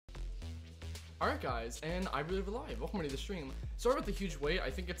Alright guys, and I really live. Welcome to the stream. Sorry about the huge wait.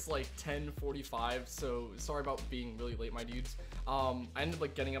 I think it's like 10:45, so sorry about being really late, my dudes. I ended up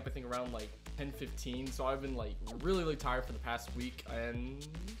like getting up I think around like 10:15, so I've been like really tired for the past week, and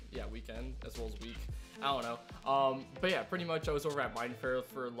yeah, weekend as well as week. I don't know. But yeah, pretty much I was over at Mindfair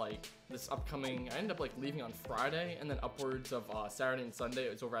for like this upcoming, I ended up like leaving on Friday, and then upwards of Saturday and Sunday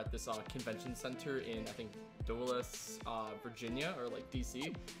it was over at this convention center in I think Dulles, Virginia, or like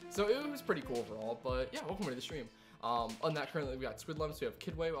DC. So it was pretty cool overall. But yeah, welcome to the stream. On that, currently we got Squidlums, we have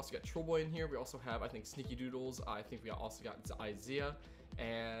Kidway, we also got Trollboy in here, we also have I think Sneaky Doodles, I think we also got Isaiah,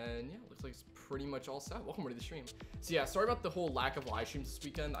 and yeah, looks like it's pretty much all set. Welcome to the stream. So yeah, sorry about the whole lack of live streams this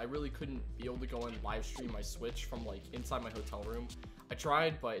weekend. I really couldn't be able to go and live stream my Switch from like inside my hotel room. I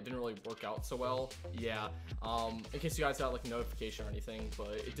tried, but it didn't really work out so well. Yeah, in case you guys got like a notification or anything,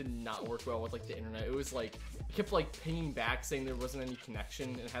 but it did not work well with like the internet. It was like, it kept like pinging back saying there wasn't any connection,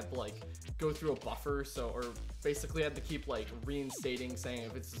 and it had to like go through a buffer, so, or basically had to keep like reinstating, saying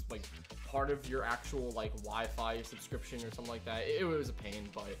if it's just like part of your actual like Wi-Fi subscription or something like that. It was a pain,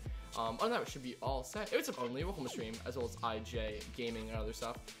 but on that, it should be all set. Hey, what's up, Only? Welcome to stream, as well as IJ Gaming and other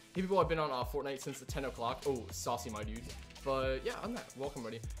stuff. Hey people, I've been on Fortnite since the 10 o'clock. Oh, saucy, my dude. But yeah, on that, welcome,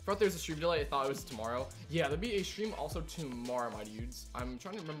 buddy. Thought there's a stream delay. I thought it was tomorrow. Yeah, there'll be a stream also tomorrow, my dudes. I'm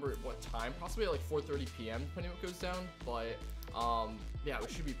trying to remember at what time. Possibly at like 4:30 p.m. depending on what goes down. But yeah, we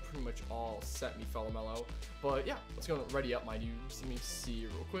should be pretty much all set, me fellow mellow. But yeah, let's go and ready up, my dudes. Let me see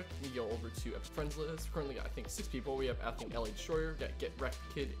real quick. Let me go over to Epic Friends list. We currently got I think 6 people. We have I think LA Destroyer, got Get Wrecked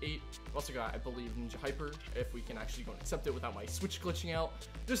Kid 8. We also got I believe Ninja Hyper. If we can actually go and accept it without my Switch glitching out.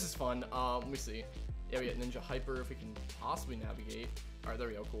 This is fun. Let me see. Yeah, we got Ninja Hyper if we can possibly navigate. Alright, there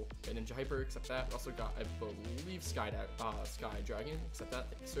we go, cool. Okay, Ninja Hyper, accept that. We also got, I believe, Sky Dragon, accept that,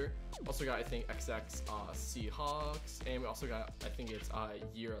 thank you, sir. Also got, I think, XX Seahawks, and we also got, I think it's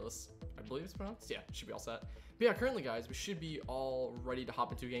Yearless, I believe it's pronounced? Yeah, should be all set. But yeah, currently, guys, we should be all ready to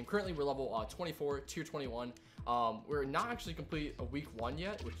hop into a game. Currently, we're level 24, tier 21. We're not actually complete a week 1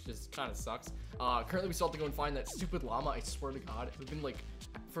 yet, which just kind of sucks. Currently, we still have to go and find that stupid llama, I swear to God. We've been like,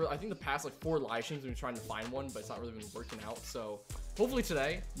 for I think the past like 4 live streams, we've been trying to find one, but it's not really been working out. So hopefully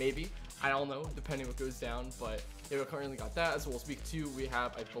today, maybe, I don't know, depending what goes down. But yeah, we currently got that, as well as week 2 we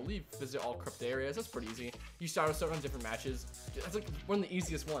have I believe visit all corrupt areas. That's pretty easy. You start on different matches. That's like one of the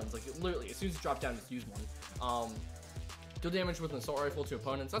easiest ones. Like literally, as soon as you drop down, just use one. Deal damage with an assault rifle to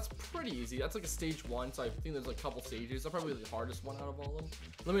opponents. That's pretty easy. That's like a stage 1, so I think there's like a couple stages. That's probably the hardest one out of all of them.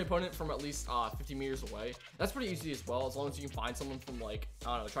 Eliminate opponent from at least 50 meters away. That's pretty easy as well, as long as you can find someone from like,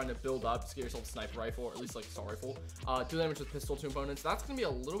 I don't know, trying to build up, just get yourself a sniper rifle, or at least like assault rifle. Deal damage with pistol to opponents. That's gonna be a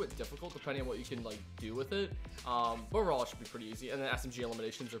little bit difficult depending on what you can like do with it. But overall, it should be pretty easy. And then SMG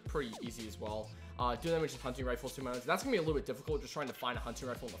eliminations are pretty easy as well. Deal damage with hunting rifles to opponents. That's gonna be a little bit difficult, just trying to find a hunting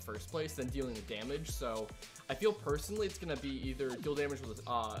rifle in the first place, then dealing the damage. So I feel personally it's gonna be either deal damage with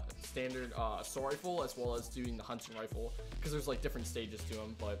a standard assault rifle, as well as doing the hunting rifle, because there's like different stages to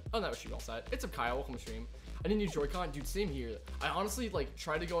them. But oh, that was should be all set. It's up, Kyle. Welcome to stream. I didn't use Joy-Con, dude. Same here. I honestly like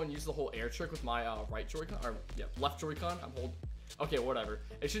tried to go and use the whole air trick with my right Joy-Con, or yeah, left Joy-Con. I'm holding. Okay, whatever.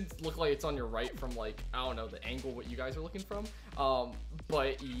 It should look like it's on your right from like, I don't know, the angle what you guys are looking from.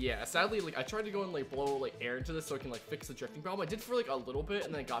 But yeah, sadly, like I tried to go and like blow like air into this so I can like fix the drifting problem. I did for like a little bit,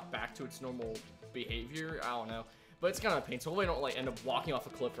 and then it got back to its normal behavior. I don't know. But it's kind of a pain, so hopefully I don't like end up walking off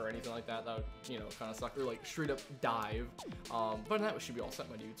a cliff or anything like that. That would, you know, kind of suck, or like straight up dive. But that should be all set,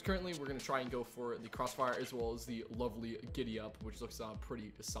 my dudes. Currently, we're gonna try and go for the crossfire as well as the lovely giddy up, which looks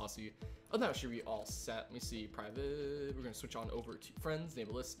pretty saucy. And that should be all set. Let me see, private. We're gonna switch on over to friends, name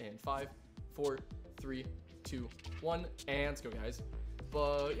a list, in 5, 4, 3, 2, 1, and let's go, guys.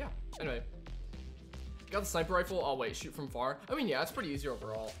 But yeah, anyway. Got the sniper rifle. Oh wait, shoot from far. I mean, yeah, it's pretty easy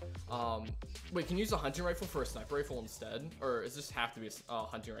overall. Wait, can you use a hunting rifle for a sniper rifle instead, or does this have to be a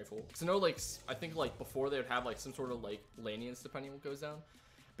hunting rifle? Because I know, like, I think like before they would have like some sort of like lanience depending on what goes down.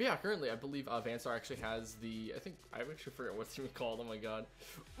 But yeah, currently I believe Vansar actually has the, I think I actually forget what's even called. Oh my god.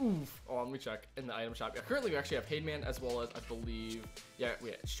 Oof. Oh, let me check in the item shop. Yeah, currently we actually have Hayman, as well as I believe, yeah,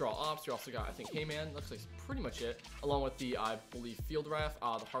 we have Straw Ops. We also got I think Hayman. Looks like pretty much it, along with the I believe Field Raft,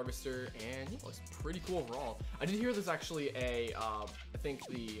 the Harvester, and yeah, it looks pretty cool overall. I did hear there's actually a I think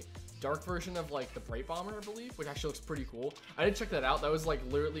the dark version of like the Bright Bomber, I believe, which actually looks pretty cool. I didn't check that out. That was like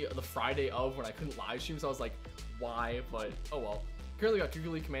literally the Friday of when I couldn't live stream, so I was like, why? But oh well. Currently got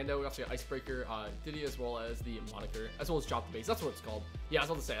Googly Commando, we also got Icebreaker, Diddy, as well as the moniker, as well as Drop the Base. That's what it's called. Yeah, I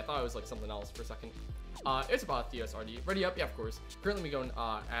was about to say, I thought it was like something else for a second. It's about TSRD. Ready up? Yeah, of course. Currently we go and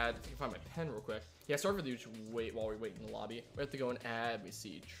add, I can find my pen real quick. Yeah, sorry for the huge wait while we wait in the lobby. We have to go and add, let me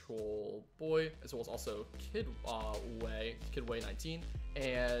see, Troll Boy, as well as also Kidway 19,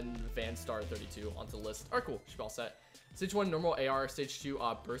 and Vanstar 32 onto the list. Alright, cool. Should be all set. Stage 1, normal AR. Stage 2,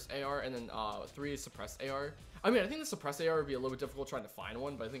 burst AR. And then 3 is suppressed AR. I mean, I think the suppressed AR would be a little bit difficult trying to find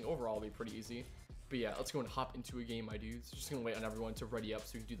one, but I think overall it'll be pretty easy. But yeah, let's go and hop into a game, my dudes. Just gonna wait on everyone to ready up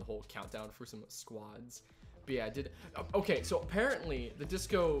so we can do the whole countdown for some squads. But yeah, I did. Okay, so apparently the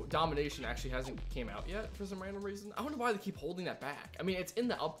Disco Domination actually hasn't came out yet for some random reason. I wonder why they keep holding that back. I mean, it's in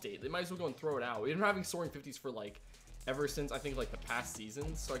the update. They might as well go and throw it out. We've been having soaring 50s for like ever since I think like the past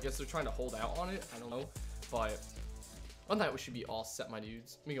seasons. So I guess they're trying to hold out on it. I don't know. But on that, we should be all set, my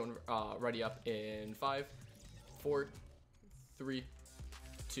dudes. Let me go and ready up in 5, 4, 3,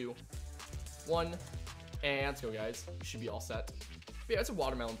 2, 1, and let's go, guys. We should be all set. But yeah, it's a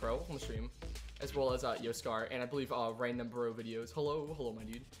Watermelon Pro on the stream, as well as Yoskar, and I believe Random Bro videos. Hello, my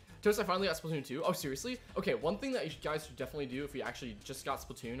dude. Toast, I finally got Splatoon 2. Oh, seriously? Okay, one thing that you guys should definitely do if you actually just got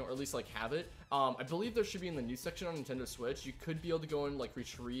Splatoon, or at least like have it, I believe there should be in the news section on Nintendo Switch. You could be able to go and like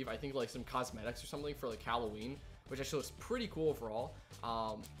retrieve, I think like some cosmetics or something for like Halloween, which actually looks pretty cool overall.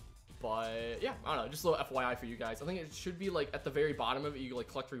 But yeah, I don't know, just a little FYI for you guys. I think it should be like at the very bottom of it, you like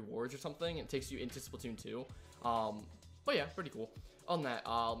collect rewards or something, and it takes you into Splatoon 2. But yeah, pretty cool. On that,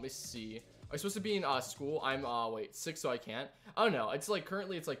 let me see. I'm supposed to be in school. I'm wait, 6, so I can't. I don't know. It's like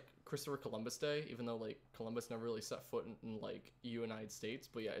currently it's like Christopher Columbus Day, even though like Columbus never really set foot in like United States.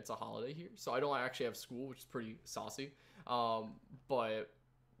 But yeah, it's a holiday here, so I don't actually have school, which is pretty saucy. But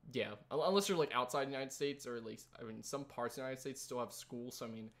yeah, unless you're like outside the United States, or at least I mean some parts of the United States still have school. So I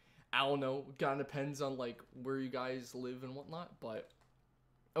mean, I don't know. Kind of depends on like where you guys live and whatnot. But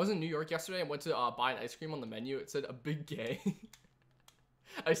I was in New York yesterday. I went to buy an ice cream on the menu. It said a big gay.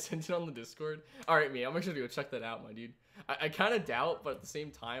 I sent it on the Discord. All right, me. I'm actually gonna go check that out, my dude. I kind of doubt, but at the same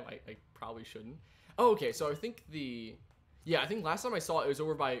time, I probably shouldn't. Oh, okay. So I think I think last time I saw it, it was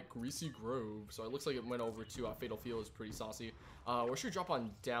over by Greasy Grove. So it looks like it went over to Fatal Field. Is pretty saucy. Where should we drop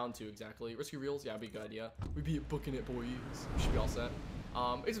on down to exactly? Risky Reels? Yeah, be a good idea. We'd be booking it, boys. We should be all set.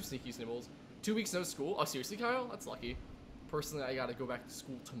 It's some sneaky snibbles. 2 weeks no school. Oh, seriously, Kyle? That's lucky. Personally, I gotta go back to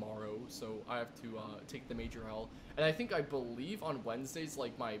school tomorrow, so I have to take the major L. And I believe on Wednesdays,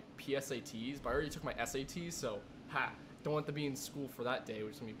 like my PSATs, but I already took my SATs, so don't have to be in school for that day,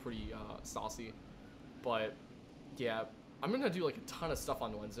 which is gonna be pretty saucy. But yeah, I'm gonna do like a ton of stuff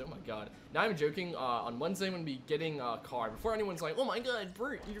on Wednesday. Oh my god. Now I'm joking. On Wednesday, I'm gonna be getting a car. Before anyone's like, oh my god,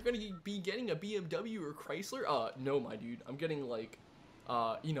 Bert, you're gonna be getting a BMW or Chrysler? No, my dude. I'm getting like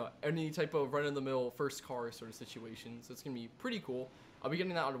you know, any type of run-of-the-mill first car sort of situation. So it's gonna be pretty cool. I'll be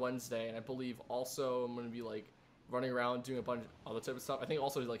getting that on Wednesday, and I believe also I'm gonna be like running around doing a bunch of other type of stuff. I think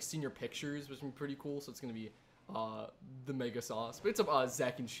also like senior pictures, which is gonna be pretty cool. So it's gonna be the mega sauce. But it's up,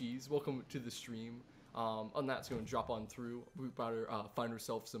 Zach and Cheese. Welcome to the stream. On that, it's gonna drop on through. We better find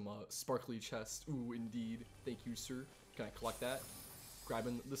ourselves some sparkly chest. Ooh, indeed. Thank you, sir. Can I collect that?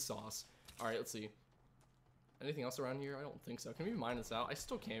 Grabbing the sauce. All right, let's see. Anything else around here? I don't think so. Can we mine this out? I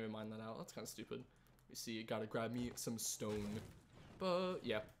still can't even mine that out. That's kind of stupid. You see, gotta grab me some stone. But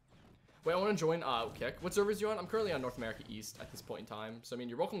yeah. Wait, I want to join Kick. What servers are you on? I'm currently on North America East at this point in time. So I mean,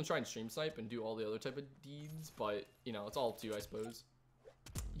 you're welcome to try and stream snipe and do all the other type of deeds, but you know, it's all up to you, I suppose.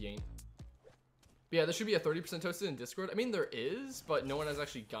 You ain't. But yeah, there should be a 30% toasted in Discord. I mean, there is, but no one has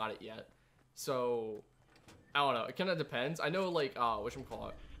actually got it yet. So I don't know. It kind of depends. I know like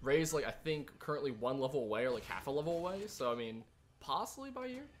whatchamacallit, Ray's like I think currently 1 level away or like half a level away. So I mean, possibly by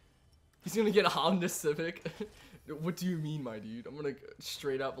year. He's gonna get a Honda Civic. What do you mean, my dude? I'm gonna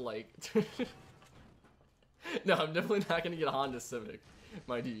straight up like. No, I'm definitely not gonna get a Honda Civic,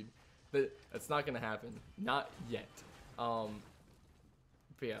 my dude. That's not gonna happen. Not yet. But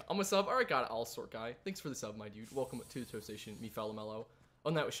yeah, I'm a sub. Alright, got it. All sort guy. Thanks for the sub, my dude. Welcome to the Toast Station, me fellow mellow.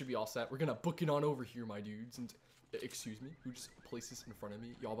 On that, we should be all set. We're gonna book it on over here, my dudes. And excuse me, who just placed this in front of me?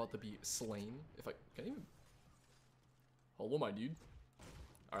 Y'all about to be slain. If I can even. Hello, my dude.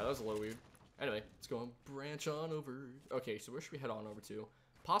 Alright, that was a little weird. Anyway, let's go and branch on over. Okay, so where should we head on over to?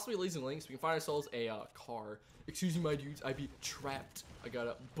 Possibly Lazy Links. We can find ourselves a car. Excuse me, my dudes. I be trapped. I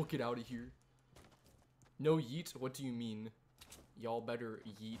gotta book it out of here. No yeet? What do you mean? Y'all better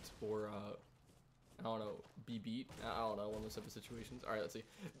yeet or, I don't know, be beat? I don't know, one of those type of situations. Alright, let's see.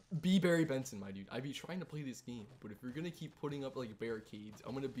 Be Barry Benson, my dude. I be trying to play this game, but if you're gonna keep putting up, like, barricades,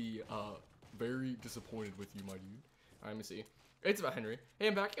 I'm gonna be, very disappointed with you, my dude. Alright, let me see. It's about Henry. Hey,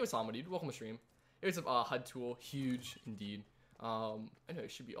 I'm back. It was Tom, my dude. Welcome to stream. It's a HUD tool. Huge, indeed. Anyway,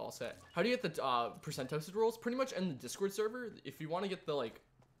 it should be all set. How do you get the percent toasted rolls? Pretty much in the Discord server. If you want to get the like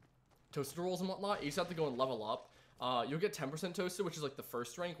toasted rolls and whatnot, you just have to go and level up. You'll get 10% toasted, which is like the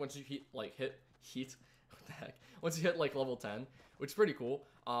first rank once you hit what the heck? Once you hit like level 10, which is pretty cool.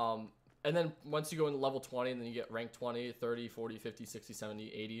 And then once you go into level 20, and then you get rank 20, 30, 40, 50, 60,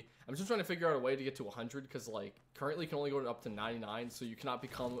 70, 80. I'm just trying to figure out a way to get to 100 because like currently you can only go up to 99, so you cannot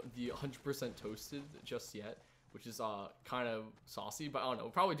become the 100% toasted just yet, which is kind of saucy. But I don't know,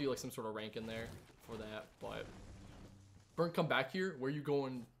 we'll probably do like some sort of rank in there for that. But Burnt, come back here. Where are you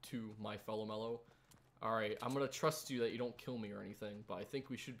going to, my fellow mellow? All right, I'm gonna trust you that you don't kill me or anything, but I think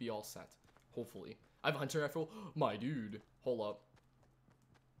we should be all set. Hopefully, I have a hunter rifle. My dude, hold up.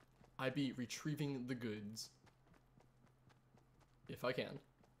 I be retrieving the goods. If I can.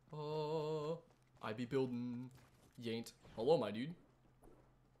 I be building. Yaint. Hello, my dude.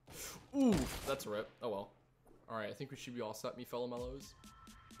 Ooh, that's a rip. Oh well. Alright, I think we should be all set, me fellow mellows.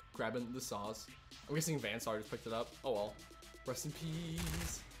 Grabbing the saws. I'm guessing Vansar just picked it up. Oh well. Rest in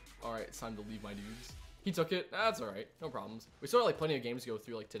peace. Alright, it's time to leave, my dudes. He took it. That's alright. No problems. We still have like plenty of games to go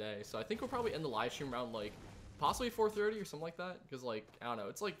through like today, so I think we'll probably end the live stream around like possibly 4:30 or something like that, because like I don't know,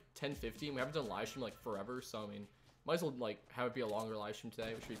 it's like 10:50 and we haven't done live stream like forever, so I mean might as well like have it be a longer live stream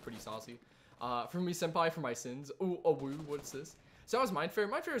today, which would be pretty saucy. For me senpai, for my sins. Oh, oh woo, what's this? So that was Mindfair.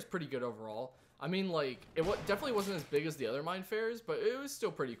 Mindfair is pretty good overall. I mean, like it definitely wasn't as big as the other Mindfairs, but it was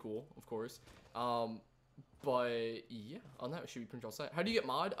still pretty cool, of course. But yeah, on that should be pretty all set. How do you get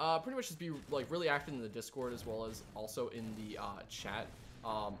mod? Pretty much just be like really active in the Discord as well as also in the chat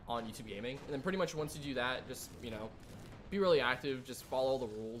on YouTube Gaming. And then pretty much once you do that, just, you know, be really active, just follow the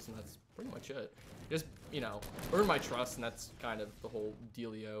rules, and that's pretty much it. Just, you know, earn my trust, and that's kind of the whole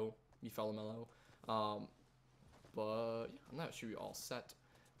dealio, me fellow mellow. But yeah, on that should be all set.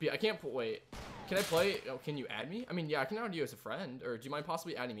 But yeah, I can't put, wait, can I play? Oh, can you add me? I mean, yeah, I can add you as a friend, or do you mind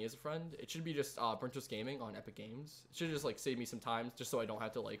possibly adding me as a friend? It should be just BurntToastGaming on Epic Games. It should just like save me some time, just so I don't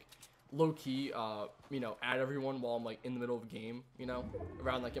have to like low-key, you know, add everyone while I'm like in the middle of a game, you know,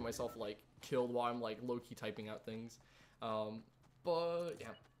 around like get myself like killed while I'm like low-key typing out things. But yeah,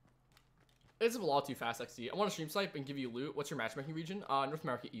 it's a lot too fast. XD. I want to stream snipe and give you loot. What's your matchmaking region? North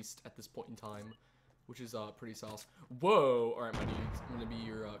America East at this point in time, which is pretty sauce. Whoa! All right, my dudes, I'm gonna be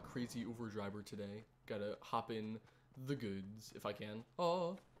your crazy Uber driver today. Gotta hop in the goods if I can.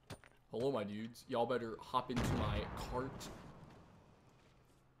 Oh, hello, my dudes. Y'all better hop into my cart.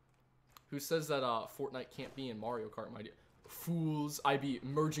 Who says that Fortnite can't be in Mario Kart, my dude? Fools! I be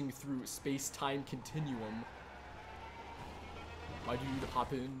merging through space-time continuum. My dude,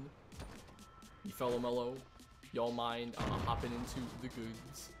 hop in. You fellow mellow. Y'all mind hopping into the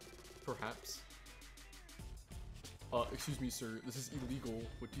goods? Perhaps. Excuse me, sir. This is illegal.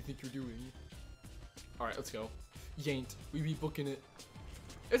 What do you think you're doing? Alright, let's go. Yaint. We be booking it.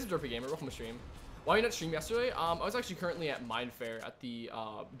 It's a derpy gamer. Welcome to stream. Why you not stream yesterday? I was actually currently at Mindfair at the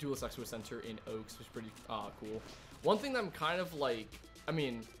Duelist Expo Center in Oaks, which is pretty cool. One thing that I'm kind of like, I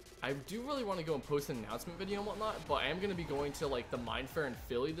mean, I do really want to go and post an announcement video and whatnot, but I am going to be going to like the Mindfair in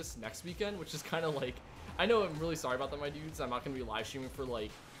Philly this next weekend, which is kind of like, I know I'm really sorry about that, my dudes. I'm not going to be live streaming for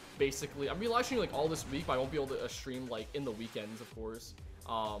like, basically, I'm going to be live streaming like all this week, but I won't be able to stream like in the weekends, of course,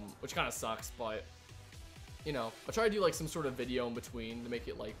 which kind of sucks, but you know, I'll try to do like some sort of video in between to make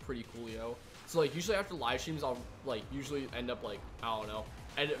it like pretty coolio. So like usually after live streams, I'll like usually end up like, I don't know,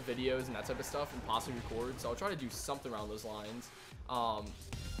 edit videos and that type of stuff and possibly record. So I'll try to do something around those lines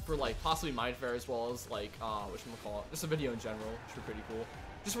for like possibly Mindfair as well as like, whatchamacallit, just a video in general, which would be pretty cool.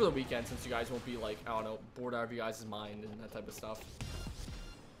 Just for the weekend since you guys won't be like, I don't know, bored out of you guys' mind and that type of stuff.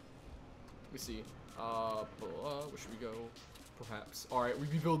 Let me see. Where should we go? Perhaps. Alright, we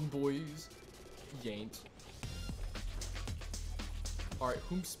be building, boys. Yaint. Alright,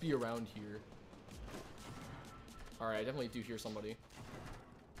 whom's be around here? Alright, I definitely do hear somebody.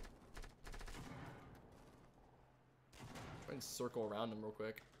 Try and circle around him real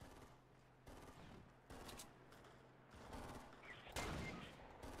quick.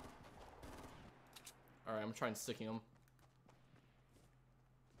 Alright, I'm trying sticking him.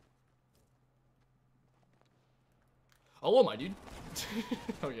 Hello, my dude.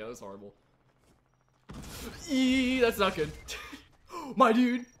 Oh yeah, that was horrible. Eee, that's not good. My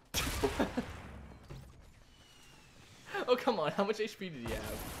dude. Oh come on, how much HP did he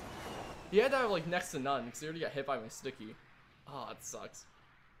have? He had to have like next to none because he already got hit by my sticky. Oh, it sucks.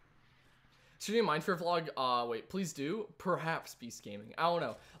 Shooting a Mindfair vlog, wait, please do. Perhaps Beast Gaming. I don't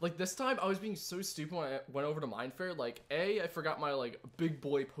know. Like this time I was being so stupid when I went over to Mindfair. Like I forgot my like big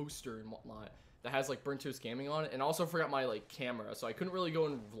boy poster and whatnot that has like BurntToastGaming on it, and also forgot my like camera, so I couldn't really go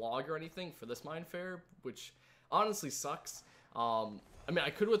and vlog or anything for this Mindfair, which honestly sucks. I mean, I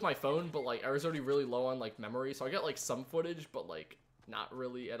could with my phone, but like I was already really low on like memory, so I got like some footage, but like not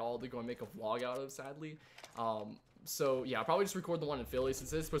really at all to go and make a vlog out of, sadly. So yeah, I'll probably just record the one in Philly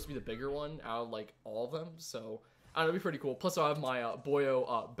since it's supposed to be the bigger one out of like all of them. So I don't know, it'd be pretty cool. Plus I'll have my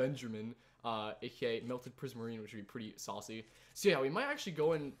boyo Benjamin, aka Melted Prismarine, which would be pretty saucy. So yeah, we might actually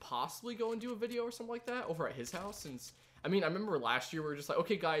go and possibly go and do a video or something like that over at his house, since I mean, I remember last year we were just like,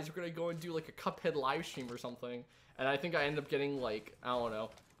 okay guys, we're gonna go and do like a Cuphead live stream or something, and I think I ended up getting like, I don't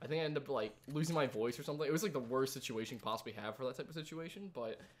know, I think I ended up like losing my voice or something. It was like the worst situation you possibly have for that type of situation,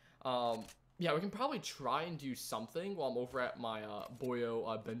 but yeah, we can probably try and do something while I'm over at my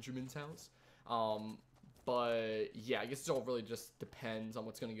boyo Benjamin's house. But yeah, I guess it all really just depends on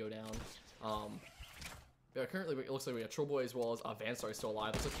what's gonna go down. Yeah, currently it looks like we have Trollboy as well as Vanstar is still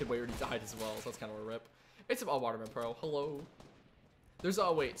alive. Looks like Kidway already died as well, so that's kind of a rip. It's about Waterman Pro. Hello. There's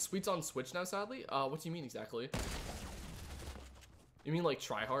wait, Sweet's on Switch now, sadly. What do you mean exactly? You mean like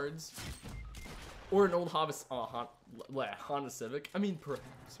tryhards? Or an old Honda Civic? I mean,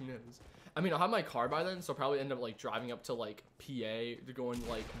 perhaps, who knows? I mean, I'll have my car by then, so I'll probably end up like driving up to like PA to go and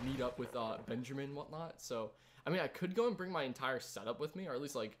like meet up with Benjamin and whatnot. So, I mean, I could go and bring my entire setup with me, or at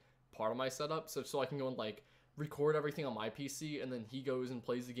least like part of my setup, so I can go and like record everything on my PC, and then he goes and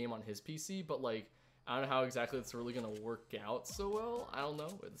plays the game on his PC. But like, I don't know how exactly it's really gonna work out so well. I don't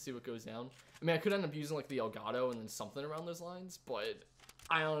know. Let's see what goes down. I mean, I could end up using like the Elgato and then something around those lines, but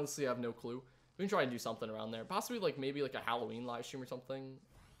I honestly have no clue. We can try and do something around there. Possibly like maybe like a Halloween live stream or something.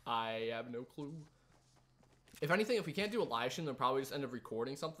 I have no clue. If anything, if we can't do a live stream, then probably just end up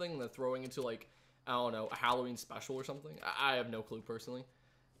recording something and then throwing into like, I don't know, a Halloween special or something. I have no clue personally.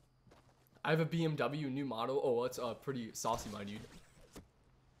 I have a BMW new model. Oh, that's pretty saucy, my dude.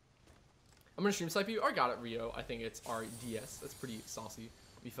 I'm gonna stream snipe you. I got it, Rio. I think it's RDS. That's pretty saucy.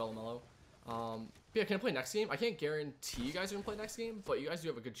 Be fellow mellow. Yeah, can I play next game? I can't guarantee you guys are gonna play next game, but you guys do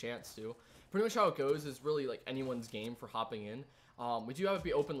have a good chance to. Pretty much how it goes is really like anyone's game for hopping in. We do have it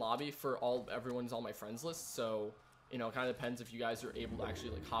be open lobby for everyone's on my friends list, so you know, it kind of depends if you guys are able to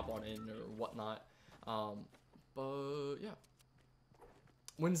actually like hop on in or whatnot. But yeah,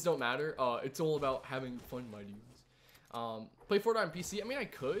 wins don't matter. It's all about having fun, my dudes. Play Fortnite on PC. I mean, I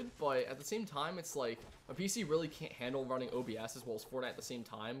could, but at the same time, it's like my PC really can't handle running OBS as well as Fortnite at the same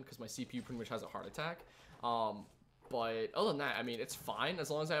time because my CPU pretty much has a heart attack. But other than that, I mean, it's fine as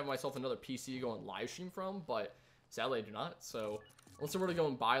long as I have myself another PC to go and live stream from. But sadly, I do not. So unless I were to go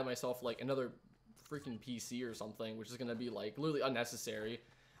and buy myself like another freaking PC or something, which is gonna be like literally unnecessary.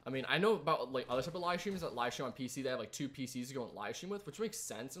 I mean, I know about like other type of live streams that live stream on PC. They have like 2 PCs to go and live stream with, which makes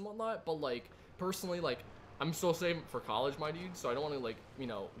sense and whatnot. But like personally, like I'm still saving for college, my dude. So I don't want to like, you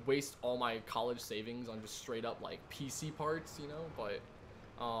know, waste all my college savings on just straight up like PC parts, you know. But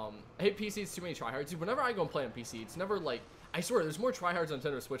I hate PC. It's too many tryhards. Dude, whenever I go and play on PC, it's never like, I swear, there's more tryhards on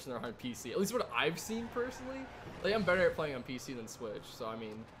Nintendo Switch than there are on PC. At least what I've seen personally. Like, I'm better at playing on PC than Switch. So, I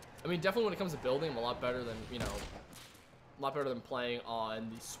mean, definitely when it comes to building, I'm a lot better than, you know, a lot better than playing on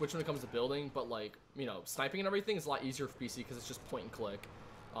the Switch when it comes to building. But, like, you know, sniping and everything is a lot easier for PC because it's just point and click.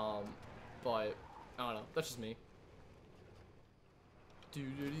 But, I don't know. That's just me.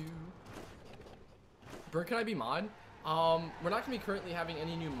 Burnt, can I be mod? We're not going to be currently having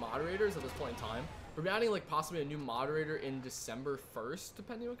any new moderators at this point in time. We're adding like possibly a new moderator in December 1st,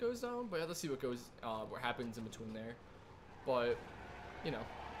 depending on what goes down. But yeah, let's see what happens in between there. But, you know.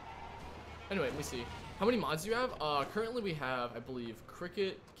 Anyway, let me see. How many mods do you have? Currently we have, I believe,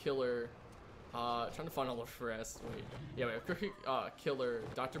 Cricket, Killer, trying to find all the rest. Wait. Yeah, we have Cricket, Killer,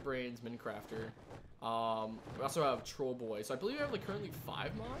 Dr. Brains, Minecrafter. We also have Trollboy. So I believe we have like currently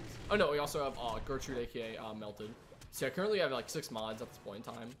 5 mods. Oh no, we also have Gertrude, aka Melted. So yeah, currently I have like 6 mods at this point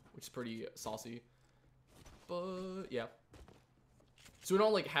in time, which is pretty saucy. But yeah, so we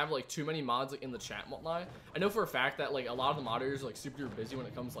don't like have like too many mods like in the chat and whatnot. I know for a fact that like a lot of the moderators are like super busy when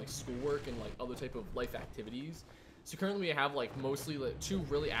it comes to like schoolwork and like other type of life activities. So currently we have like mostly like 2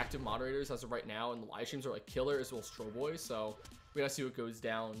 really active moderators as of right now, and the live streams are like Killer as well as Trollboy. So we gotta see what goes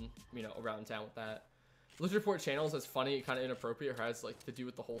down, you know, around town with that. Let's report channels as funny, kind of inappropriate, or has like to do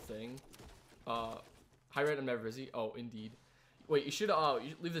with the whole thing. Hi, Red, I'm never busy. Oh, indeed. Wait, you should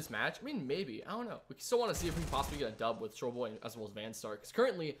leave this match? I mean, maybe. I don't know. We still want to see if we can possibly get a dub with Trollboy as well as Vanstar. Because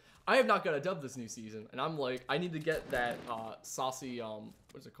currently, I have not got a dub this new season. And I'm like, I need to get that saucy, what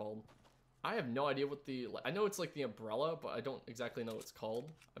is it called? I have no idea what the, I know it's like the umbrella, but I don't exactly know what it's called.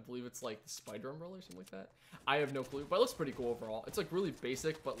 I believe it's like the spider umbrella or something like that. I have no clue, but it looks pretty cool overall. It's like really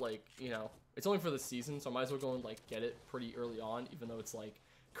basic, but like, you know, it's only for the season, so I might as well go and like get it pretty early on, even though it's like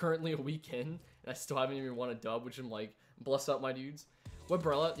currently a week in, and I still haven't even won a dub, which I'm like, bless up my dudes. What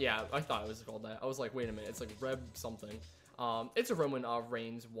umbrella? Yeah, I thought it was called that. I was like, wait a minute, it's like Reb something. It's a Roman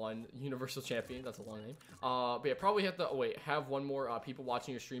Reigns 1 Universal Champion. That's a long name. But yeah, probably have to have one more people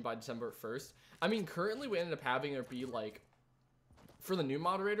watching your stream by December 1st. I mean, currently we ended up having it be like, for the new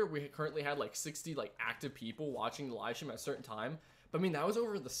moderator, we currently had like 60 like active people watching the live stream at a certain time. But I mean, that was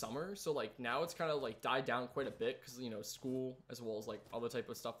over the summer, so like now it's kind of like died down quite a bit because, you know, school as well as like other type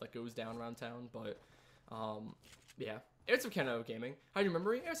of stuff that goes down around town. But yeah. It's Fortnite Gaming. How do you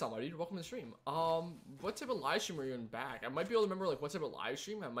remember me? It's not my dude. Welcome to the stream. What type of live stream are you in back? I might be able to remember like what type of live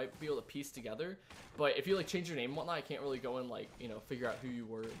stream I might be able to piece together. But if you like change your name and whatnot, I can't really go and like, you know, figure out who you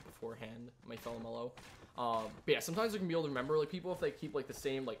were beforehand, my fellow mellow. But yeah, sometimes I can be able to remember like people if they keep like the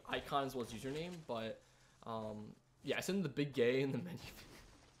same like icon as well as username. But yeah, I send the big gay in the menu.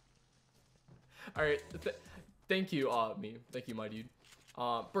 All right, thank you, me. Thank you, my dude.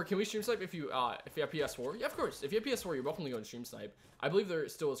 Bert, can we stream snipe if you have PS4? Yeah, of course. If you have PS4, you're welcome to go and stream snipe. I believe there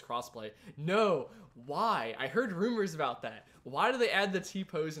still is crossplay. No, why? I heard rumors about that. Why do they add the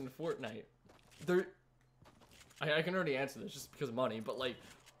T-pose in Fortnite? I can already answer this just because of money, but like,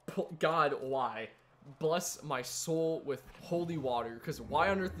 God, why? Bless my soul with holy water, because why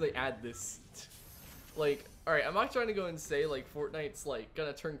on earth do they add this? Like, alright, I'm not trying to go and say, like, Fortnite's, like,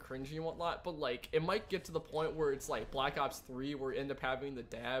 gonna turn cringy and whatnot, but, like, it might get to the point where it's, like, Black Ops 3, where we end up having the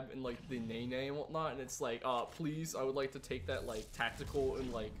dab and, like, the nay-nay and whatnot, and it's, like, please, I would like to take that, like, tactical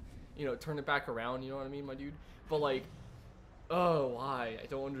and, like, you know, turn it back around, you know what I mean, my dude? But, like, oh, why? I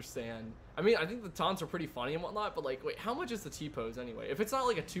don't understand. I mean, I think the taunts are pretty funny and whatnot, but, like, wait, how much is the T-pose anyway? If it's not,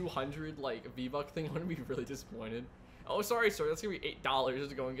 like, a 200, like, V-Buck thing, I'm gonna be really disappointed. Oh, sorry, sir, that's gonna be $8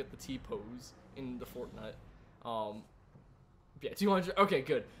 to go and get the T-pose in the Fortnite. Yeah, 200. Okay,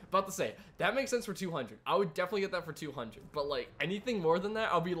 good. About to say that makes sense for 200. I would definitely get that for 200. But like anything more than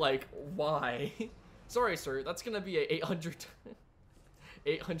that, I'll be like, why? Sorry, sir. That's gonna be a 800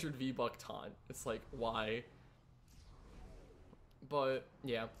 V-Buck taunt. It's like, why? But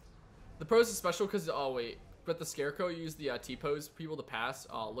yeah, the pros is special because but the Scarecrow used the T-pose for people to pass.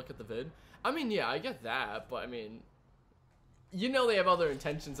 Look at the vid. I mean, yeah, I get that, but I mean, you know they have other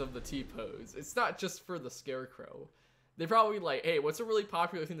intentions of the T-pose. It's not just for the Scarecrow. They probably like, hey, what's a really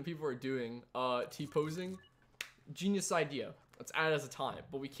popular thing that people are doing? T-posing? Genius idea. Let's add it as a taunt.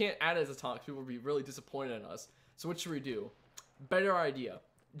 But we can't add it as a taunt because people will be really disappointed in us. So what should we do? Better idea.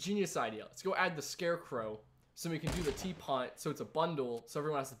 Genius idea. Let's go add the Scarecrow so we can do the T-punt so it's a bundle so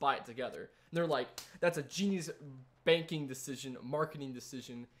everyone has to buy it together. And they're like, that's a genius banking decision, marketing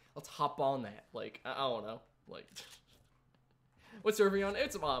decision. Let's hop on that. Like, I don't know. Like... What server are you on?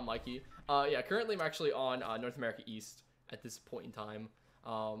 It's Mikey. Yeah, currently I'm actually on North America East at this point in time.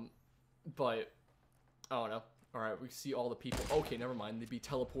 But I don't know. All right, we see all the people. Okay, never mind. They'd be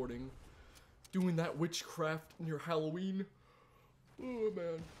teleporting, doing that witchcraft near Halloween. Oh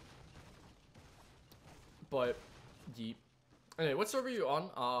man. But yeet. Anyway, what server are you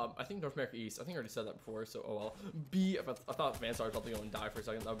on? I think North America East. I think I already said that before. So oh well. B. I thought Vansar was probably going to die for a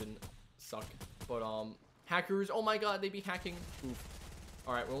second. That would have been suck. But hackers, oh my god, they be hacking. Oof.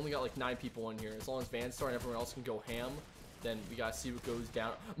 Alright, we only got like 9 people in here. As long as Vanstar and everyone else can go ham, then we gotta see what goes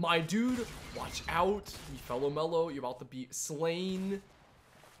down. My dude, watch out. You fellow mellow, you're about to be slain.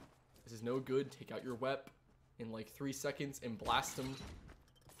 This is no good. Take out your wep in like 3 seconds and blast him.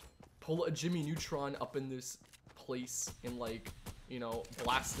 Pull a Jimmy Neutron up in this place and like, you know,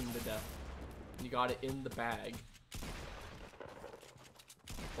 blast him to death. You got it in the bag.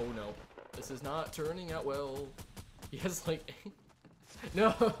 Oh no. This is not turning out well. He has like...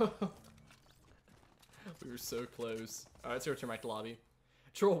 No! We were so close. Alright, let's go return back to lobby.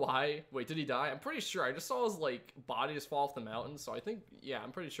 Troll Y. Wait, did he die? I'm pretty sure. I just saw his like body just fall off the mountain. So I think, yeah,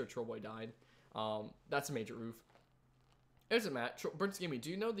 I'm pretty sure Troll Boy died. That's a major roof. There's it, Matt. BurntToastGaming,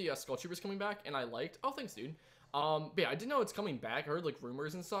 do you know the Skull Trooper's coming back? And I liked... Oh, thanks, dude. But yeah, I didn't know it's coming back. I heard like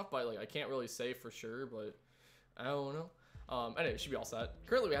rumors and stuff, but like I can't really say for sure, but I don't know. Anyway, it should be all set.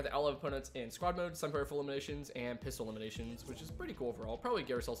 Currently, we have the L11 opponents in squad mode, sniper rifle eliminations, and pistol eliminations, which is pretty cool overall. Probably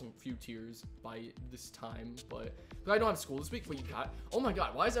get ourselves some few tiers by this time, but I don't have school this week. But you got, oh my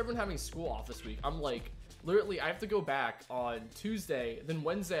god, why is everyone having school off this week? I'm like, literally, I have to go back on Tuesday, then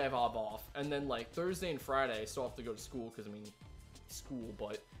Wednesday I have off, and then like Thursday and Friday I still have to go to school because I mean, school,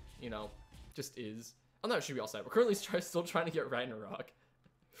 but you know, just is. Oh no, it should be all set. We're currently still trying to get Ragnarok.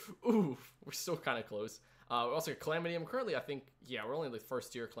 Ooh, we're still kind of close. We also got Calamity. I'm currently, I think, yeah, we're only the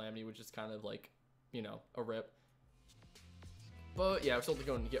first tier Calamity, which is kind of like, you know, a rip. But yeah, we're still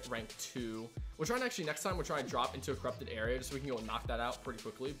going to get rank 2. We're trying to actually, next time, we're trying to drop into a corrupted area just so we can go and knock that out pretty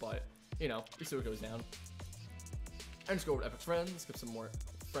quickly. But, you know, we see what goes down. And just go over to Epic Friends, get some more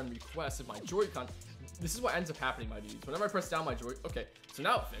friend requests of my Joy-Con. This is what ends up happening, my dudes. Whenever I press down my Joy, okay, so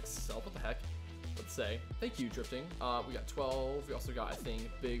now it fixed itself. What the heck? say. Thank you, Drifting. We got 12. We also got, I think,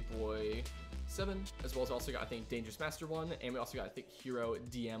 Big Boy 7, as well as also got, I think, Dangerous Master 1, and we also got, I think, Hero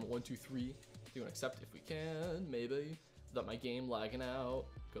DM 123. Do an accept if we can, maybe, without my game lagging out,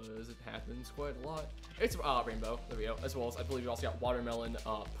 because it happens quite a lot. It's Rainbow, there we go, as well as I believe we also got Watermelon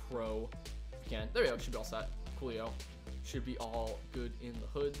Pro, if we can. There we go, should be all set. Coolio. Should be all good in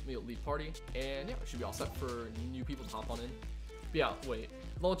the hood. Maybe leave party, and yeah, should be all set for new people to hop on in. But yeah, wait.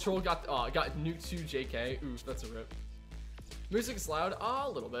 Little Troll got nuked to JK. Oof, that's a rip. Music is loud, a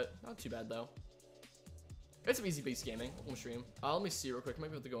little bit. Not too bad though. It's some easy base gaming on stream. Let me see real quick. I might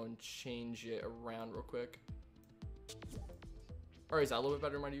be able to go and change it around real quick. Alright, is that a little bit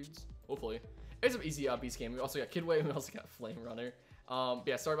better, my dudes? Hopefully. It's some easy beast gaming. We also got Kidway, and we also got Flame Runner.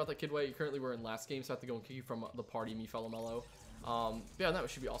 Yeah, sorry about that, Kidway. You currently were in last game, so I have to go and kick you from the party, me fellow mellow. Yeah, that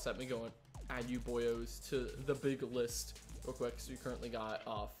should be all set. Me go and add you boyos to the big list real quick. So you currently got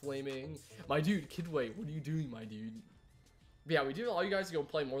Flaming. My dude, Kidway, what are you doing, my dude? But yeah, we do allow you guys to go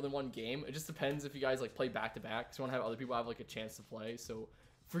play more than one game. It just depends if you guys like play back to back. Because we want to have other people have like a chance to play. So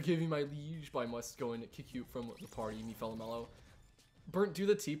forgive me, my liege, but I must go and kick you from the party, me fellow mellow. Burnt, do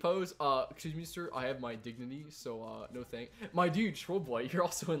the T-pose. Excuse me, sir. I have my dignity, so no thank. My dude, Troll Boy, you're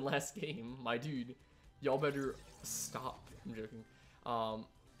also in last game. My dude, y'all better stop. I'm joking. All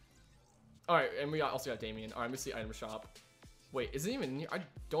right, and we also got Damien. All right, let me see item shop. Wait, is it even in here? I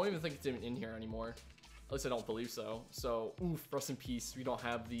don't even think it's even in here anymore. At least I don't believe so. So, oof, rest in peace. We don't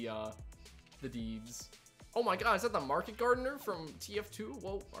have the deeds. Oh my god, is that the Market Gardener from TF2?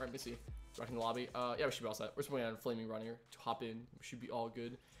 Whoa, all right, let me see. Back in the lobby. Yeah, we should be all set. We're just waiting on Flaming Runner to hop in. We should be all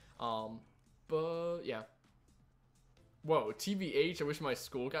good. But yeah. Whoa, TBH, I wish my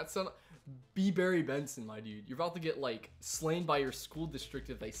school got sent. B. Barry Benson, my dude. You're about to get like slain by your school district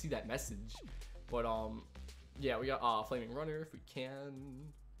if they see that message. But yeah, we got Flaming Runner if we can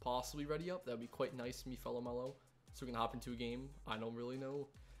possibly ready up. That'd be quite nice, me fellow mellow. So we can hop into a game. I don't really know.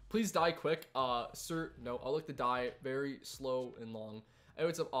 Please die quick. Sir, no, I'll like to die very slow and long. Hey,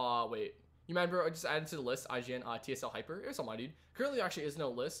 what's up? Wait. You mind, bro? I just added to the list IGN TSL Hyper. It's all my dude. Currently, there actually is no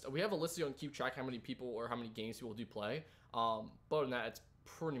list. We have a list so you don't keep track how many people or how many games people do play. But other than that, it's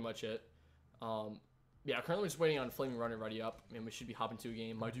pretty much it. Yeah, currently we're just waiting on Flaming Runner ready up. And we should be hopping to a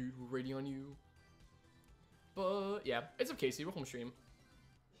game. My dude, we're ready on you. But yeah, it's up, Casey. We're home stream.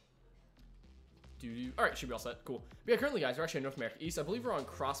 Alright, should be all set. Cool. But yeah, currently, guys, we're actually in North America East. I believe we're on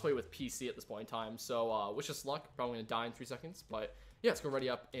crossplay with PC at this point in time. So, wish us luck. Probably gonna die in 3 seconds. But yeah, let's go ready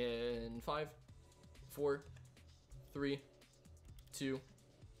up in 5, 4, 3, 2,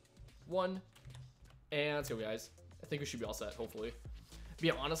 1. And let's go, guys. I think we should be all set, hopefully. But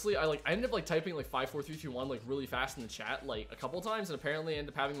yeah, honestly, I ended up like typing like 5, 4, 3, 2, 1 like really fast in the chat like a couple times, and apparently I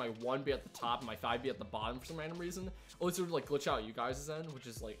ended up having my 1 be at the top and my 5 be at the bottom for some random reason. Oh, it sort of like glitch out you guys' end, which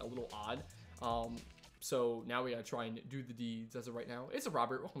is like a little odd. So now we gotta try and do the deeds as of right now. It's a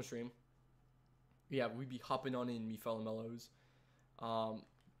Robert, welcome to stream. Yeah, we'd be hopping on in, me fellow mellows. But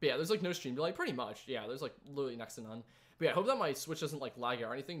yeah, there's like no stream delay, pretty much. Yeah, there's like literally next to none. But yeah, I hope that my Switch doesn't like lag out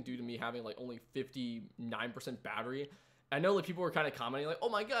or anything due to me having like only 59% battery. I know like people were kind of commenting like, oh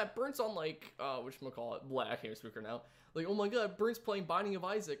my god, Burnt's on like, whatchamacallit, I can't even speak right now. Like, oh my god, Burnt's playing Binding of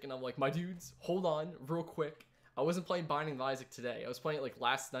Isaac. And I'm like, my dudes, hold on real quick. I wasn't playing Binding of Isaac today. I was playing it like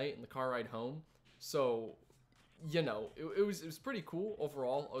last night in the car ride home. So, you know, it was pretty cool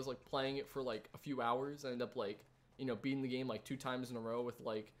overall. I was like playing it for like a few hours. I ended up like, you know, beating the game like 2 times in a row with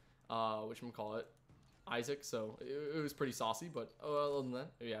like, whatchamacallit, Isaac. So it was pretty saucy, but other than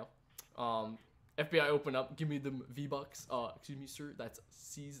that, yeah. FBI open up, give me them V-Bucks. Excuse me, sir, that's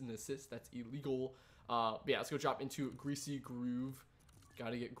C's and assist, that's illegal. But yeah, let's go drop into Greasy Groove.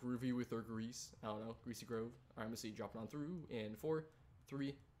 Gotta get groovy with our grease. I don't know, Greasy Grove. Alright, I'm gonna see dropping on through in 4,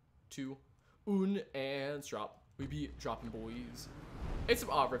 3, 2, 1, and drop. We be dropping, boys. It's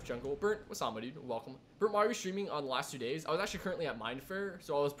Rift Jungle. Burnt, what's up, my dude? Welcome. Burnt, why are we streaming on the last 2 days? I was actually currently at Mind Fair,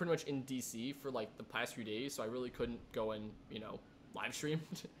 so I was pretty much in DC for like the past few days, so I really couldn't go and, you know, live stream,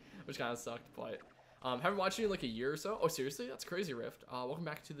 which kind of sucked, but haven't watched you in like a year or so. Oh, seriously? That's crazy, Rift. Welcome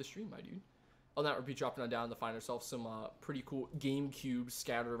back to the stream, my dude. On that, we'll be dropping on down to find ourselves some pretty cool game cubes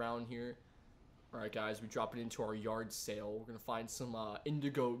scattered around here. Alright, guys, we dropping into our yard sale. We're gonna find some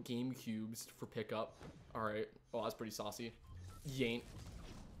indigo game cubes for pickup. Alright. Oh, that's pretty saucy. Yaint.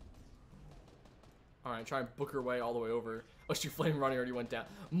 Alright, try and book her way all the way over. Oh, shoot, Flame Running already went down.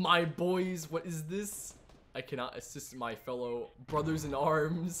 My boys, what is this? I cannot assist my fellow brothers in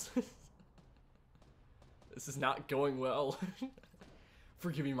arms. This is not going well.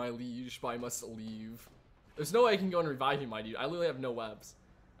 Forgive me, my liege, but I must leave. There's no way I can go and revive you, my dude. I literally have no webs.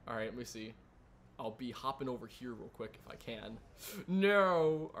 Alright, let me see. I'll be hopping over here real quick if I can.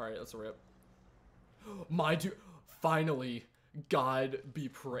 No! Alright, let's rip. My dude, finally, God be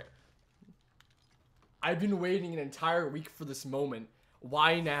praised. I've been waiting an entire week for this moment.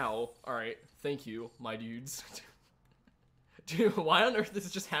 Why now? Alright, thank you, my dudes. Dude, why on earth does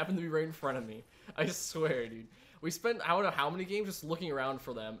it just happen to be right in front of me? I swear, dude. We spent, I don't know how many games just looking around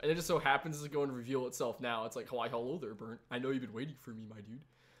for them, and it just so happens to go and reveal itself now. It's like, hello there, Burnt. I know you've been waiting for me, my dude.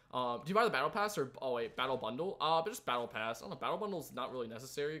 Do you buy the Battle Pass or, oh wait, Battle Bundle? But just Battle Pass. I don't know, Battle Bundle's not really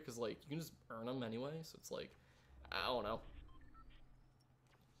necessary, because, like, you can just earn them anyway, so it's like, I don't know.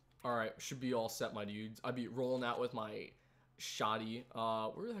 Alright, should be all set, my dudes. I'd be rolling out with my shoddy.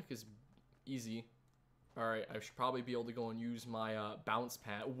 Where the heck is easy? Alright, I should probably be able to go and use my bounce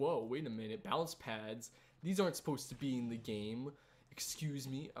pad. Whoa, wait a minute. Bounce pads. These aren't supposed to be in the game. Excuse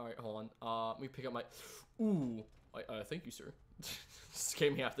me. Alright, hold on. Let me pick up my... Ooh. Thank you, sir.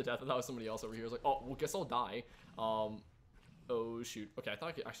 Scared me half to death. I thought it was somebody else over here. I was like, oh, well, guess I'll die. Oh, shoot. Okay, I thought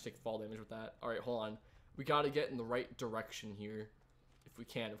I could actually take fall damage with that. Alright, hold on. We gotta get in the right direction here. If we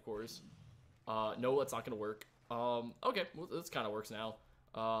can, of course. No, that's not gonna work. Okay, well, this kind of works now.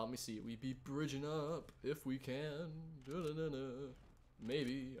 Let me see. We be bridging up if we can.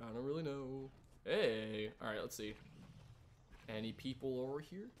 Maybe. I don't really know. Hey. Alright, let's see. Any people over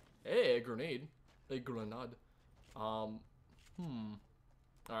here? Hey, a grenade. A grenade. Alright,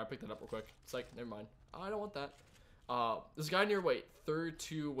 pick that up real quick. It's like, never mind. I don't want that. This guy near, wait,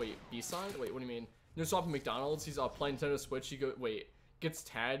 B-side? Wait, what do you mean? No, stop at McDonald's. He's playing Nintendo Switch. He gets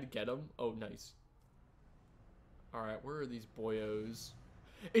tagged, get him. Oh, nice. Alright, where are these boyos?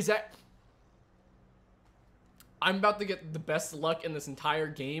 Is that... I'm about to get the best luck in this entire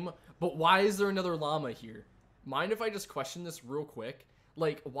game, but why is there another llama here? Mind if I just question this real quick?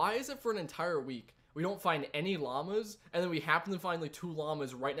 Like, why is it for an entire week we don't find any llamas, and then we happen to find, like, 2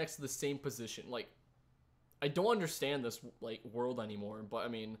 llamas right next to the same position? Like, I don't understand this, like, world anymore, but, I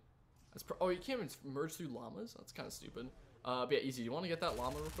mean... oh, you can't even merge through llamas? That's kind of stupid. But yeah, easy. Do you want to get that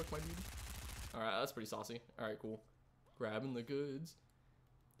llama real quick, my dude? Alright, that's pretty saucy. Alright, cool. Grabbing the goods.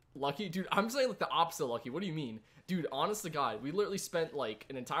 Lucky? Dude, I'm saying like the opposite of lucky. What do you mean? Dude, honest to God, we literally spent like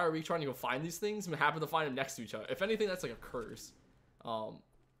an entire week trying to go find these things and happened to find them next to each other. If anything, that's like a curse.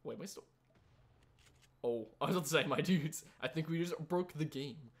 Wait, am I still... Oh, I was about to say, my dudes, I think we just broke the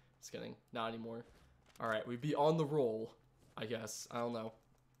game. Just kidding. Not anymore. Alright, we'd be on the roll, I guess. I don't know.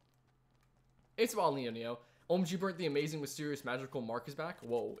 It's about Neo. OMG Burnt, the amazing, mysterious, magical Mark is back.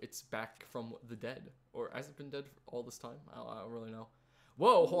 Whoa, it's back from the dead. Or has it been dead all this time? I don't really know.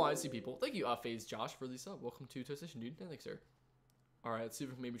 Whoa, hold on, I see people. Thank you, FaZe Josh, for the sub. Welcome to Toastation, dude. Thanks, sir. Alright, let's see if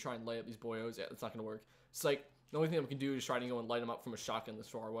we can maybe try and light up these boyos. Yeah, that's not gonna work. It's like, the only thing that we can do is try to go and light them up from a shotgun this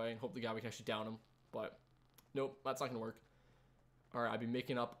far away and hope the guy we can actually down him. But, nope, that's not gonna work. Alright, I'll be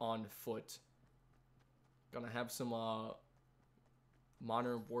making up on foot. Gonna have some,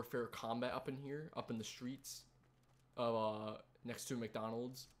 Modern Warfare combat up in here, up in the streets of next to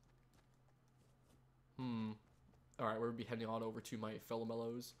McDonald's. Alright, we'll be heading on over to my fellow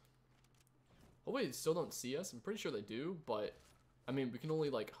mellows. Hopefully they still don't see us. I'm pretty sure they do, but I mean, we can only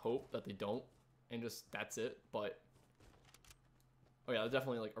like hope that they don't and just that's it. But oh yeah, they're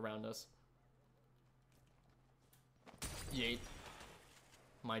definitely like around us. Yeet.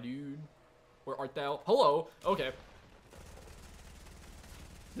 My dude. Where art thou? Hello. Okay.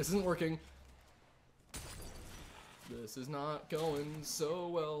 This isn't working. This is not going so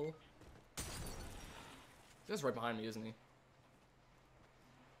well. This guy's right behind me, isn't he?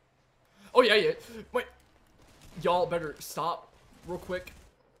 Oh, yeah. Wait. Y'all better stop real quick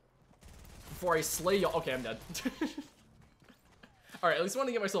before I slay y'all. Okay, I'm dead. Alright, at least I want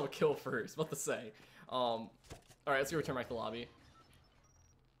to get myself a kill first. What to say? Alright, let's go return back to the lobby.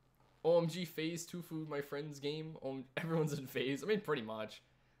 OMG, FaZe 2 Food, my friend's game. Everyone's in FaZe. I mean, pretty much.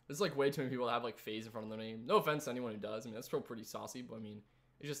 There's like way too many people that have like FaZe in front of their name. No offense to anyone who does. I mean, that's still pretty saucy, but I mean,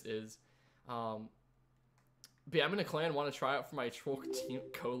 it just is. But yeah, I'm in a clan. Want to try out for my troll team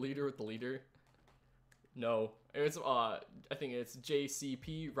co-leader with the leader? No, it's I think it's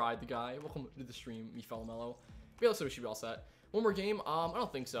JCP. Ride the guy. Welcome to the stream, me fellow mellow. But yeah, so we should be all set. One more game. I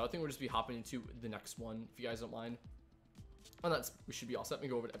don't think so. I think we'll just be hopping into the next one if you guys don't mind. And we should be all set. Let me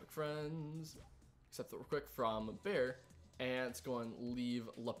go over to Epic Friends. Accept that real quick from Bear. And let's go and leave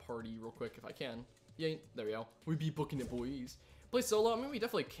La Party real quick if I can. Yay, there we go. We be booking it, boys. Play solo, I mean, we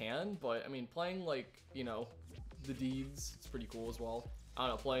definitely can, but I mean, playing like, you know, the deeds, it's pretty cool as well. I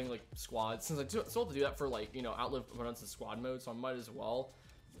don't know, playing like squads, since I still have to do that for like, you know, Outlive runs the squad mode, so I might as well.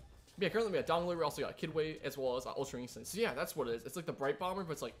 But yeah, currently we got Dongley, we also got Kidway, as well as Ultra Instinct. So yeah, that's what it is. It's like the Bright Bomber,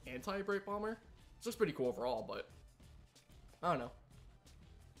 but it's like anti-Bright Bomber. It looks pretty cool overall, but I don't know.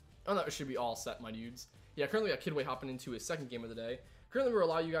 I don't know, it should be all set, my dudes. Yeah, currently we got Kidway hopping into his second game of the day. Currently, we're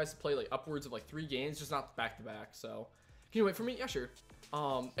allowing you guys to play like upwards of like 3 games, just not back to back. So, can you wait for me? Yeah, sure.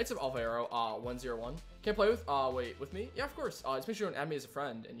 It's an Alvaro 101. Can I play with wait with me? Yeah, of course. Just make sure you don't add me as a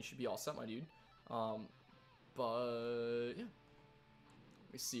friend, and you should be all set, my dude. But yeah.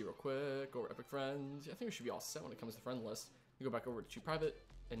 Let me see real quick. Go over Epic Friends. Yeah, I think we should be all set when it comes to friend list. We go back over to private,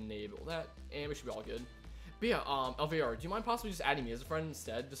 enable that, and we should be all good. But yeah, LVR, do you mind possibly just adding me as a friend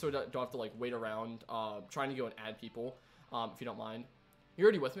instead, just so we don't have to like wait around trying to go and add people, if you don't mind. You're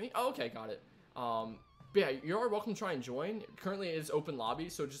already with me? Oh, okay, got it. But yeah, you are welcome to try and join. Currently, it is open lobby,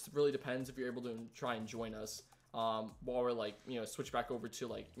 so it just really depends if you're able to try and join us while we're like, you know, switch back over to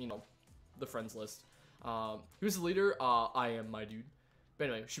like, you know, the friends list. Who's the leader? I am, my dude. But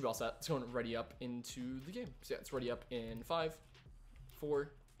anyway, should be all set. It's going ready up into the game. So yeah, it's ready up in 5,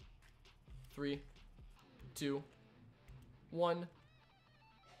 4, 3, 2, 1,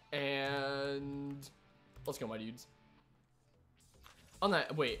 and let's go, my dudes. On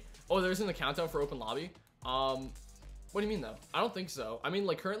that, wait. Oh, there isn't a countdown for open lobby? What do you mean, though? I don't think so. I mean,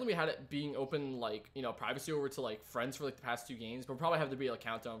 like, currently we had it being open, like, you know, privacy over to, like, friends for, like, the past 2 games. But we'll probably have to be, like,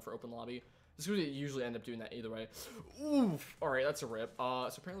 countdown for open lobby. This would usually end up doing that either way. Oof. Alright, that's a rip. So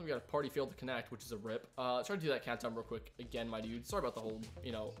apparently we got a party failed to connect, which is a rip. Let's try to do that countdown real quick again, my dude. Sorry about the whole,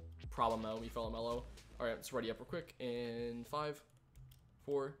 you know, problemo. We fell mellow. Alright, let's ready up real quick in 5,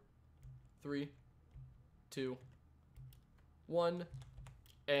 4, 3, 2, 1.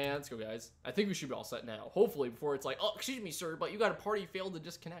 And let's go, guys. I think we should be all set now. Hopefully, before it's like, oh, excuse me, sir, but you got a party failed to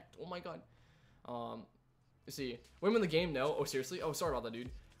disconnect. Oh my god. Let's see. Women in the game, no. Oh, seriously? Oh, sorry about that,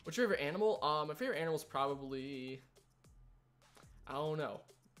 dude. What's your favorite animal? My favorite animal is probably, I don't know.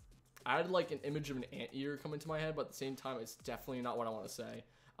 I had like an image of an anteater come into my head, but at the same time, it's definitely not what I want to say.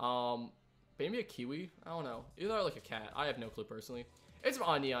 Maybe a kiwi? I don't know. Either like a cat. I have no clue personally. It's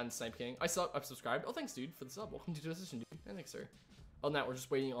Neon Snipe King. I've subscribed. Oh, thanks, dude, for the sub. Welcome to the session, dude. And thanks, sir. Other than that, we're just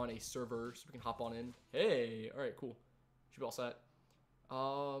waiting on a server so we can hop on in. Hey, all right, cool. Should be all set.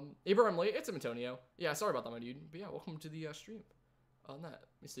 Abraham late. It's Antonio. Yeah, sorry about that, my dude. But yeah, welcome to the stream. On that,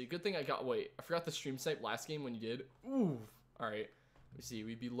 let me see. Good thing I got. Wait, I forgot the stream snipe last game when you did. Ooh. All right. Let me see.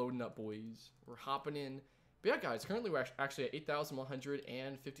 We'd be loading up, boys. We're hopping in. But yeah, guys. Currently, we're actually at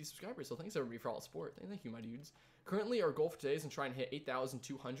 8,150 subscribers. So thanks everybody for all the support. Thank you, my dudes. Currently, our goal for today is to try and hit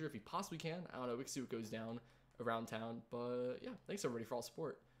 8,200 if we possibly can. I don't know. We can see what goes down around town. But yeah, thanks everybody for all the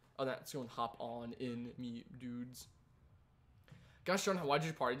support. On that, let's go and hop on in, me dudes. Gosh, John, why did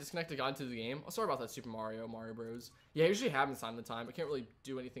your party disconnect? I got into the game. Oh, sorry about that, Super Mario Bros. Yeah, it usually happens time to time. I can't really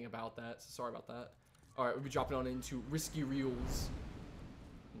do anything about that, so sorry about that. Alright, we'll be dropping on into Risky Reels.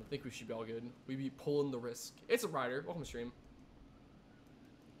 I think we should be all good. We'd be pulling the risk. It's a rider. Welcome to stream.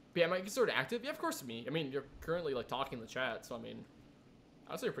 But yeah, am I considered active? Yeah, of course, me. I mean, you're currently, like, talking in the chat, so I mean,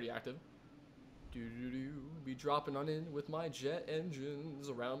 I'd say you're pretty active. Be dropping on in with my jet engines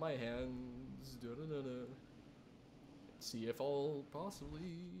around my hands. See if I'll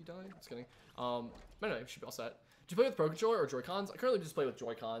possibly die. Just kidding. Anyway, should be all set. Do you play with Pro Controller or Joy-Cons? I currently just play with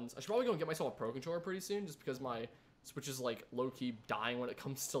Joy-Cons. I should probably go and get myself a Pro Controller pretty soon, just because my Switch is like low-key dying when it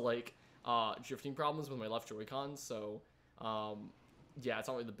comes to like drifting problems with my left Joy-Cons. So yeah, it's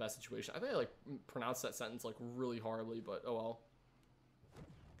not really the best situation. I think I like pronounced that sentence like really horribly, but oh well.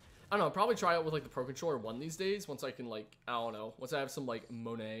 I don't know, I'll probably try it with like the Pro Controller 1 these days, once I can like, I don't know, once I have some like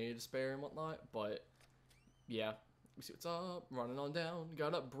Monet to spare and whatnot, but yeah. We see what's up, running on down,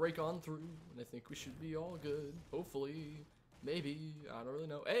 gotta break on through, and I think we should be all good, hopefully, maybe, I don't really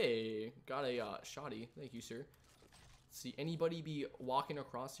know. Hey, got a shoddy, thank you, sir. Let's see, anybody be walking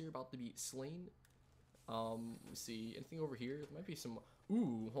across here about to be slain? Let me see, anything over here? There might be some,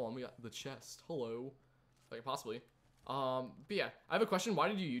 ooh, hold on, we got the chest, hello, like possibly. But yeah, I have a question, why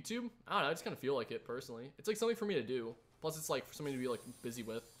did you YouTube? I don't know, I just kind of feel like it, personally. It's like something for me to do, plus it's like for something to be like busy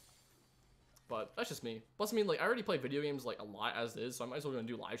with. But that's just me. Plus, I mean, like, I already play video games, like, a lot as is, so I might as well go and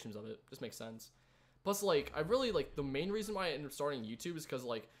do live streams of it. Just makes sense. Plus, like, I really, like, the main reason why I ended up starting YouTube is because,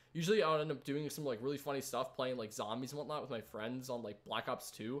 like, usually I would end up doing some, like, really funny stuff, playing, like, zombies and whatnot with my friends on, like, Black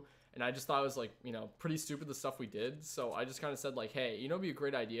Ops 2. And I just thought it was, like, you know, pretty stupid the stuff we did. So I just kind of said, like, hey, you know, it'd be a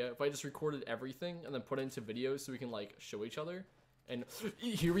great idea if I just recorded everything and then put it into videos so we can, like, show each other. And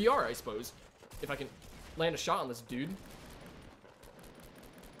here we are, I suppose. If I can land a shot on this dude.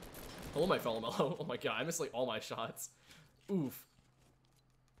 Hello, my fellow mellow. Oh my god, I missed like all my shots. Oof.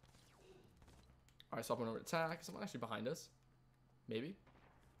 Alright, so I'm over to attack. Is someone actually behind us? Maybe?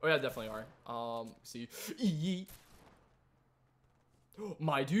 Oh yeah, definitely are. See. Yeet.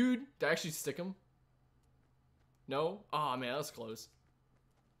 My dude. Did I actually stick him? No? Oh man, that was close.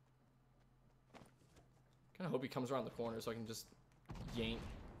 Kinda hope he comes around the corner so I can just yank.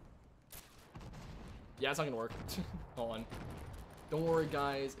 Yeah, it's not gonna work. Hold on. Don't worry,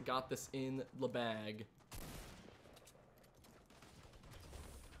 guys. I got this in the bag.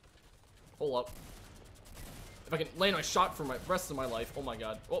 Hold up. If I can land my shot for my rest of my life. Oh my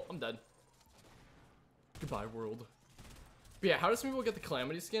god. Oh, I'm dead. Goodbye, world. But yeah, how does some people get the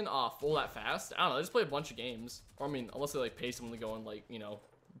Calamity skin full that fast? I don't know. They just play a bunch of games. Or, I mean, unless they, like, pay someone to go and, like, you know,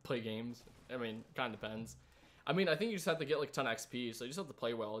 play games. I mean, kind of depends. I mean, I think you just have to get, like, a ton of XP. So you just have to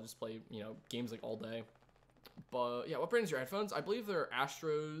play well. Just play, you know, games, like, all day. But, yeah, what brand is your headphones? I believe they're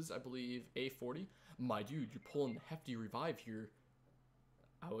Astros. I believe A40. My dude, you're pulling hefty revive here.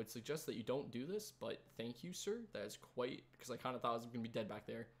 I would suggest that you don't do this, but thank you, sir. That is quite, because I kind of thought I was going to be dead back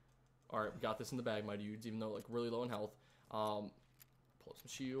there. All right, we got this in the bag, my dudes, even though, like, really low in health. Pull up some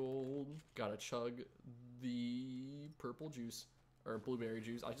shield. Gotta chug the purple juice, or blueberry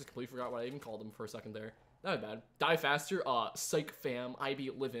juice. I just completely forgot what I even called them for a second there. Not bad. Die faster. Psych fam. I be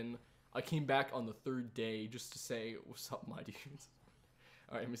living. I came back on the 3rd day just to say, what's up, my dudes?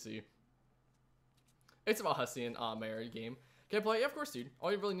 All right, let me see. It's about Hussey and Mary game. Can I play? Yeah, of course, dude.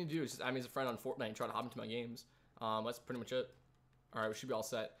 All you really need to do is just add me as a friend on Fortnite and try to hop into my games. That's pretty much it. All right, we should be all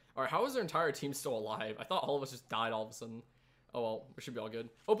set. All right, how is their entire team still alive? I thought all of us just died all of a sudden. Oh, well, we should be all good.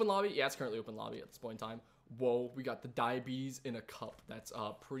 Open lobby? Yeah, it's currently open lobby at this point in time. Whoa, we got the diabetes in a cup. That's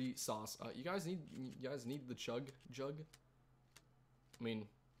pretty sauce. You guys need the jug? I mean,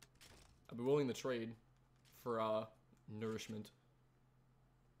 I'd be willing to trade for nourishment.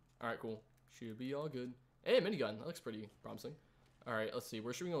 All right, cool. Should be all good. Hey, minigun. That looks pretty promising. All right, let's see.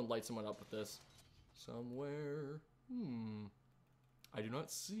 Where should we go and light someone up with this? Somewhere. I do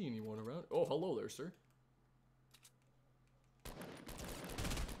not see anyone around. Oh, hello there, sir.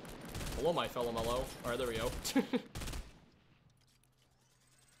 Hello, my fellow mellow. All right, there we go.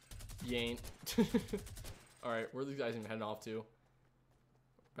 You ain't. All right, where are these guys even heading off to?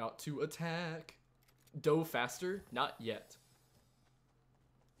 About to attack. Doe faster? Not yet.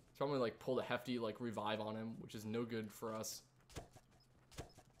 Probably like pulled a hefty like revive on him, which is no good for us.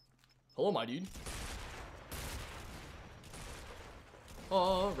 Hello, my dude.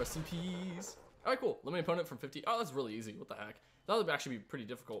 Oh, rest in peace. All right, cool. Eliminate opponent from 50. Oh, that's really easy. What the heck? That would actually be pretty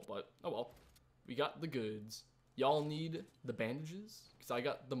difficult, but oh well. We got the goods. Y'all need the bandages because I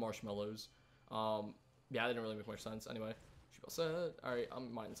got the marshmallows. Yeah, that didn't really make much sense. Anyway, should be all set. All right,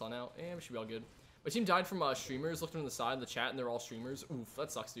 I'm mining this on out, and we should be all good. My team died from streamers. Looked on the side in the chat, and they're all streamers. Oof,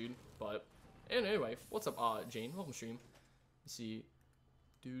 that sucks, dude. But anyway, what's up, Jane? Welcome, stream. Let's see.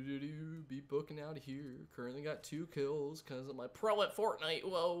 Be booking out of here. Currently got 2 kills because I'm like pro at Fortnite.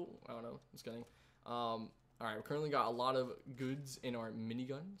 Whoa, I don't know. Just kidding. All right, we currently got a lot of goods in our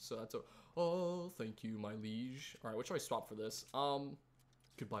minigun, so that's a. Oh, thank you, my liege. All right, what should I swap for this?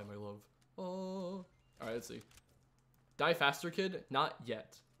 Goodbye, my love. Oh. All right, let's see. Die faster, kid. Not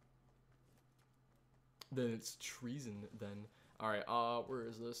yet. Then it's treason then. Alright, where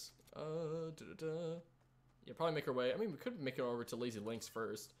is this? Yeah, probably make our way. I mean, we could make it over to Lazy Links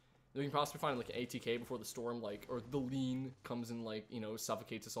first. Then we can possibly find like an ATK before the storm, like, or the lean comes and like, you know,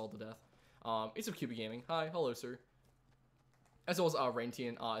 suffocates us all to death. It's a QB Gaming. Hi, hello, sir. As well as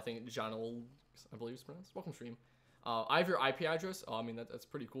Raintian, I think Janel, I believe it's pronounced. Welcome, stream. I have your IP address. Oh, I mean, that's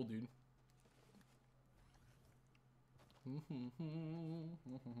pretty cool, dude.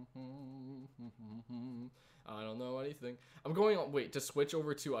 I don't know anything. I'm going on. Wait, to switch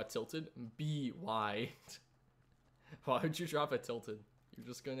over to Tilted. Why? Why would you drop a Tilted? You're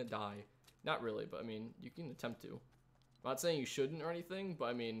just gonna die. Not really, but I mean, you can attempt to. I'm not saying you shouldn't or anything, but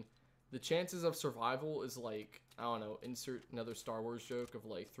I mean, the chances of survival is like, I don't know, insert another Star Wars joke of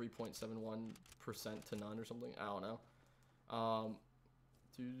like 3.71% to none or something. I don't know.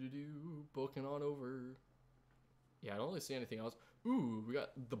 Booking on over. Yeah, I don't really see anything else. Ooh, we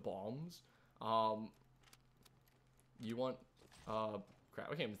got the bombs. You want, crap,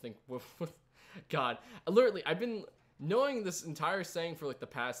 I can't even think. God, literally, I've been knowing this entire saying for like the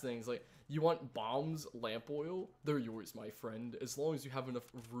past things. Like, you want bombs, lamp oil? They're yours, my friend, as long as you have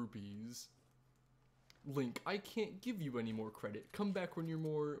enough rubies. Link, I can't give you any more credit. Come back when you're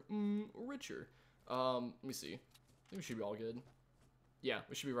more, richer. Let me see. I think we should be all good. Yeah,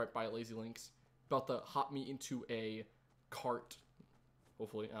 we should be right by Lazy Links. About to hop me into a cart.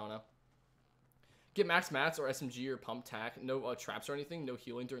 Hopefully, I don't know. Get max mats or SMG or pump tack. No traps or anything. No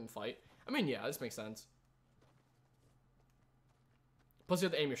healing during the fight. I mean, yeah, this makes sense. Plus, you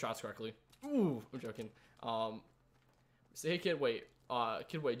have to aim your shots correctly. Ooh, I'm joking. Say, hey, kid, wait. Do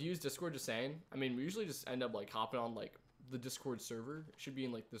you use Discord? Just saying. I mean, we usually just end up like hopping on like the Discord server. It should be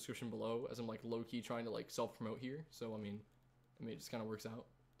in like the description below, as I'm like low key trying to like self promote here. So I mean, it just kind of works out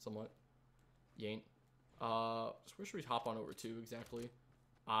somewhat. You ain't. So where should we hop on over to exactly?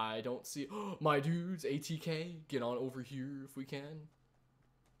 I don't see my dudes. ATK, get on over here if we can.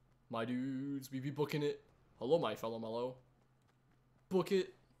 My dudes, we be booking it. Hello, my fellow mellow. Book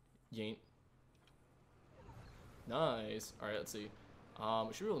it. Yaint. Nice. All right, let's see.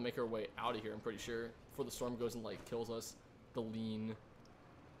 We should be able to make our way out of here, I'm pretty sure, before the storm goes and, like, kills us. The lean.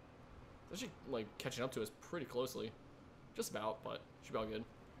 It's actually, like, catching up to us pretty closely. Just about, but should be all good.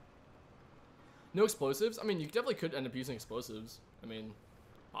 No explosives? I mean, you definitely could end up using explosives. I mean,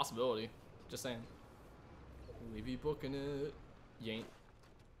 possibility. Just saying. We be booking it. Yaint.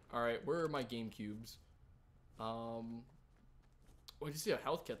 Alright, where are my game cubes? Oh, you see a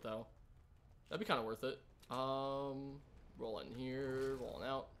health kit, though. That'd be kind of worth it. Rolling here, rolling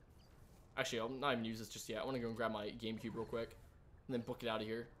out. Actually, I'll not even use this just yet. I want to go and grab my GameCube real quick, and then book it out of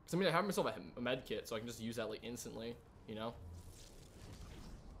here. Because I mean, I have myself a med kit, so I can just use that like instantly, you know?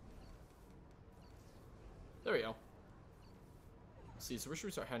 There we go. Let's see, so where should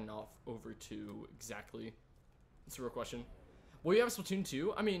we start heading off over to exactly? That's a real question. Will you have Splatoon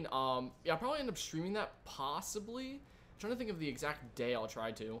 2? I mean, yeah, I'll probably end up streaming that, possibly. I'm trying to think of the exact day I'll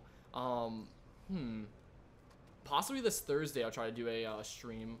try to. Possibly this Thursday I'll try to do a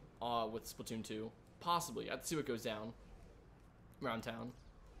stream with Splatoon 2. Possibly. I have to see what goes down around town.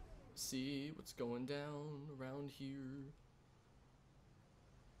 See what's going down around here.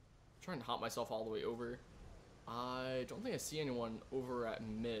 I'm trying to hop myself all the way over. I don't think I see anyone over at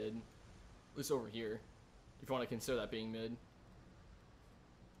mid. At least over here. If you want to consider that being mid.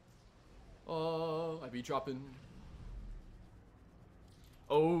 I be dropping.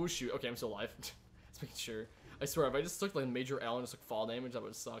 Oh shoot. Okay, I'm still alive. Just making sure. I swear, if I just took like major L and just took fall damage, that would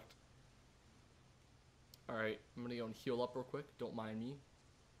have sucked. Alright, I'm gonna go and heal up real quick. Don't mind me.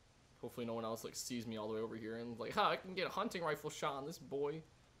 Hopefully no one else like sees me all the way over here and like, I can get a hunting rifle shot on this boy.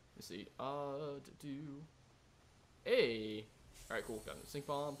 Let's see. Hey. Alright, cool. Got a stink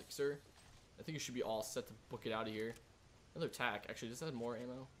bomb. Thank you, sir. I think you should be all set to book it out of here. Another attack. Actually, does that have more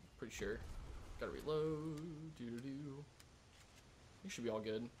ammo? Pretty sure. Gotta reload. Doo-doo-doo. You should be all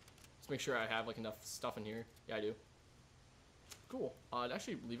good. Let's make sure I have like enough stuff in here. Yeah, I do. Cool. Did I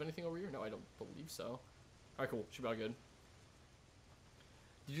actually leave anything over here? No, I don't believe so. Alright, cool. Should be all good.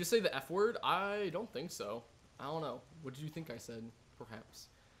 Did you just say the F word? I don't think so. I don't know. What did you think I said? Perhaps.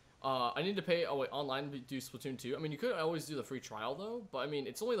 I need to pay online to do Splatoon 2. I mean, you could always do the free trial though, but I mean,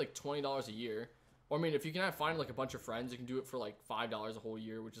 it's only like $20 a year. Or I mean, if you can find like a bunch of friends, you can do it for like $5 a whole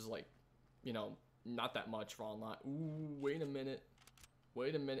year, which is like, you know, not that much for online. Ooh, wait a minute.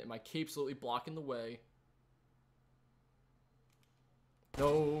 Wait a minute. My cape's slowly blocking the way.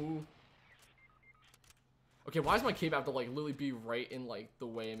 No. Okay, why does my cape have to like literally be right in like the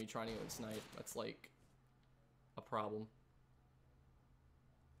way of me trying to go and snipe? That's like a problem.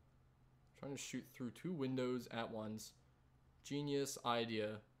 Trying to shoot through 2 windows at once. Genius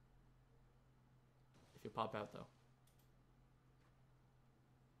idea. If you pop out though.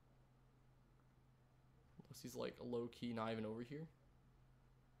 Unless he's like low key not even over here.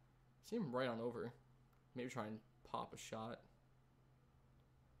 See him right on over. Maybe try and pop a shot.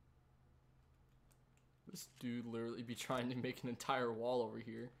 This dude literally be trying to make an entire wall over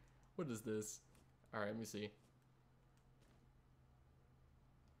here. What is this? Alright, let me see.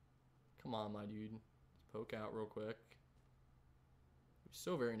 Come on, my dude. Let's poke out real quick.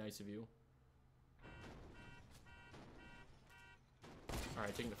 So very nice of you.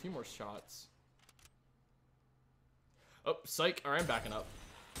 Alright, taking a few more shots. Oh, psych. Alright, I'm backing up.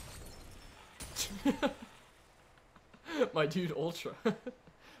 My dude, Ultra.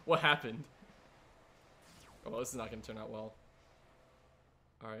 What happened? Oh, this is not going to turn out well.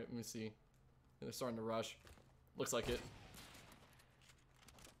 Alright, let me see. They're starting to rush. Looks like it.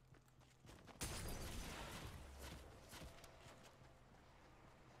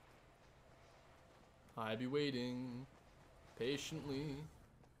 I be waiting patiently.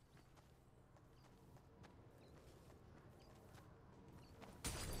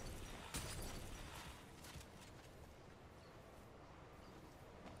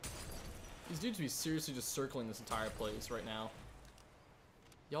 These dudes be seriously just circling this entire place right now.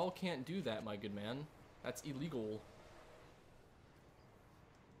 Y'all can't do that, my good man. That's illegal.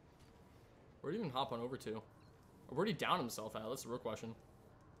 Where'd he even hop on over to? Or where'd he down himself at? That's the real question.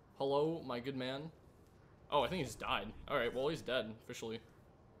 Hello, my good man. Oh, I think he just died. Alright, well, he's dead, officially.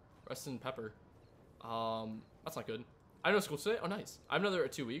 Rest in pepper. That's not good. I know school today. Oh, nice. I have another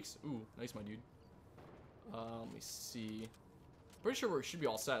 2 weeks. Ooh, nice, my dude. Let me see. Pretty sure we should be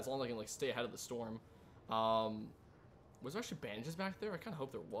all set as long as I can, like, stay ahead of the storm. Was there actually bandages back there? I kind of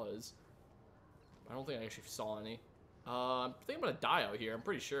hope there was. I don't think I actually saw any. I think I'm gonna die out here. I'm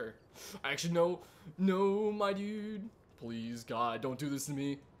pretty sure. Actually, no. No, my dude. Please, God, don't do this to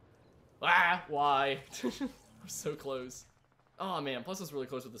me. Ah, why? I'm so close. Oh, man. Plus, I was really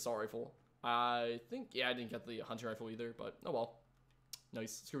close with the assault rifle. I think, yeah, I didn't get the hunting rifle either, but oh well.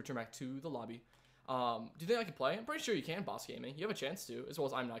 Nice. Let's go return back to the lobby. Do you think I can play? I'm pretty sure you can, Boss Gaming. You have a chance to, as well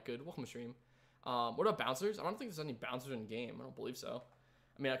as I'm not good. Welcome to stream. What about bouncers? I don't think there's any bouncers in game. I don't believe so.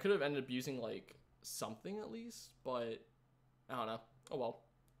 I mean, I could have ended up using, like, something at least, but I don't know. Oh well.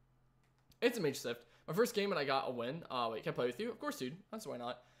 It's a Mage Sift. My first game and I got a win. Wait, can I play with you? Of course, dude. That's why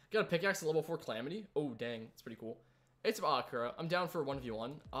not. Got a pickaxe at level 4 Calamity. Oh, dang. It's pretty cool. It's Akura. I'm down for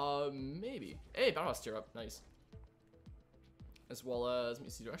 1v1. Maybe. Hey, Battle House tier up. Nice. As well as, let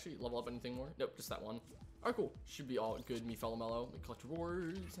me see, do I actually level up anything more? Nope, just that one. Alright, cool. Should be all good, me fellow mellow. Let me collect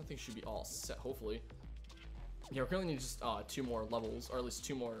rewards. I think should be all set, hopefully. Yeah, we currently need just 2 more levels, or at least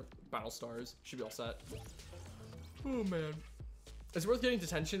 2 more battle stars. Should be all set. Oh, man. It's worth getting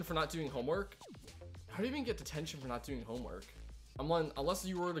detention for not doing homework. How do you even get detention for not doing homework? Unless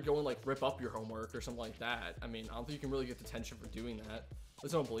you were to go and like rip up your homework or something like that. I mean, I don't think you can really get detention for doing that. At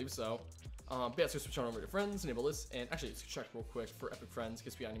least I don't believe so. But yeah, so switch on over to friends, enable this, and actually let's check real quick for epic friends in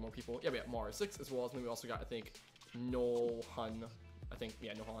case we got any more people. Yeah, we got Mara 6 as well as maybe we also got, I think, Nohan. I think,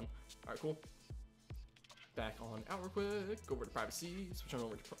 yeah, Nohan. Alright, cool. Back on out real quick. Go over to privacy, switch on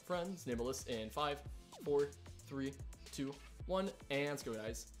over to friends, enable this in 5, 4, 3, 2, 1, and let's go,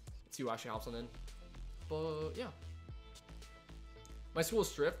 guys. Let's see who actually hops on in. But yeah. My school is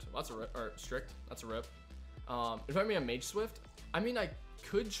strict. Well, that's a rip. Or strict. That's a rip. If I mean a Mage Swift, I mean I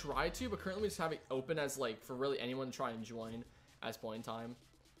could try to, but currently we just have it open as like for really anyone to try and join as point in time.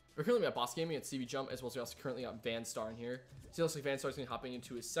 We're currently at Boss Gaming at CV Jump, as well as we also currently got Van Star in here. So it looks like Van Star's gonna be hopping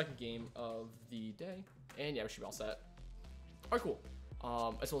into his second game of the day, and yeah, we should be all set. Alright, cool.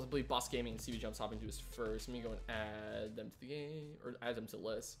 As well as I believe Boss Gaming and CV Jump's hopping to his first. Let me go and add them to the game, or add them to the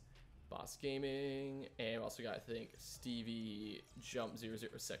list. Boss Gaming, and we also got, I think, Stevie Jump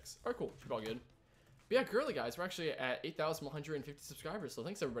 006. Alright, cool. Should be all good. But yeah, girly guys, we're actually at 8,150 subscribers, so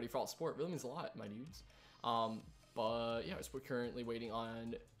thanks everybody for all the support. It really means a lot, my dudes. But yeah, we're currently waiting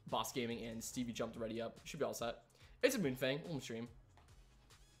on Boss Gaming and Stevie Jump to ready up. Should be all set. It's a Moonfang. We'll stream.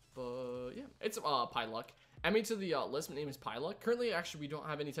 But yeah, it's Pyluck. Add me to the list. My name is Pyluck. Currently, actually, we don't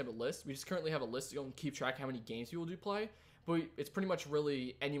have any type of list. We just currently have a list to go and keep track of how many games people do play. But it's pretty much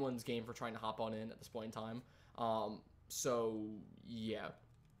really anyone's game for trying to hop on in at this point in time. So yeah.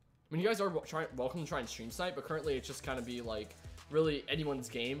 I mean, you guys are welcome to try and stream snipe, but currently it's just kind of be like really anyone's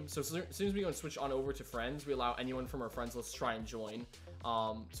game. So as soon as we go and switch on over to friends, we allow anyone from our friends list to try and join.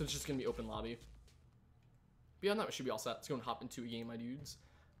 So it's just gonna be open lobby. Beyond that, we should be all set. Let's go and hop into a game, my dudes.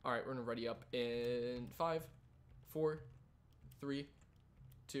 All right, we're gonna ready up in 5, 4, 3,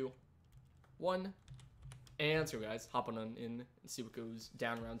 2, 1. And let's go, guys. Hop on in and see what goes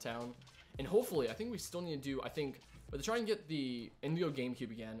down around town. And hopefully, I think we still need to do, but to try and get the Indigo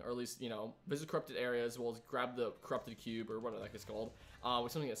GameCube again, or at least, you know, visit corrupted areas, as well as grab the corrupted cube, or whatever that gets called.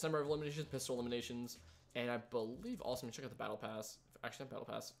 With something like Summer eliminations, pistol eliminations, and I believe also, let me check out the Battle Pass. Actually, not Battle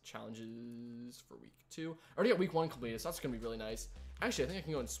Pass, challenges for week 2. I already got week 1 completed, so that's going to be really nice. Actually, I think I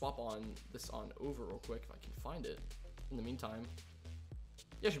can go and swap on this on over real quick if I can find it. In the meantime.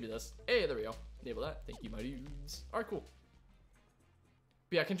 Yeah, it should be this. Hey, there we go. Enable that. Thank you, my dudes. Alright, cool.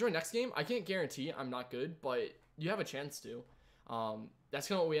 But yeah, I can join next game. I can't guarantee I'm not good, but you have a chance to. That's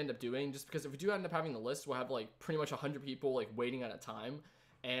kind of what we end up doing, just because if we do end up having the list, we'll have like pretty much 100 people like waiting at a time,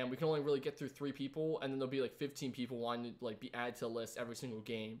 and we can only really get through 3 people, and then there'll be like 15 people wanting to like be added to the list every single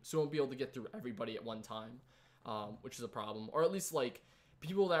game, so we won't be able to get through everybody at one time, which is a problem. Or at least like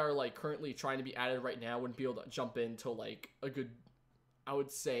people that are like currently trying to be added right now wouldn't be able to jump in till like a good, I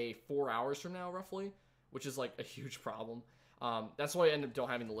would say 4 hours from now roughly, which is like a huge problem. That's why I end up don't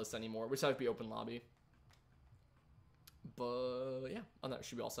having the list anymore. We just have to be open lobby. But yeah, on that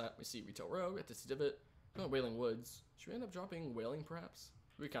should be all set. We see Retail Row, get to see Divot. Wailing Woods. Should we end up dropping Wailing perhaps?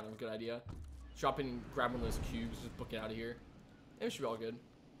 Would be kind of a good idea. Dropping, grab one of those cubes, just book it out of here. And it should be all good.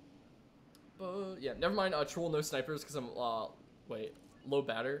 But yeah, never mind. Troll no snipers because I'm wait, low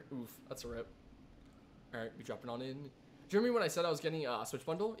batter. Oof, that's a rip. All right, we dropping on in. Do you remember when I said I was getting a Switch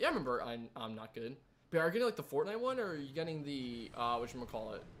bundle? Yeah, I remember. I'm not good. But are you getting like the Fortnite one, or are you getting the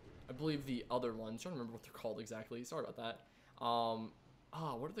whatchamacallit? I believe the other ones. I'm trying to remember what they're called exactly. Sorry about that.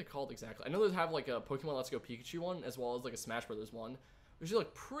 What are they called exactly? I know they have like a Pokemon Let's Go Pikachu one, as well as like a Smash Brothers one, which is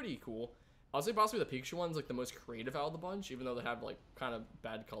like pretty cool. I'll say possibly the Pikachu one's like the most creative out of the bunch, even though they have like kind of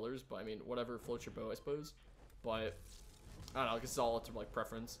bad colors. But I mean, whatever floats your boat, I suppose. But I don't know. I guess it's all up to like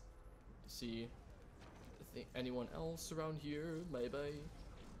preference. Let's see. I think anyone else around here? Maybe,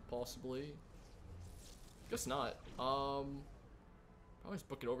 possibly. Guess not. Probably just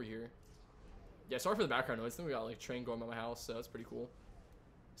book it over here. Yeah, sorry for the background noise. I think we got like a train going by my house, so that's pretty cool.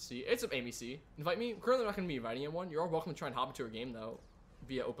 See, it's up Amy C. Invite me. Currently not going to be inviting anyone. You're all welcome to try and hop into a game though,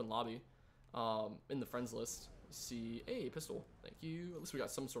 via open lobby, in the friends list. See, hey, pistol. Thank you. At least we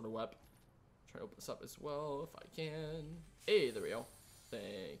got some sort of wep. Try to open this up as well if I can. Hey, there we go.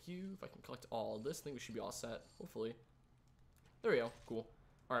 Thank you. If I can collect all this, I think we should be all set. Hopefully. There we go. Cool.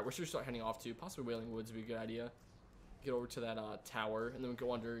 All right, where should we start heading off to? Possibly Wailing Woods would be a good idea. Get over to that tower, and then we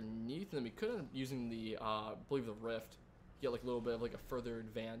go underneath, and then we could end up using the, I believe the rift. Get like a little bit of like a further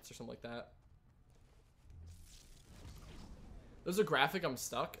advance or something like that. There's a graphic, I'm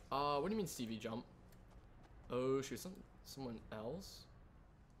stuck. What do you mean Stevie jump? Oh, shoot, someone else?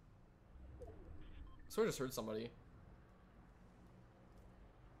 So I just heard somebody.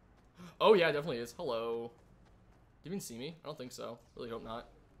 Oh yeah, it definitely is. Hello. Do you even see me? I don't think so. Really hope not.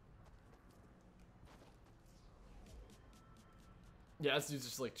 Yeah, this dude's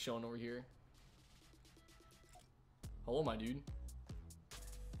just like chilling over here. Hello, my dude.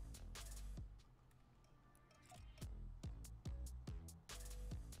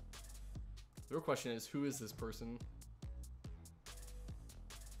 The real question is, who is this person?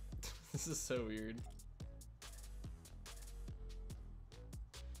 This is so weird.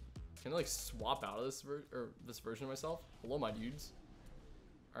 Can I like swap out of this version of myself? Hello, my dudes.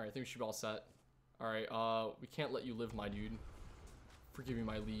 All right, I think we should be all set. All right, we can't let you live, my dude. Forgive me,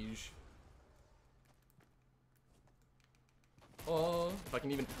 my liege. Oh, if I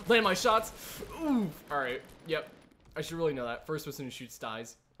can even land my shots. Ooh. All right. Yep. I should really know that. First person who shoots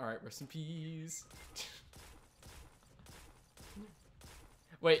dies. All right. Rest in peace.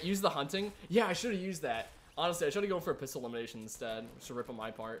 Wait, use the hunting? Yeah, I should have used that. Honestly, I should have gone for a pistol elimination instead. Just a rip on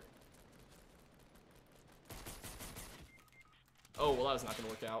my part. Oh, well, that was not going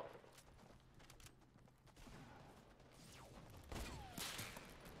to work out.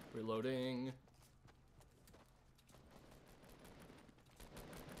 Reloading.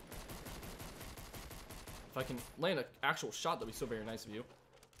 If I can land an actual shot, that'd be so very nice of you.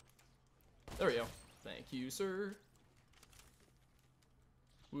 There we go. Thank you, sir.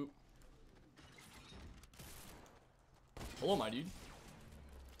 Whoop. Hello, my dude.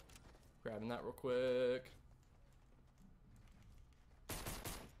 Grabbing that real quick.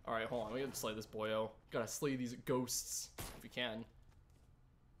 Alright, hold on. We gotta slay this boyo. Gotta slay these ghosts if we can.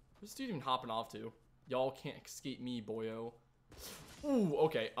 Where's this dude even hopping off to? Y'all can't escape me, boyo. Ooh,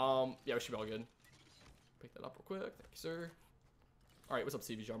 okay. Yeah, we should be all good. Pick that up real quick. Thank you, sir. Alright, what's up,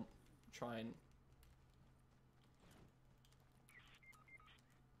 CV Jump? Trying.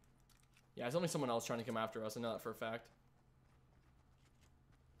 Yeah, there's only someone else trying to come after us. I know that for a fact.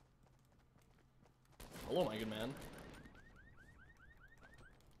 Hello, my good man.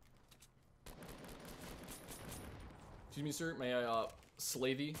 Excuse me, sir. May I,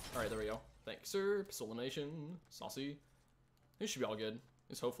 slay thee? Alright, there we go. Thank you, sir. Pistol elimination. Saucy. This should be all good. At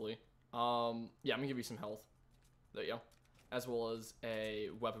least hopefully. Yeah, I'm gonna give you some health. There you go. As well as a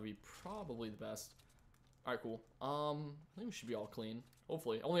weapon would be probably the best. Alright, cool. I think we should be all clean.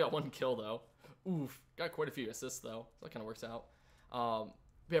 Hopefully. I only got one kill, though. Oof. Got quite a few assists, though. So that kind of works out.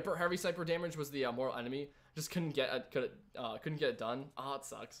 Yeah, heavy sniper damage was the mortal enemy. Just couldn't get it done. Ah, it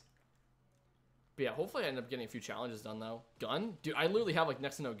sucks. But yeah, hopefully I end up getting a few challenges done, though. Gun? Dude, I literally have, like,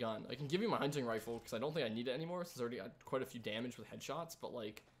 next to no gun. I can give you my hunting rifle, because I don't think I need it anymore, since I already got quite a few damage with headshots, but,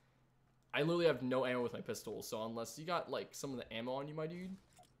 like, I literally have no ammo with my pistol, so unless you got, like, some of the ammo on you, my dude,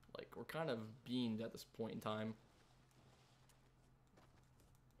 like, we're kind of beamed at this point in time.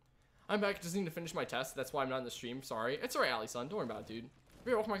 I'm back, just need to finish my test. That's why I'm not in the stream. Sorry. It's alright, Ali-san. Don't worry about it, dude.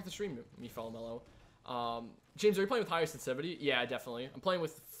 You're welcome back to the stream, me fellow mellow. James, are you playing with higher sensitivity? Yeah, definitely. I'm playing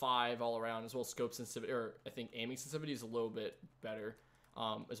with 5 all around, as well as scope sensitivity, or I think aiming sensitivity is a little bit better,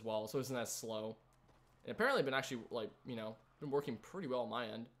 as well, so it isn't as slow. And apparently been actually, like, you know, been working pretty well on my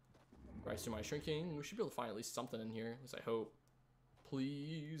end. Right, so my shrinking, we should be able to find at least something in here, at least I hope.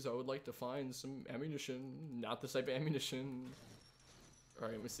 Please, I would like to find some ammunition, not this type of ammunition.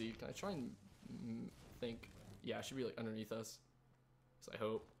 Alright, let me see. Can I try and think? Yeah, it should be like underneath us. So I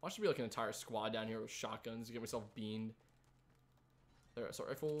hope. I should be like an entire squad down here with shotguns to get myself beamed. There, assault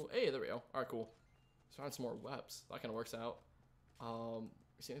rifle. Hey, there we go. Alright, cool. Let's find some more weps. That kind of works out.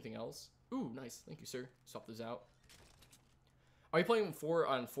 See anything else? Ooh, nice. Thank you, sir. Swap those out. Are you playing 4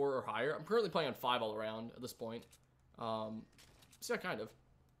 on 4 or higher? I'm currently playing on 5 all around at this point. So yeah, kind of.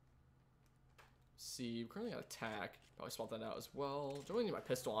 See, we currently got attack. Probably swap that out as well. Don't really need my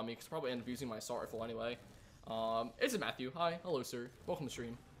pistol on me because probably end up using my assault rifle anyway. It's Matthew. Hi, hello, sir. Welcome to the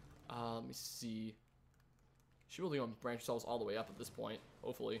stream. Let me see. Should really go and branch ourselves all the way up at this point.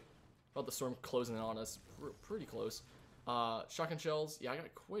 Hopefully, about the storm closing in on us. Pretty close. Shotgun shells. Yeah, I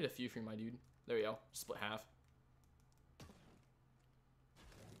got quite a few for you, my dude. There we go. Split half.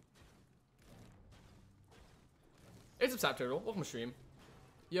 It's Tap Turtle. Welcome to stream.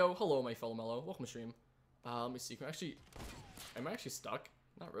 Yo, hello, my fellow mellow. Welcome to stream. Let me see. Am I actually stuck?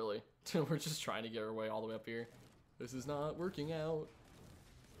 Not really. We're just trying to get our way all the way up here. This is not working out.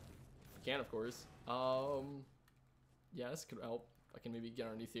 If we can, of course. Yeah, this could help. I can maybe get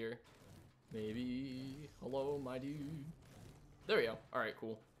underneath here. Maybe. Hello, my dude. There we go. Alright,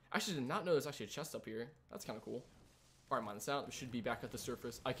 cool. I actually did not know there's actually a chest up here. That's kind of cool. Alright, mine this out. We should be back at the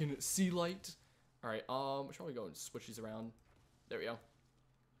surface. I can see light. Alright, shall we go and switch these around? There we go.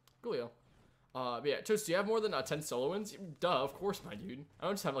 Coolio. But yeah, Toast, do you have more than 10 solo wins? Duh, of course, my dude. I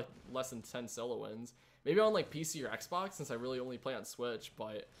don't just have like less than 10 solo wins. Maybe on like PC or Xbox, since I really only play on Switch,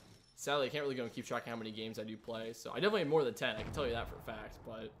 but sadly I can't really go and keep track of how many games I do play. So I definitely have more than 10, I can tell you that for a fact,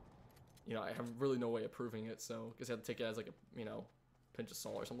 but you know, I have really no way of proving it, so I guess I have to take it as like a, you know, pinch of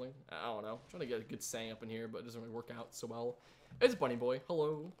salt or something. I don't know. I'm trying to get a good saying up in here, but it doesn't really work out so well. It's Bunny Boy.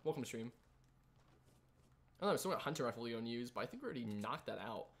 Hello. Welcome to stream. I don't know, still got Hunter Rifle you use, but I think we already knocked that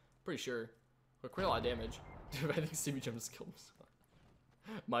out. Pretty sure. But quite a lot of damage. Dude, I think Stevie Jumps killed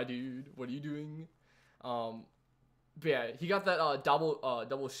himself. My dude, what are you doing? But yeah, he got that double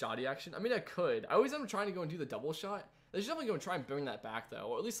shotty action. I mean, I could. I always end up trying to go and do the double shot. They should definitely go and try and bring that back though,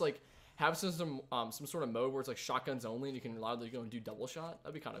 or at least like have some sort of mode where it's like shotguns only and you can loudly go and do double shot.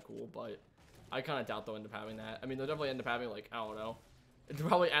 That'd be kind of cool, but I kind of doubt they'll end up having that. I mean, they'll definitely end up having like, I don't know. They'll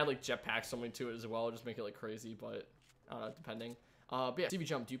probably add like jetpack something to it as well, just make it like crazy, but I don't know, depending. But yeah, Stevie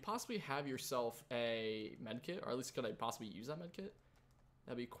Jump, do you possibly have yourself a medkit, or at least could I possibly use that medkit?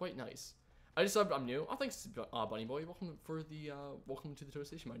 That'd be quite nice. I just subbed. I'm new. Oh, thanks, Bunny Boy. Welcome to the Toast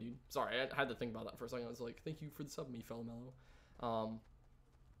Station, my dude. Sorry, I had to think about that for a second. I was like, thank you for the sub, me fellow mellow.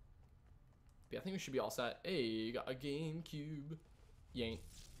 But yeah, I think we should be all set. Hey, you got a GameCube. You ain't.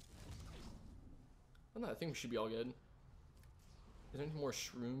 I don't know, I think we should be all good. Is there any more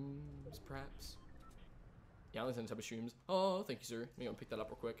shrooms, perhaps? Yeah, I only send type of shrooms. Oh, thank you, sir. Let me go pick that up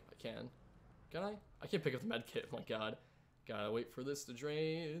real quick. I can. Can I? I can't pick up the med kit. Oh my god. Gotta wait for this to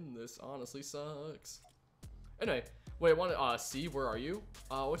drain. This honestly sucks. Anyway, wait, I want to see, where are you?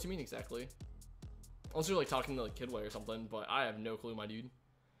 What do you mean exactly? Unless you're like talking to like Kidway or something, but I have no clue, my dude.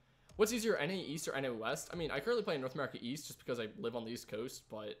 What's easier, NA East or NA West? I mean, I currently play in North America East just because I live on the East Coast,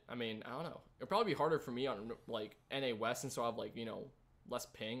 but I mean, I don't know. It'll probably be harder for me on like NA West since I have like, you know, less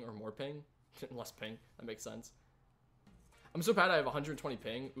ping or more ping. Less ping. That makes sense. I'm so bad I have 120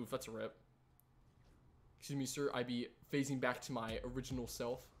 ping. Oof, that's a rip. Excuse me, sir. I be phasing back to my original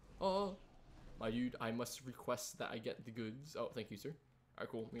self. Oh, my dude, I must request that I get the goods. Oh, thank you, sir. Alright,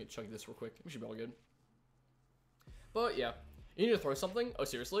 cool. Let me chug this real quick. We should be all good. But yeah. You need to throw something? Oh,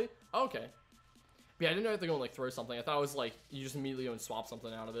 seriously? Oh, okay. But yeah, I didn't know I had to go and like throw something. I thought it was like you just immediately go and swap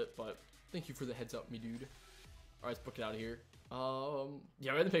something out of it, but thank you for the heads up, me dude. Alright, let's book it out of here.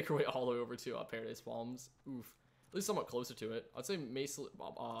 Yeah, we had to make our way all the way over to Paradise Palms. Oof. At least somewhat closer to it. I'd say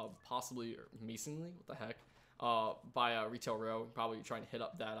possibly, or Masonly, what the heck? By Retail Row, probably try and hit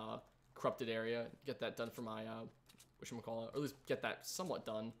up that corrupted area, get that done for my whatchamacallit, or at least get that somewhat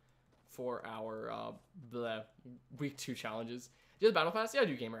done for our week 2 challenges. Do you have the battle pass? Yeah, I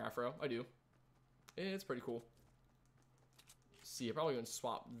do, Gamer Afro. I do. It's pretty cool. See, I'm probably going to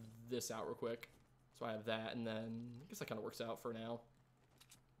swap this out real quick. So I have that, and then I guess that kind of works out for now.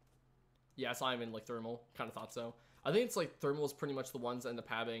 Yeah, it's not even like thermal. Kind of thought so. I think it's like thermal is pretty much the ones that end up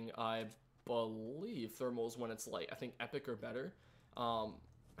having, I believe, thermals when it's like, I think epic or better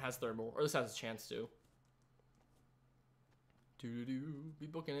has thermal, or at least has a chance to. Be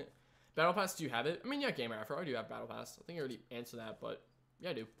booking it. Battle Pass, do you have it? I mean, yeah, Gamer Afro, I do have Battle Pass. I think I already answered that, but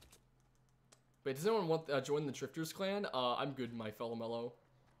yeah, I do. Wait, does anyone want join the Drifters clan? I'm good, my fellow mellow.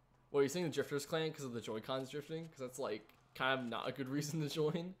 Well, you're saying the Drifters clan because of the Joy-Cons drifting? Because that's like kind of not a good reason to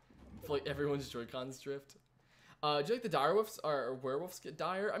join. I feel like everyone's Joy-Cons drift. Do you like the dire wolves or werewolves get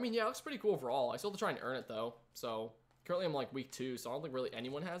dire? I mean, yeah, it looks pretty cool overall. I still have to try and earn it though. So currently I'm like week 2, so I don't think really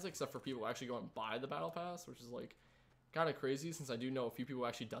anyone has it except for people who actually go and buy the battle pass, which is like kind of crazy since I do know a few people who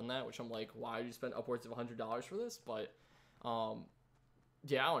actually done that, which I'm like, why did you spend upwards of $100 for this? But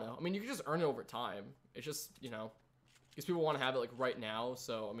yeah, I don't know. I mean, you can just earn it over time. It's just, you know, because people want to have it like right now.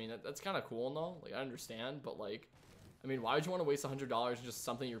 So I mean, that's kind of cool and all. Like I understand, but like, I mean, why would you want to waste $100 on just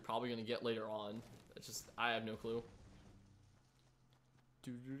something you're probably gonna get later on? It's just, I have no clue.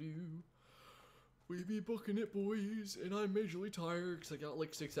 We be booking it, boys, and I'm majorly tired because I got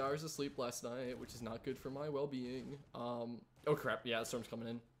like 6 hours of sleep last night, which is not good for my well-being. Oh crap! Yeah, the storm's coming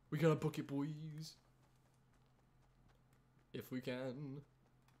in. We gotta book it, boys. If we can,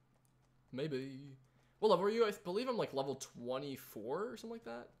 maybe. What level are you? I believe I'm like level 24 or something like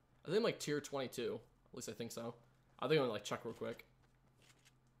that. I think I'm like tier 22. At least I think so. I think I'm gonna like check real quick.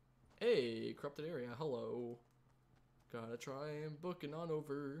 Hey, corrupted area. Hello. Gotta try and book it on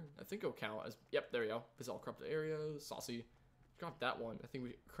over. I think it'll count as, yep, there we go. Visit all corrupted areas. Saucy. Grab that one. I think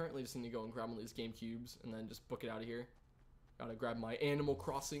we currently just need to go and grab one of these game cubes and then just book it out of here. Gotta grab my Animal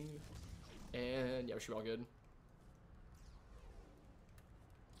Crossing. And yeah, we should be all good.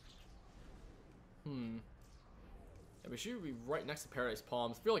 Yeah, we should be right next to Paradise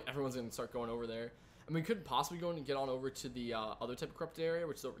Palms. I feel like everyone's gonna start going over there. I mean, we could possibly go and get on over to the other type of corrupted area,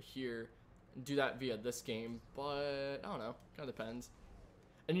 which is over here, and do that via this game. But I don't know, kind of depends.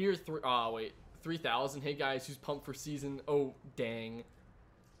 And year 3,000. Hey guys, who's pumped for season? Oh dang.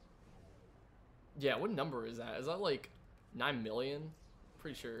 Yeah, what number is that? Is that like 9 million?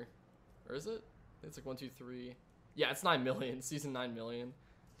 Pretty sure. Or is it? It's like 1, 2, 3. Yeah, it's 9 million. Season 9 million.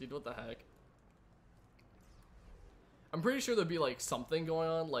 Dude, what the heck? I'm pretty sure there'll be like something going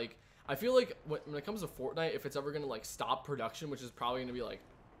on. Like, I feel like when it comes to Fortnite, if it's ever gonna like stop production, which is probably gonna be like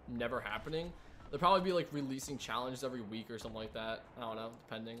never happening, they'll probably be like releasing challenges every week or something like that. I don't know,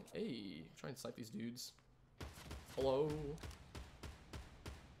 depending. Hey, try and snipe these dudes. Hello.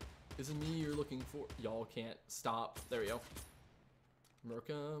 Is it me you're looking for? Y'all can't stop. There we go. Murk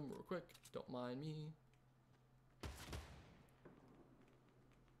 'em real quick. Don't mind me.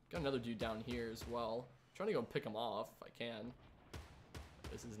 Got another dude down here as well. Trying to go and pick him off if I can.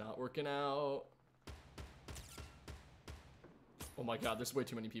 This is not working out. Oh my god, there's way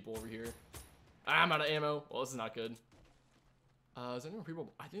too many people over here. Ah, I'm out of ammo. Well, this is not good. Is there any more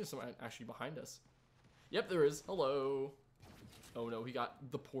people? I think there's someone actually behind us. Yep, there is. Hello. Oh no, he got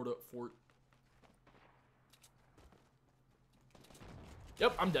the Porta Fort.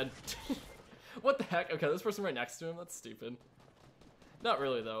 Yep, I'm dead. What the heck? Okay, this person right next to him. That's stupid. Not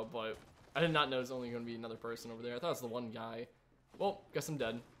really though, but I did not know there's only going to be another person over there. I thought it was the one guy. Well, guess I'm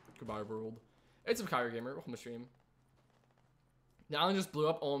dead. Goodbye, world. It's a Kyra Gamer. Welcome to stream. The island just blew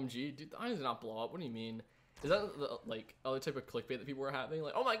up. OMG. Dude, the island did not blow up. What do you mean? Is that the, like, other type of clickbait that people were having?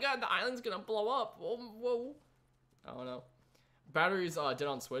 Like, oh my god, the island's going to blow up. Whoa, whoa. I don't know. Battery's dead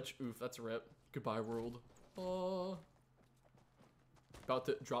on Switch. Oof, that's a rip. Goodbye, world. About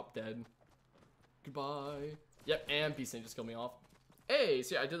to drop dead. Goodbye. Yep, and Beast just killed me off. Hey,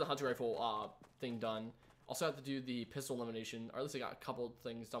 see, I did the hunting rifle thing done. Also have to do the pistol elimination, or at least I got a couple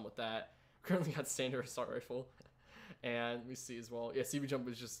things done with that. Currently got standard assault rifle. And let me see as well. Yeah, CB jump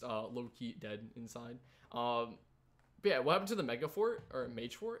is just low-key dead inside. But yeah, what happened to the Mega Fort, or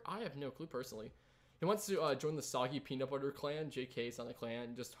Mage Fort? I have no clue personally. He wants to join the Soggy Peanut Butter Clan. JK, it's not a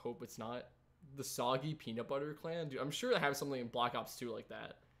clan, just hope it's not. The Soggy Peanut Butter Clan? Dude, I'm sure they have something in Black Ops 2 like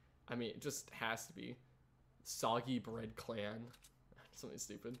that. I mean, it just has to be. Soggy Bread Clan. Something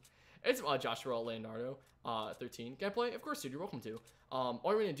stupid. It's Joshua Leonardo, 13. Can I play? Of course, dude. You're welcome to. All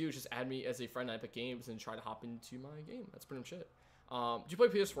you're gonna do is just add me as a friend on Epic Games and try to hop into my game. That's pretty much it. Do you play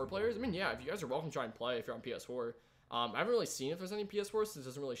PS4 players? I mean, yeah. If you guys are welcome to try and play if you're on PS4. I haven't really seen if there's any PS4 since it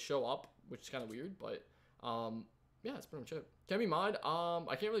doesn't really show up, which is kind of weird. But yeah, that's pretty much it. Can I be mod?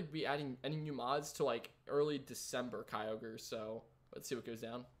 I can't really be adding any new mods till like early December, Kyogre. So let's see what goes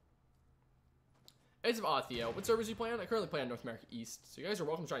down. It's Theo. What servers you play on? I currently play on North America East, so you guys are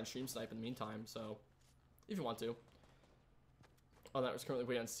welcome to try and stream snipe in the meantime. So, if you want to. Oh, that was currently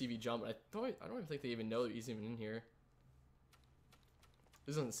waiting on CV jump. I don't even think they even know that he's even in here.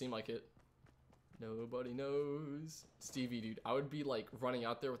 This doesn't seem like it. Nobody knows. Stevie, dude, I would be like running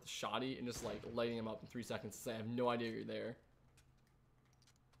out there with the shotty and just like lighting him up in 3 seconds to say I have no idea you're there.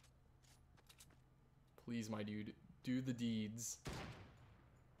 Please, my dude, do the deeds.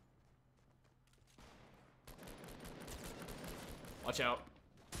 Watch out.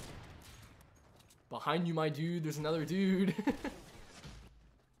 Behind you, my dude. There's another dude.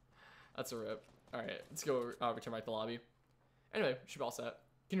 That's a rip. Alright, let's go return back to the lobby. Anyway, should be all set.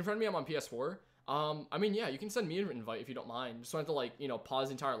 Can you friend me? I'm on PS4. I mean, yeah, you can send me an invite if you don't mind. Just want to, like, you know, pause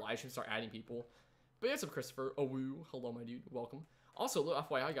the entire live stream and start adding people. But yeah, what's up, Christopher? Oh, woo. Hello, my dude. Welcome. Also, little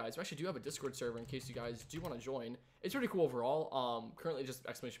FYI, guys, we actually do have a Discord server in case you guys do want to join. It's pretty cool overall. Currently, just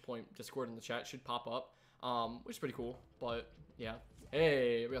 / Discord in the chat should pop up, which is pretty cool. But yeah,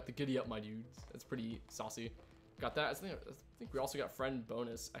 hey, we got the giddy up, my dudes. That's pretty saucy. Got that. I think we also got friend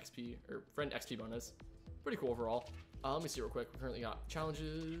bonus XP or friend XP bonus. Pretty cool overall. Let me see real quick. We currently got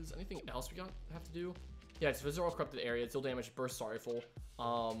challenges. Anything else we have to do? Yeah, it's visit all corrupted area. Deal damage, burst rifle.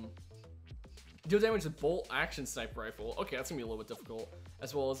 Deal damage with bolt action sniper rifle. Okay, that's gonna be a little bit difficult.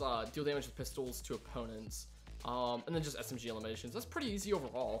 As well as deal damage with pistols to opponents. And then just SMG eliminations. That's pretty easy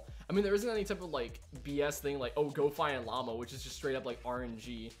overall. I mean, there isn't any type of like BS thing like, oh, go find llama, which is just straight up like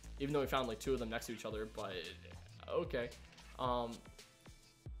RNG. Even though we found like 2 of them next to each other, but okay.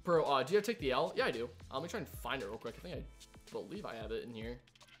 Bro, do you have to take the L? Yeah, I do. Let me try and find it real quick. I believe I have it in here.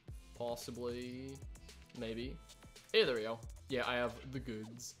 Possibly. Maybe. Hey, there we go. Yeah, I have the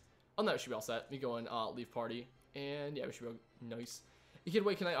goods. On that, we should be all set. Let me go and leave party. And yeah, we should be nice. You kid,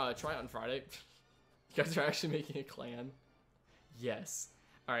 wait, can I try it on Friday? You guys are actually making a clan. Yes.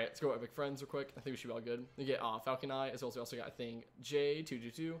 Alright, let's go with Epic Friends real quick. I think we should be all good. We get Falcon Eye, as well as we also got, I think,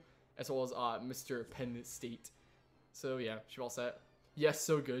 J222, as well as Mr. Penn State. So yeah, should be all set. Yes,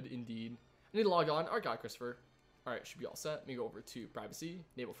 so good indeed. I need to log on. Alright, got Christopher. Alright, should be all set. Let me go over to privacy,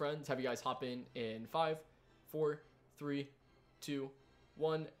 enable friends, have you guys hop in 5, 4, 3, 2,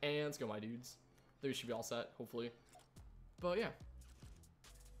 1, and let's go, my dudes. They should be all set, hopefully. But yeah.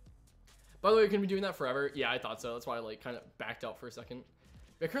 By the way, you're gonna be doing that forever. Yeah, I thought so. That's why I like kind of backed out for a second.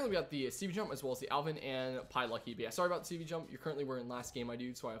 But currently we got the CV jump as well as the Alvin and Pie Lucky. But yeah, sorry about the CV jump. You're currently we're in last game, my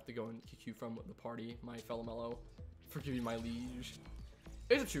dude, so I have to go and kick you from the party, my fellow mellow. Forgive you, my liege.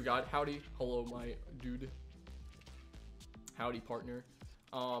 It's a true god. Howdy, hello, my dude. Howdy, partner.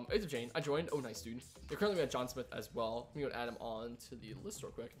 It's a Jane. I joined. Oh, nice, dude. You're currently we have John Smith as well. Let me go and add him on to the list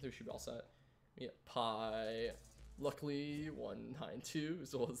real quick. I think we should be all set. Yeah, Pie. Luckily, 192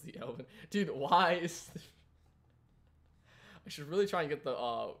 as well as the Alvin. Dude, why is... I should really try and get the,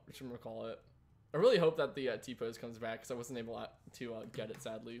 whatchamacallit. I really hope that the T-pose comes back because I wasn't able to get it,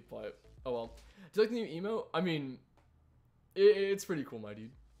 sadly. But, oh well. Do you like the new emote? I mean, it's pretty cool, my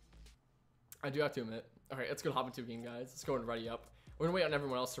dude. I do have to admit. Alright, let's go hop into a game, guys. Let's go and ready up. We're gonna wait on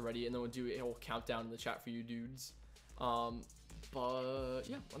everyone else to ready, and then we'll do a whole countdown in the chat for you dudes. But,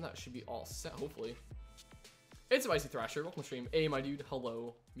 yeah, on that should be all set, hopefully. It's Spicy Thrasher. Welcome to stream. Hey, my dude.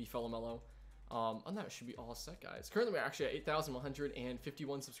 Hello, me fellow mellow. On that should be all set, guys. Currently, we're actually at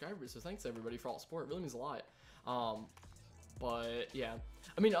 8,151 subscribers, so thanks everybody for all the support. It really means a lot. But yeah,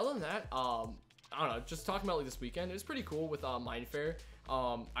 I mean, other than that, I don't know. Just talking about like this weekend, it was pretty cool with Mind Fair.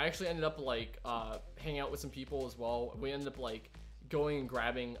 I actually ended up like hanging out with some people as well. We ended up like going and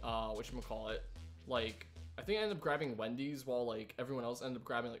grabbing whatchamacallit, like. I think I ended up grabbing Wendy's while like everyone else ended up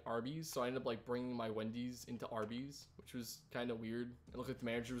grabbing like Arby's. So I ended up like bringing my Wendy's into Arby's, which was kind of weird. It looked like the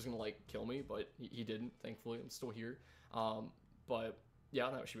manager was gonna like kill me, but he didn't. Thankfully, I'm still here. But yeah,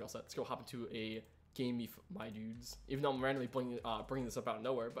 that should be all set. Let's go hop into a game, my dudes. Even though I'm randomly bringing this up out of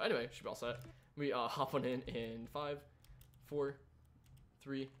nowhere, but anyway, should be all set. We hop on in 5, 4,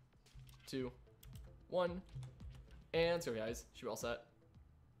 3, 2, 1, and let's go, guys. Should be all set.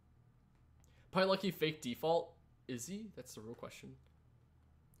 Pie Lucky fake default? Is he? That's the real question.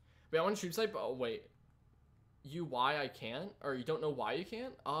 Wait, I want to stream snipe, but oh wait. Why I can't? Or you don't know why you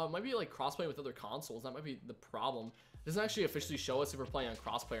can't? Might be like crossplay with other consoles. That might be the problem. It doesn't actually officially show us if we're playing on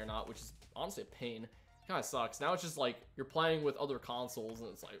crossplay or not, which is honestly a pain. Kind of sucks. Now it's just like you're playing with other consoles, and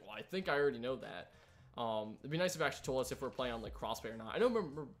it's like, well, I think I already know that. It'd be nice if it actually told us if we're playing on like crossplay or not. I don't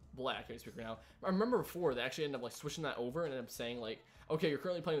remember. I can't speak right now. I remember before they actually ended up like switching that over and ended up saying like, okay, you're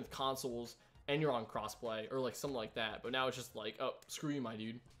currently playing with consoles and you're on crossplay or like something like that. But now it's just like, oh, screw you, my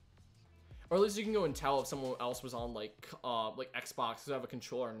dude. Or at least you can go and tell if someone else was on like Xbox who have a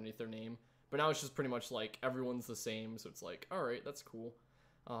controller underneath their name. But now it's just pretty much like everyone's the same, so it's like, all right, that's cool.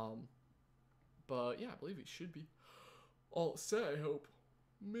 But yeah, I believe it should be all set. I hope,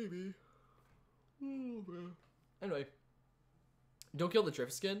 maybe. Oh, man. Anyway, don't kill the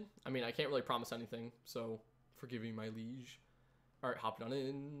drift skin. I mean, I can't really promise anything, so forgive me, my liege. All right, hopping on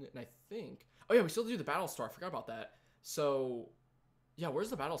in, and I think, oh yeah, we still have to do the battle star. I forgot about that. So yeah, where's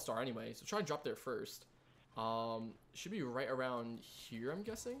the battle star anyway? So try and drop there first. Should be right around here, I'm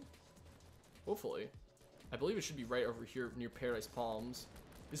guessing. Hopefully, I believe it should be right over here near Paradise Palms.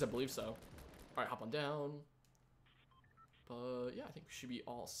 At least I believe so. All right, hop on down. But yeah, I think we should be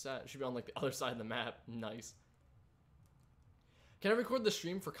all set. It should be on like the other side of the map. Nice. Can I record the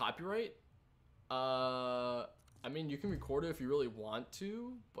stream for copyright? I mean, you can record it if you really want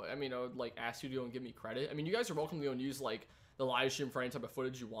to, but I mean, I would like ask you to go and give me credit. I mean, you guys are welcome to go and use like the live stream for any type of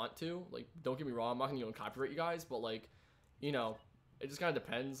footage you want to. Like, don't get me wrong, I'm not gonna go and copyright you guys, but like, you know, it just kind of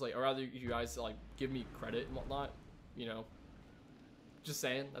depends. Like, I'd rather you guys like give me credit and whatnot. You know, just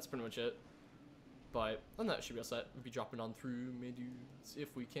saying. That's pretty much it. But on that, should be all set. We'll be dropping on through, my dudes,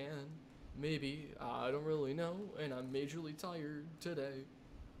 if we can. Maybe. I don't really know, and I'm majorly tired today.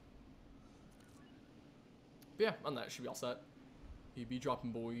 But yeah, on that, should be all set. You be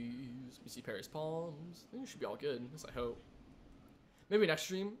dropping, boys. We see Paris Palms. I think it should be all good. At least I hope. Maybe next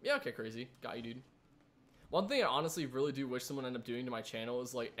stream. Yeah, okay, crazy. Got you, dude. One thing I honestly really do wish someone ended up doing to my channel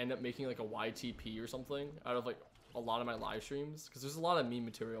is like end up making like a YTP or something out of like a lot of my live streams, because there's a lot of meme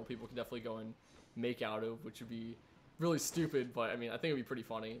material people can definitely go and make out of, which would be really stupid, but I mean, I think it'd be pretty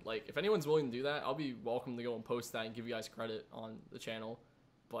funny. Like, if anyone's willing to do that, I'll be welcome to go and post that and give you guys credit on the channel.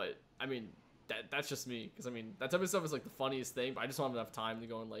 But I mean, that's just me, because I mean, that type of stuff is like the funniest thing, but I just don't have enough time to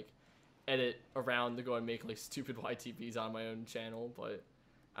go and like edit around to go and make like stupid YTPs on my own channel. But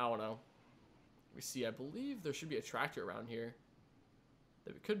I don't know. We see, I believe there should be a tractor around here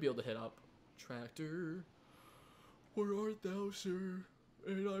that we could be able to hit up. Tractor, where art thou, sir?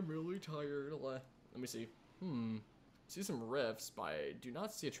 And I'm really tired. Let me see. See some rifts, but I do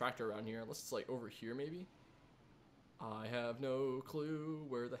not see a tractor around here, unless it's like over here maybe. I have no clue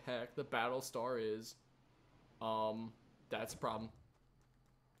where the heck the battle star is. That's a problem.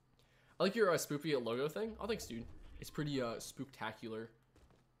 I like your spoopy logo thing. Oh, thanks, dude. It's pretty spooktacular.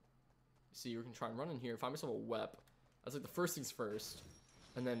 See, we can try and run in here, find myself a wep. That's like the first things first,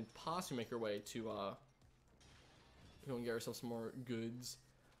 and then possibly make our way to go and get ourselves some more goods.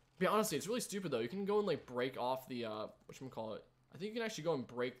 But yeah, honestly, it's really stupid though. You can go and like break off the whatchamacallit. I think you can actually go and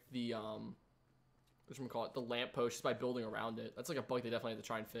break the whatchamacallit, the lamppost just by building around it. That's like a bug they definitely have to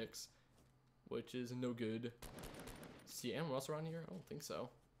try and fix, which is no good. See anyone else around here? I don't think so.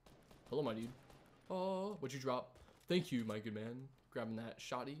 Hello, my dude. Oh, what'd you drop? Thank you, my good man. Grabbing that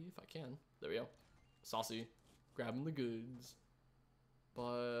shotty if I can. There we go. Saucy. Grabbing the goods.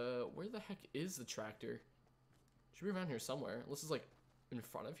 But where the heck is the tractor? Should be around here somewhere. Unless it's like in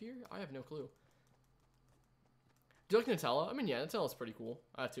front of here? I have no clue. Do you like Nutella? I mean, yeah, Nutella's pretty cool.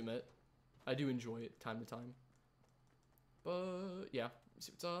 I have to admit. I do enjoy it time to time. But yeah,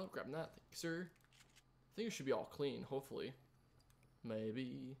 see what's up. Grabbing that. Thank you, sir. I think it should be all clean, hopefully.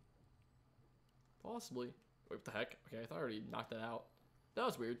 Maybe. Possibly. Wait, what the heck? Okay, I thought I already knocked that out. That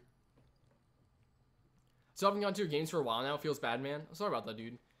was weird. So I haven't gone to your games for a while now. It feels bad, man. I'm sorry about that,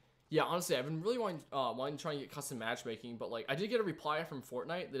 dude. Yeah, honestly, I've been really wanting to try and get custom matchmaking, but like I did get a reply from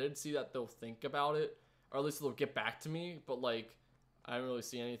Fortnite. They did see that they'll think about it, or at least they'll get back to me. But like, I don't really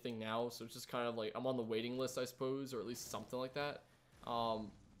see anything now, so it's just kind of like I'm on the waiting list, I suppose, or at least something like that.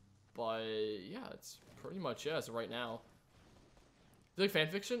 But yeah, it's pretty much it as of right now. Do you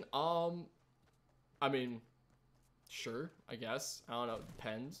like fanfiction? I mean, sure, I guess. I don't know. It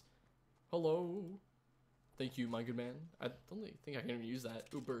depends. Hello. Thank you, my good man. I don't think I can even use that.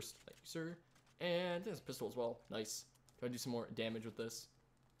 Ooh, burst. Thank you, sir. And there's a pistol as well. Nice. Try to do some more damage with this.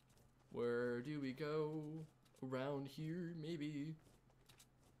 Where do we go? Around here, maybe.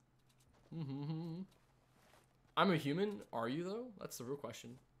 I'm a human. Are you, though? That's the real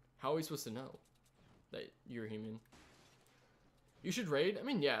question. How are we supposed to know that you're a human? You should raid? I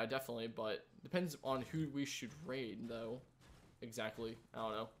mean, yeah, definitely, but depends on who we should raid, though. Exactly. I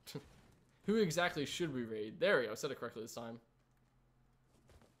don't know. Who exactly should we raid? There we go. I said it correctly this time.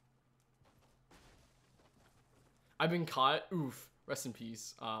 I've been caught. Oof. Rest in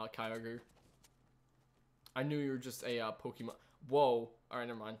peace, Kyogre. I knew you were just a Pokemon. Whoa. Alright,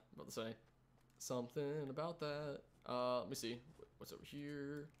 never mind. I'm about to say something about that. Let me see. What's over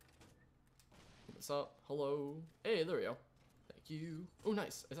here? What's up? Hello. Hey, there we go. Thank you. Oh,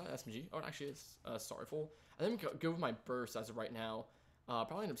 nice. Is that SMG? Oh, it actually is Starful. I think I'm go with my burst as of right now.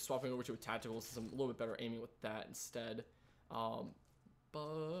 Probably end up swapping over to a tactical since I'm a little bit better aiming with that instead.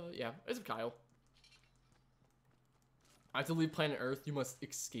 But yeah, it's Kyle. I have to leave planet Earth. You must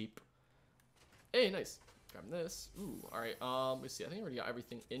escape. Hey, nice. Grabbing this. Ooh, alright. Let's see. I think I already got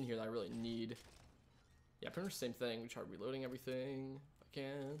everything in here that I really need. Yeah, pretty much the same thing. We try reloading everything if I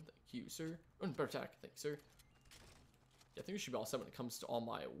can. Thank you, sir. Oh, better attack. Thank you, sir. Yeah, I think we should be all set when it comes to all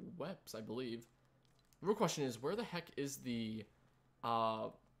my weapons, I believe. The real question is, where the heck is the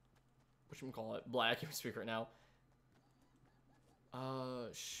whatchamacallit? Black, I can't speak right now.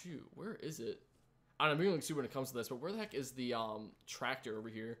 Shoot, where is it? I don't know, I'm being like super when it comes to this, but where the heck is the tractor over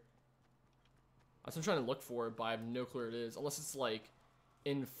here? That's what I'm trying to look for, but I have no clue where it is. Unless it's like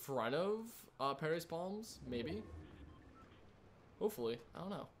in front of Paradise Palms, maybe. Hopefully, I don't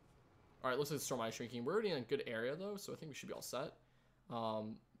know. All right, looks like the storm is shrinking. We're already in a good area though, so I think we should be all set.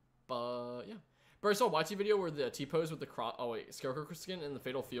 But yeah. But I saw a YT video where the T-pose with the Scarecrow skin in the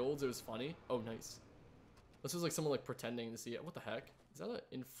Fatal Fields. It was funny. Oh, nice. This was like someone like pretending to see it. What the heck? Is that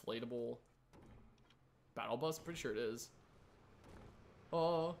an inflatable battle bus? Pretty sure it is.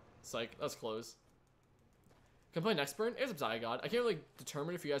 Oh, psych. That's close. Can I play next burn? Here's a God. I can't really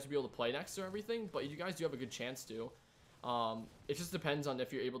determine if you guys will be able to play next or everything, but you guys do have a good chance to. It just depends on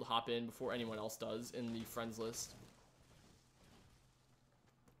if you're able to hop in before anyone else does in the friends list.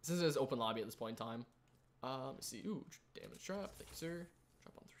 Since it is open lobby at this point in time. Let's see. Ooh, damage trap. Thank you, sir.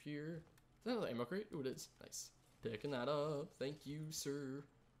 Drop on through here. Is that another ammo crate? Ooh, it is. Nice. Picking that up. Thank you, sir.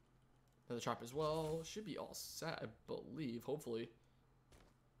 Another trap as well. Should be all set, I believe. Hopefully.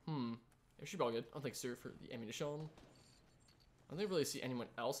 It should be all good. I don't think, sir, for the ammunition. I don't really see anyone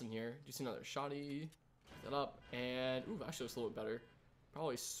else in here. Do you see another shotty? Pick that up. And, ooh, actually looks a little bit better.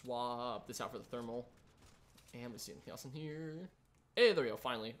 Probably swap this out for the thermal. And let me see anything else in here. Hey, there we go,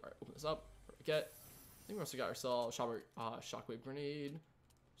 finally. Alright, open this up. What do we get? I think we also got ourselves shockwave grenade.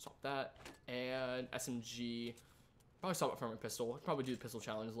 Swap that. And SMG. Probably swap it for my pistol. Probably do the pistol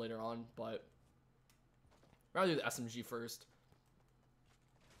challenge later on, but rather do the SMG first.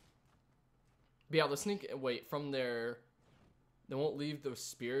 But yeah, the sneak, wait, from there, they won't leave the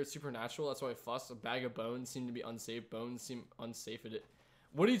spear. It's supernatural. That's why I fuss. A bag of bones seem to be unsafe. Bones seem unsafe at it.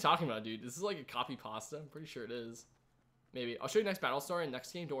 What are you talking about, dude? This is like a copy pasta. I'm pretty sure it is. Maybe. I'll show you next battle star in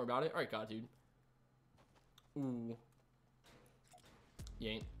next game. Don't worry about it. Alright, God, dude. Ooh. You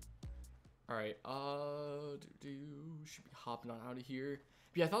ain't. Alright, should be hopping on out of here.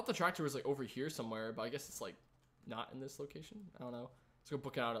 But yeah, I thought the tractor was like over here somewhere, but I guess it's like not in this location. I don't know. Let's go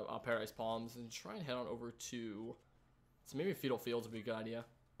book it out of Paradise Palms and try and head on over to. So maybe Feudal Fields would be a good idea.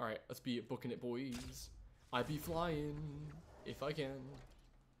 Alright, let's be booking it, boys. I be flying if I can.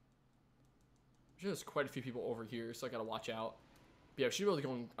 There's quite a few people over here, so I gotta watch out. But yeah, we should be able to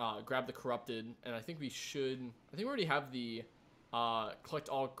go and grab the corrupted, and I think we should. I think we already have the collect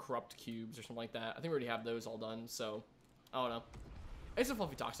all corrupt cubes or something like that. I think we already have those all done, so I don't know. It's a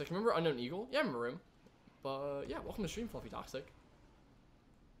Fluffy Toxic. Remember Unknown Eagle? Yeah, I remember him. But yeah, welcome to the stream, Fluffy Toxic.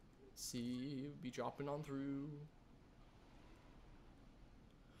 Let's see, we'll be dropping on through.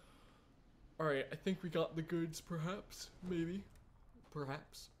 Alright, I think we got the goods, perhaps. Maybe.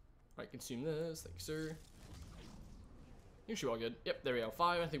 Perhaps. Alright, consume this. Thank you, sir. You should be all good. Yep, there we go.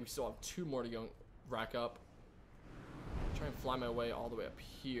 5. I think we still have 2 more to go rack up. Try and fly my way all the way up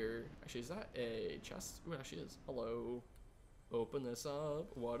here. Actually, is that a chest? Ooh, it actually is. Hello. Open this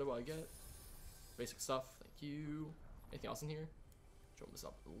up. What do I get? Basic stuff. Thank you. Anything else in here? Open this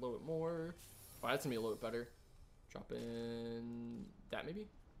up a little bit more. Oh, that's gonna be a little bit better. Drop in that maybe?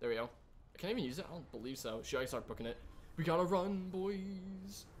 There we go. Can I even use it? I don't believe so. Should I start booking it? We gotta run,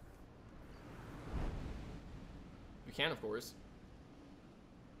 boys. We can, of course.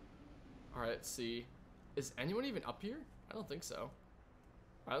 Alright, let's see. Is anyone even up here? I don't think so.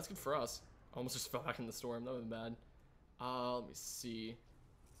 Alright, that's good for us. I almost just fell back in the storm. That would have been bad. Let me see.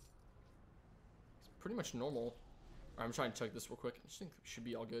 It's pretty much normal. Alright, I'm trying to check this real quick. I just think we should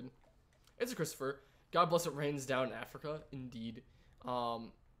be all good. It's a Christopher. God bless it rains down in Africa. Indeed.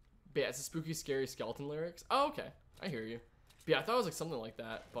 But yeah, it's a spooky, scary skeleton lyrics. Oh, okay. I hear you. But yeah, I thought it was like something like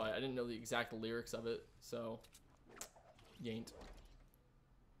that, but I didn't know the exact lyrics of it, so you ain't.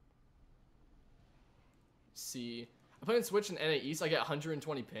 See, I'm playing Switch and NA East. I get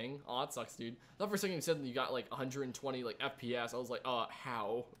 120 ping. Oh, that sucks, dude. I thought for a second you said that you got like 120 like FPS. I was like,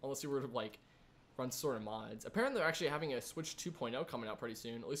 how? Unless you were to like run sort of mods. Apparently, they're actually having a Switch 2.0 coming out pretty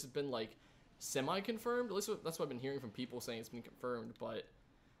soon. At least it's been like semi-confirmed. At least that's what I've been hearing from people saying it's been confirmed, but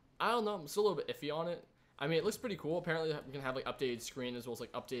I don't know. I'm still a little bit iffy on it. I mean, it looks pretty cool. Apparently, we can have like updated screen as well as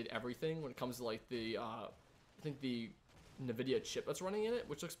like updated everything when it comes to like the I think the NVIDIA chip that's running in it,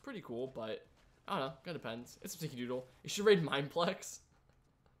 which looks pretty cool. But I don't know. Kind of depends. It's a sticky doodle. You should raid Mineplex.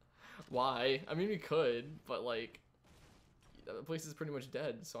 Why? I mean, we could, but like the place is pretty much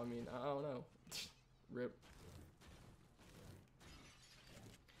dead. So I mean, I don't know. Rip.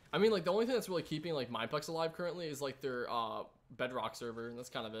 I mean, like the only thing that's really keeping like Mineplex alive currently is like their Bedrock server, and that's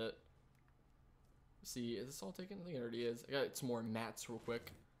kind of it. See, is this all taken? I think it already is. I got some more mats real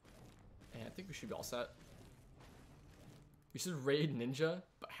quick. And I think we should be all set. We should raid Ninja,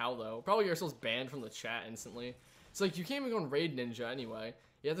 but how though? Probably get ourselves banned from the chat instantly. It's like, you can't even go and raid Ninja anyway.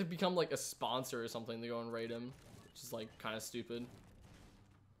 You have to become like a sponsor or something to go and raid him. Which is like kind of stupid.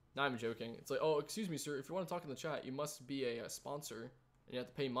 Not even joking. It's like, oh, excuse me, sir. If you want to talk in the chat, you must be a sponsor. And you have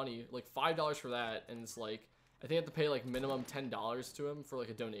to pay money. Like $5 for that. And it's like, I think you have to pay like minimum $10 to him for like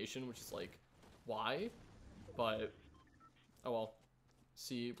a donation, which is like, why? But oh well.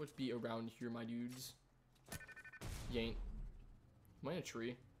 See, what'd be around here, my dudes? You ain't. Am I in a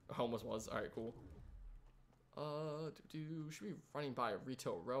tree? I almost was. Alright, cool. Should be running by a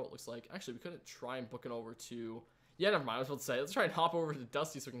retail row, it looks like. Actually, we couldn't try and book it over to. Yeah, never mind. I was about to say, let's try and hop over to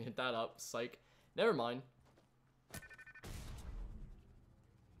Dusty so we can hit that up. Psych. Never mind.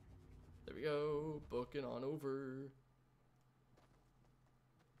 There we go. Booking on over.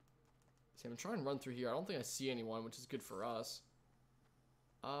 See, I'm trying to run through here. I don't think I see anyone, which is good for us.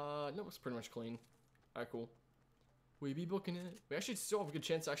 No, it's pretty much clean. Alright, cool. We be booking it. We actually still have a good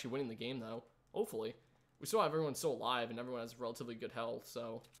chance of actually winning the game, though. Hopefully. We still have everyone still alive, and everyone has relatively good health,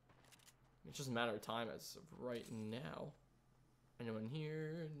 so it's just a matter of time as of right now. Anyone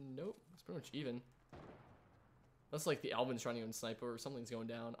here? Nope. It's pretty much even. That's like the Alvin's trying to go and snipe or something's going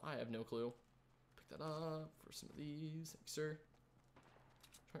down. I have no clue. Pick that up for some of these. Thanks, sir.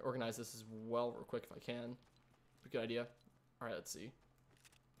 Try to organize this as well real quick if I can. Good idea. Alright, let's see.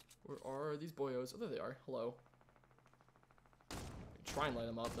 Where are these boyos? Oh, there they are. Hello. Try and light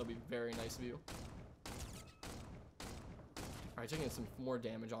them up. That'll be very nice of you. Alright, taking some more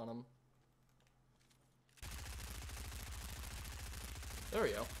damage on them. There we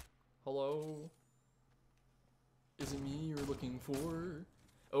go. Hello. Is it me you're looking for?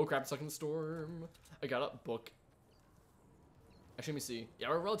 Oh crap, stuck in the storm. I got a book. Actually, let me see. Yeah,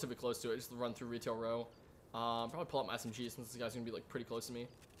 we're relatively close to it. Just run through retail row. Probably pull up my SMG since this guy's gonna be like pretty close to me.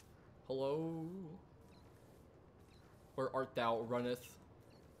 Hello. Where art thou runneth?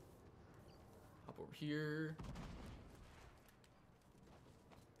 Hop over here.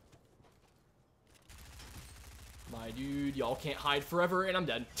 My dude, y'all can't hide forever, and I'm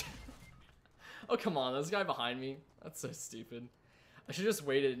dead. Oh, come on, this guy behind me. That's so stupid. I should just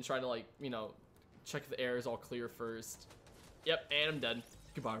waited and try to, like, you know, check if the air is all clear first. Yep, and I'm dead.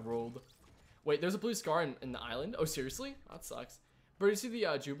 Goodbye, world. Wait, there's a blue scar in the island? Oh, seriously? That sucks. But you see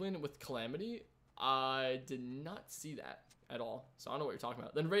the Jubilant with Calamity? I did not see that at all. So I don't know what you're talking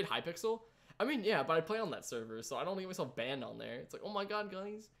about. Then Raid Hypixel? I mean, yeah, but I play on that server, so I don't get myself banned on there. It's like, oh my god,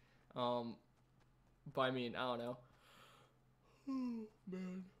 guys. But I mean, I don't know. Oh,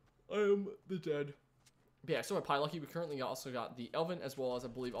 man. I am the dead. But yeah, so at Lucky, we currently also got the Elvin, as well as, I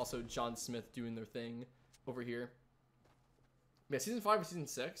believe, also John Smith doing their thing over here. Yeah, Season 5 or Season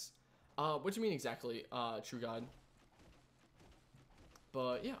 6? What do you mean exactly, True God?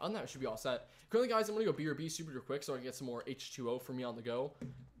 But yeah, on that, it should be all set. Currently, guys, I'm going to go BRB super quick so I can get some more H2O for me on the go.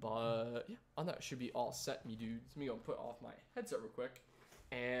 But yeah, on that, it should be all set, me dudes. Let me go and put off my headset real quick.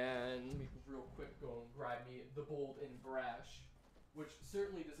 And let me real quick go and grab me the Bold and Brash, which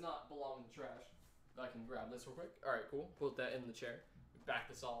certainly does not belong in the trash. I can grab this real quick. All right, cool. Put that in the chair. Back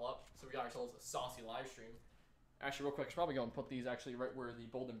this all up. So we got ourselves a saucy live stream. Actually, real quick, I should probably go and put these actually right where the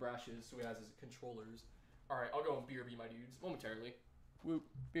Bold and Brash is, so he has his controllers. All right, I'll go and BRB my dudes momentarily. Whoop,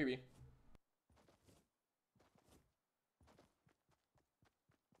 BRB.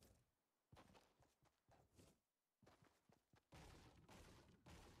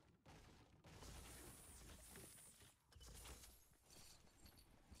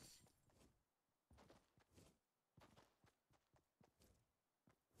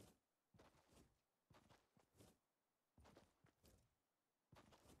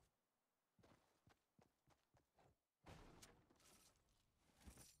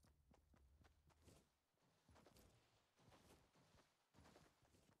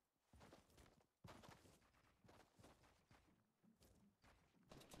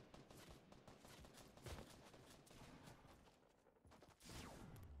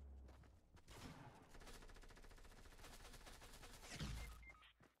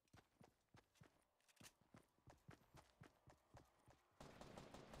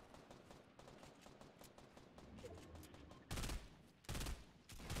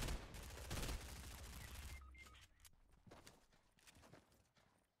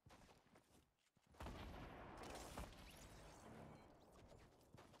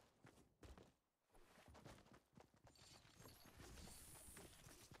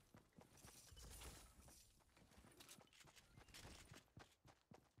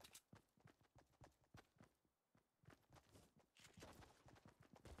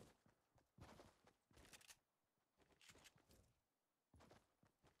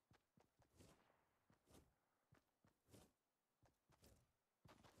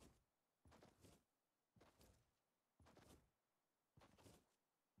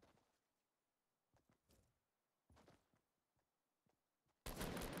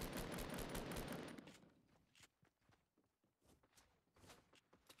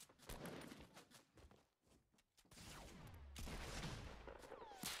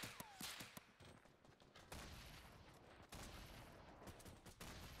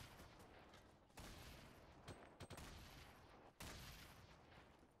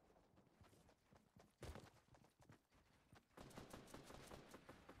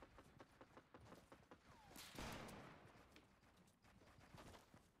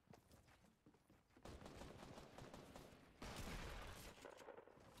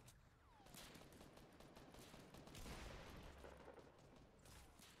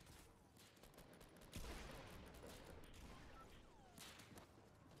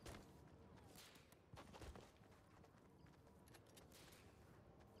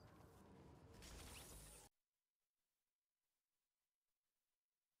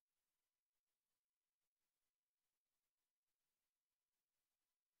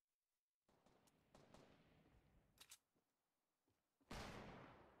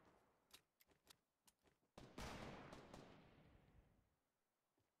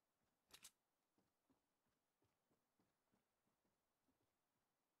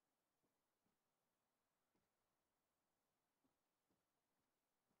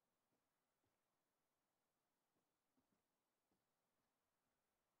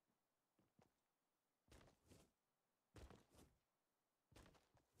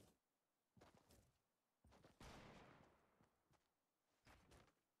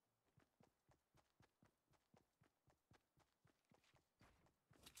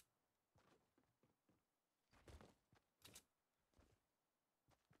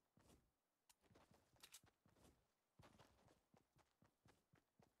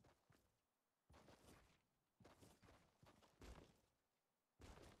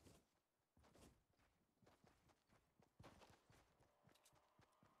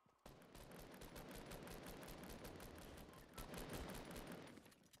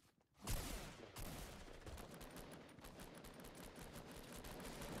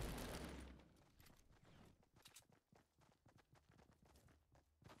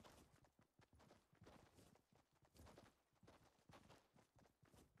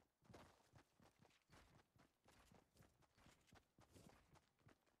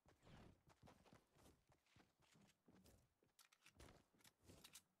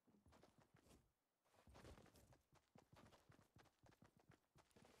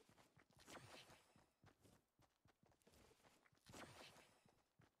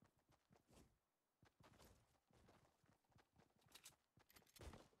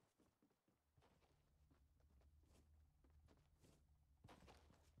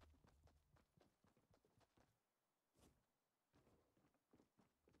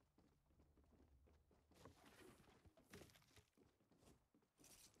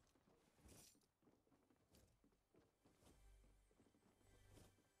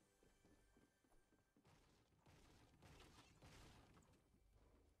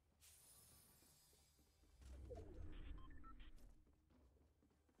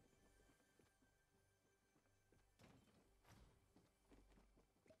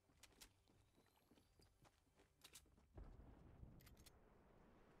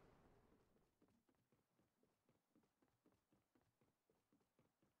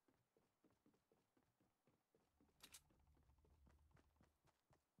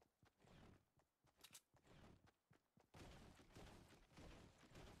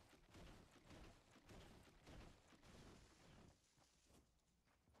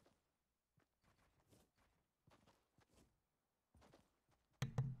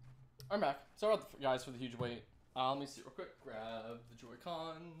 I'm back. Sorry about the guys for the huge wait. Let me see real quick. Grab the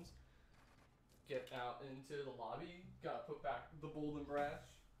Joy-Cons. Get out into the lobby. Gotta put back the bold and brash.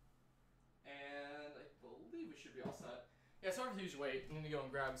 And I believe we should be all set. Yeah, sorry for the huge wait. I need to go and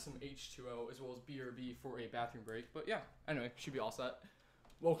grab some H2O as well as BRB for a bathroom break. But yeah, anyway, should be all set.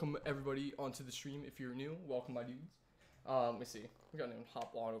 Welcome everybody onto the stream. If you're new, welcome my dudes. Let me see. We got to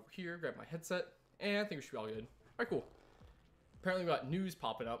hop on over here, grab my headset, and I think we should be all good. Alright, cool. Apparently we got news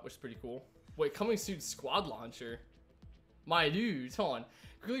popping up, which is pretty cool. Wait, coming soon squad launcher. My dudes, hold on.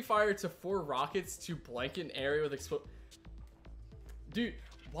 Quickly fire to 4 rockets to blanket an area with explode. Dude,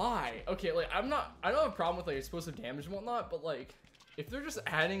 why? Okay, like I don't have a problem with like explosive damage and whatnot, but like if they're just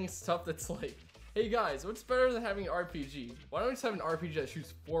adding stuff that's like, hey guys, what's better than having an RPG? Why don't we just have an RPG that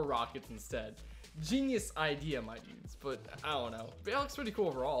shoots 4 rockets instead? Genius idea, my dudes, but I don't know. But yeah, it looks pretty cool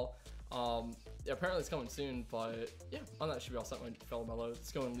overall. Yeah, apparently it's coming soon, but yeah, on that should be all set, my fellow mellows.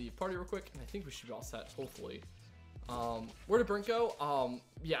 Let's go and leave party real quick, and I think we should be all set, hopefully. Where did Burnt go?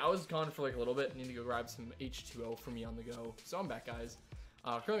 Yeah, I was gone for like a little bit. I need to go grab some H2O for me on the go. So I'm back, guys.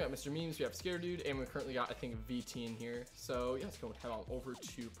 Currently got Mr. Memes, we have Scare Dude, and we currently got, I think, VT in here. So yeah, let's go and head on over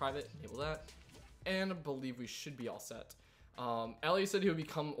to private, enable that. And I believe we should be all set. Ellie said he would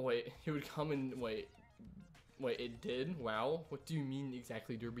become, he would come and, wait, it did? Wow. What do you mean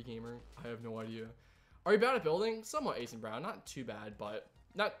exactly, Derby Gamer? I have no idea. Are you bad at building? Somewhat Ace and Brown. Not too bad, but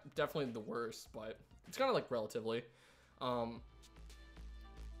not definitely the worst, but it's kind of like relatively. But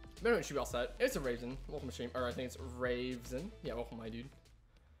anyway, it should be all set. It's a Raven. Welcome to stream. Or I think it's Raven. Yeah, welcome, my dude.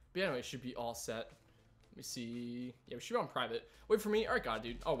 But anyway, it should be all set. Let me see. Yeah, we should be on private. Wait for me. Alright, got it,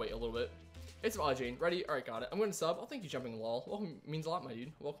 dude. I'll wait a little bit. It's Jane. Ready? Alright, got it. I'm going to sub. Oh, thank you, Jumping Wall. Welcome means a lot, my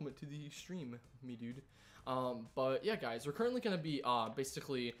dude. Welcome to the stream, me dude. But yeah, guys, we're currently going to be,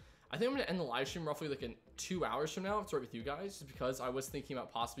 basically, I think I'm going to end the live stream roughly like in 2 hours from now. If it's right with you guys, just because I was thinking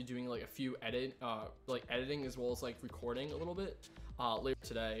about possibly doing like a few editing as well as like recording a little bit, later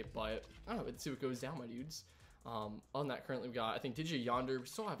today. But I don't know, let's see what goes down, my dudes. On that, currently we got, I think, Digi Yonder. We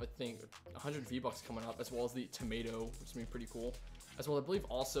still have, I think, 100 V-Bucks coming up, as well as the Tomato, which is going to be pretty cool. As well, I believe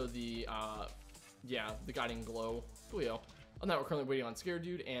also the, yeah, the Guiding Glow. Coolio. On that, we're currently waiting on Scare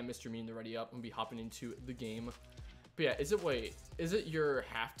Dude and Mr. Mean to ready up. I'm going to be hopping into the game. But yeah, is it your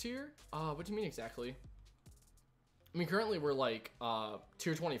half tier? What do you mean exactly? I mean, currently we're like,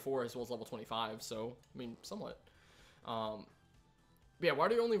 tier 24 as well as level 25, so, I mean, somewhat. But yeah, why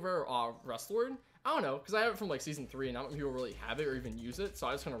do you only wear, Rust Lord? I don't know, because I have it from like season 3 and not many people really have it or even use it, so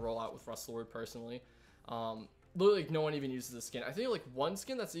I just kind of roll out with Rust Lord personally. Literally, like, no one even uses the skin. I think like one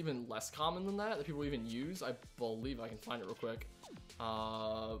skin that's even less common than that people even use. I believe I can find it real quick.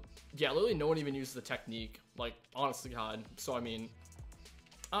 Yeah, literally no one even uses the technique. Like, honest to God. So I mean,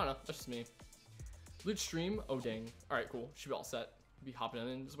 I don't know. That's just me. Loot stream. Oh dang. All right, cool. Should be all set. Be hopping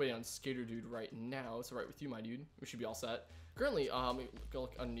in. Just waiting on Skater Dude right now. So right with you, my dude. We should be all set. Currently, we go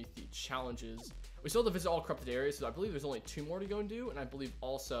look underneath the challenges. We still have to visit all corrupted areas, so I believe there's only 2 more to go and do. And I believe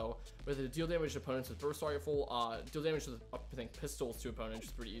also with the deal damage to opponents with burst rifle, deal damage with, I think, pistols to opponents, which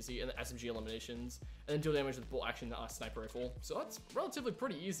is pretty easy, and then SMG eliminations, and then deal damage with bolt action sniper rifle. So that's relatively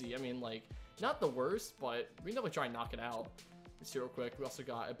pretty easy. I mean, like, not the worst, but we can definitely try and knock it out. Let's see real quick. We also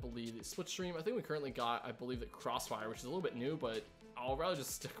got, I believe, the split stream. I think we currently got, I believe, the crossfire, which is a little bit new, but I'll rather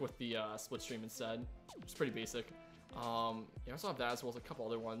just stick with the split stream instead. It's pretty basic. Yeah, I also have that as well as a couple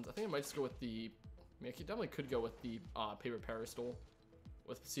other ones. I think I might just go with the, I mean, I definitely could go with the paper pedestal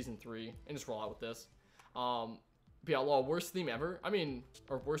with season 3 and just roll out with this. But yeah, lol, worst theme ever. I mean,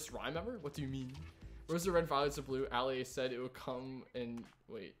 or worst rhyme ever. What do you mean? Rose are red, violets are blue. Ali said it would come and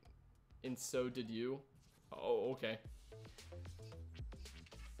wait, and so did you. Oh, okay.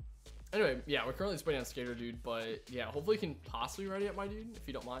 Anyway, yeah, we're currently just waiting on Skater Dude, but yeah, hopefully you can possibly ready up, my dude, if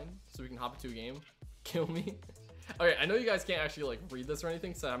you don't mind, so we can hop into a game. Kill me. Okay, I know you guys can't actually like read this or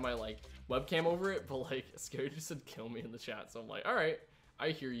anything, so I have my like webcam over it, but like Scary just said kill me in the chat, so I'm like, all right,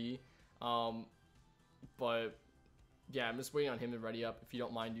 I hear ye. But yeah, I'm just waiting on him to ready up if you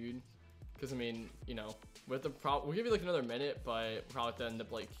don't mind, dude. Because I mean, you know, with the we'll give you like another minute, but we'll probably have to end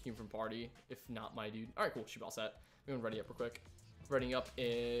up like kicking from party if not, my dude. All right, cool, should be all set. We're gonna ready up real quick. Ready up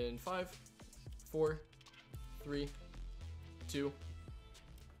in 5, 4, 3, 2,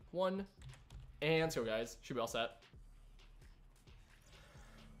 1. And let's go, guys. Should be all set.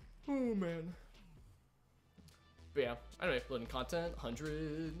 Oh, man. But yeah, anyway, loading content,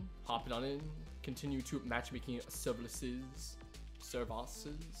 100, hopping on in, continue to matchmaking services. And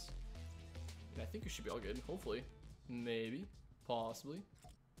I think we should be all good, hopefully. Maybe, possibly.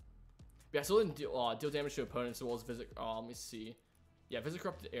 But yeah, so deal damage to opponents as well as visit, let me see. Yeah, visit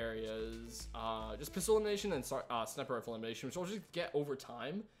corrupted areas, just pistol elimination and sniper rifle elimination, which will just get over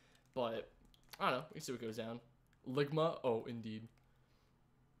time. But I don't know. We can see what goes down. Ligma. Oh, indeed.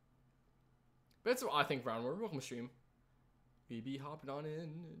 But that's what I think, Roundward. Welcome to stream. We be hopping on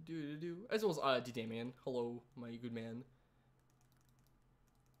in. As well as D-Damian. Hello, my good man.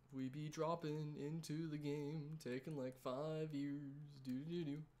 We be dropping into the game. Taking like 5 years.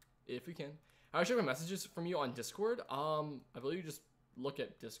 If we can. I should have messages from you on Discord. I believe you just look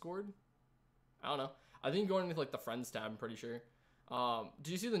at Discord. I don't know. I think going into like the friends tab, I'm pretty sure.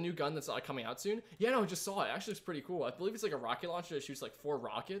 Did you see the new gun that's coming out soon? Yeah, no, I just saw it. Actually, it's pretty cool. I believe it's like a rocket launcher that shoots like 4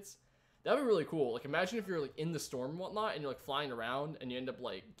 rockets. That'd be really cool. Like, imagine if you're like in the storm and whatnot, and you're like flying around, and you end up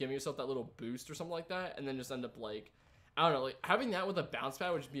like giving yourself that little boost or something like that, and then just end up like, I don't know, like having that with a bounce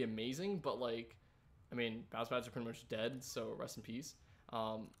pad would just be amazing. But like, I mean, bounce pads are pretty much dead, so rest in peace.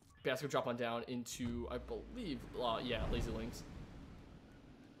 Yeah, let's go drop on down into, I believe, yeah, Lazy Links.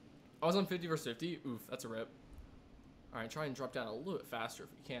 I was on 50 versus 50. Oof, that's a rip. All right, try and drop down a little bit faster if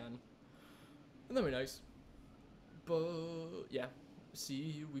we can. And that'd be nice. But yeah,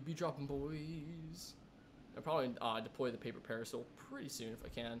 see, we be dropping, boys. I'll probably deploy the paper parasol pretty soon if I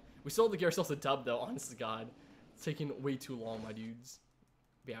can. We still have to get ourselves a dub though, honest to God. It's taking way too long, my dudes.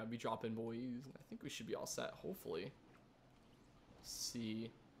 But yeah, we be dropping, boys. I think we should be all set, hopefully. Let's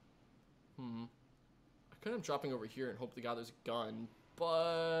see. I could have dropping over here and hope to God there's a gun.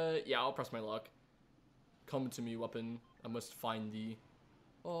 But yeah, I'll press my luck. Come to me, weapon. I must find thee.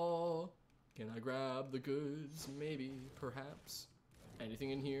 Oh, can I grab the goods? Maybe, perhaps.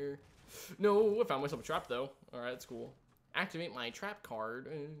 Anything in here? No, I found myself a trap though. Alright, that's cool. Activate my trap card.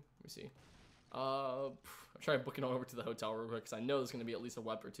 Let me see. I'll try booking on over to the hotel real quick because I know there's going to be at least a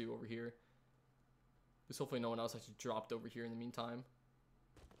web or two over here. Because hopefully no one else actually dropped over here in the meantime.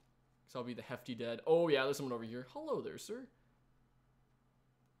 Because I'll be the hefty dead. Oh yeah, there's someone over here. Hello there, sir.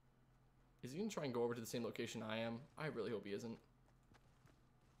 Is he going to try and go over to the same location I am? I really hope he isn't.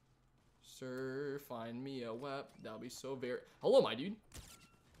 Sir, find me a web. That'll be so very... Hello, my dude.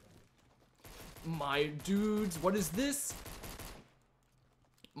 My dudes, what is this?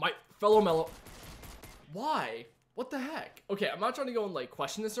 My fellow mellow... Why? What the heck? Okay, I'm not trying to go and, like,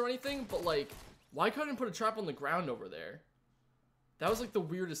 question this or anything, but, like, why couldn't I put a trap on the ground over there? That was, like, the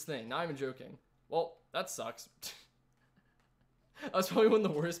weirdest thing. Not even joking. Well, that sucks. That was probably one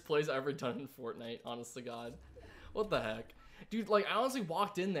of the worst plays I've ever done in Fortnite, honest to God. What the heck? Dude, like, I honestly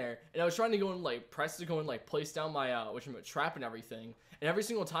walked in there, and I was trying to go and, like, press to go and, like, place down my, trap and everything. And every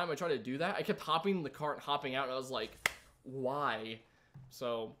single time I tried to do that, I kept hopping in the cart and hopping out, and I was like, why?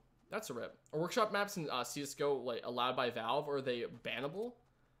 So, that's a rip. Are workshop maps in CSGO, like, allowed by Valve, or are they bannable?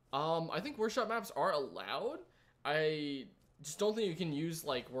 I think workshop maps are allowed. I just don't think you can use,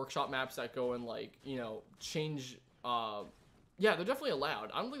 like, workshop maps that go and, like, you know, change, yeah, they're definitely allowed.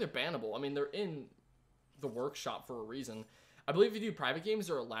 I don't think they're bannable. I mean, they're in the workshop for a reason. I believe if you do private games,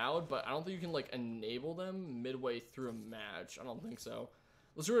 they're allowed, but I don't think you can, like, enable them midway through a match. I don't think so.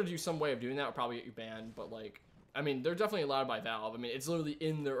 Unless you were to do some way of doing that, would probably get you banned, but, like, I mean, they're definitely allowed by Valve. I mean, it's literally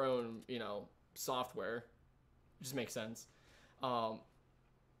in their own, you know, software. It just makes sense. But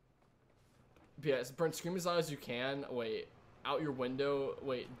yeah, it's burnt scream as loud as you can. Wait, out your window.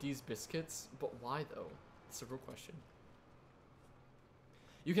 Wait, these biscuits? But why, though? It's a real question.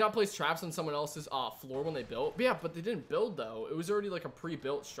 You cannot place traps on someone else's floor when they built. But yeah, but they didn't build, though. It was already, like, a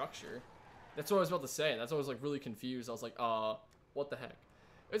pre-built structure. That's what I was about to say. That's why I was, like, really confused. I was like, what the heck?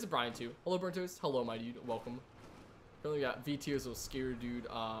 It's a Brian, too. Hello, BurntToast. Hello, my dude. Welcome. Currently got VT as a scared dude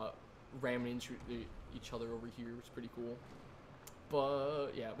ramming into each other over here, which is pretty cool.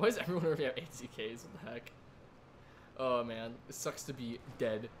 But, yeah. Why does everyone already have ATKs? What the heck? Oh, man. It sucks to be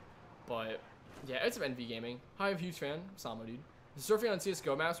dead. But, yeah, it's NV Gaming. Hi, I'm a huge fan. Sama, dude. Surfing on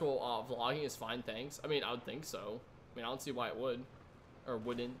CSGO maps while vlogging is fine, thanks. I mean, I would think so. I mean, I don't see why it would. Or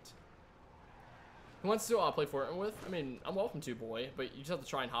wouldn't. Who wants to play Fortnite with? I mean, I'm welcome to, boy. But you just have to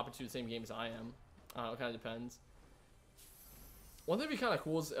try and hop into the same game as I am. It kind of depends. One thing that'd be kind of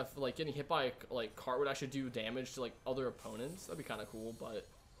cool is if, like, getting hit by, like, cart would actually do damage to, like, other opponents. That'd be kind of cool, but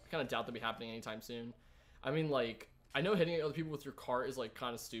I kind of doubt that'd be happening anytime soon. I mean, like, I know hitting other people with your cart is, like,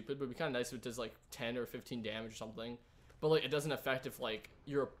 kind of stupid, but it'd be kind of nice if it does, like, 10 or 15 damage or something. But, like, it doesn't affect if, like,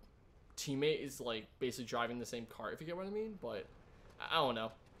 your teammate is, like, basically driving the same cart, if you get what I mean. But, I don't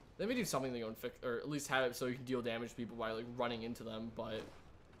know. They may do something to go and fix, or at least have it so you can deal damage to people by, like, running into them. But,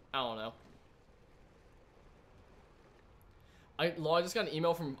 I don't know. I just got an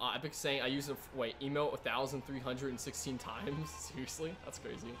email from Epic saying I used a, emote 1,316 times. Seriously? That's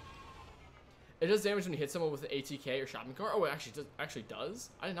crazy. It does damage when you hit someone with an ATK or shopping cart. Oh, it actually does?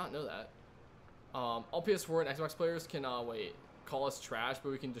 I did not know that. All PS4 and Xbox players can, call us trash,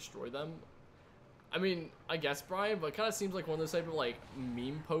 but we can destroy them. I mean, I guess, Brian, but it kind of seems like one of those type of like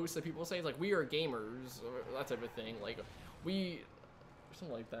meme posts that people say. It's like, we are gamers, or that type of thing. Like, we,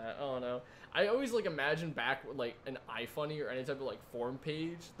 something like that. I don't know. I always like imagine back with like an iFunny or any type of like forum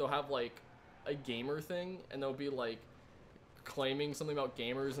page, they'll have like a gamer thing, and they'll be like claiming something about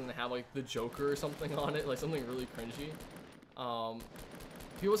gamers, and they have like the Joker or something on it, like something really cringy.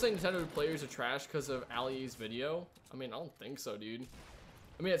 People say Nintendo players are trash because of Ali's video. I mean, I don't think so, dude.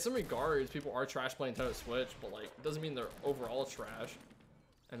 I mean, in some regards, people are trash playing Nintendo Switch, but like, it doesn't mean they're overall trash.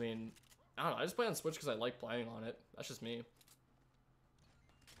 I mean, I don't know. I just play on Switch because I like playing on it. That's just me.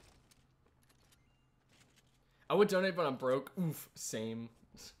 I would donate, but I'm broke. Oof, same.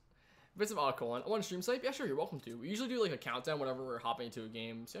 Bits of Autocolon. I want to stream snipe? Yeah, sure, you're welcome to. We usually do like a countdown whenever we're hopping into a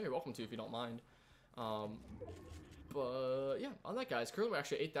game. So yeah, you're welcome to if you don't mind. But yeah, on that, guys, currently we're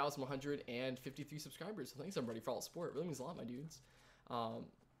actually 8,153 subscribers. So thanks everybody for all the support. It really means a lot, my dudes.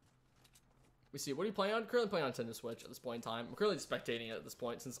 We see, what are you playing on? Currently playing on Nintendo Switch at this point in time. I'm currently spectating it at this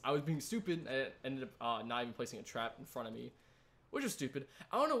point since I was being stupid and it ended up not even placing a trap in front of me, which is stupid.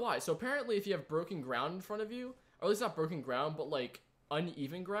 I don't know why. So apparently if you have broken ground in front of you, or at least not broken ground, but like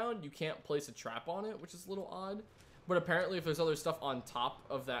uneven ground, you can't place a trap on it, which is a little odd. But apparently if there's other stuff on top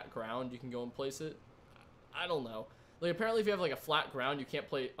of that ground, you can go and place it. I don't know. Like apparently if you have like a flat ground, you can't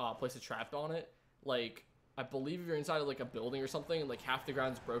place a trap on it. Like, I believe if you're inside of like a building or something and like half the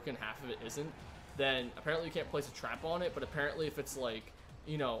ground's broken, half of it isn't, then apparently you can't place a trap on it. But apparently if it's like,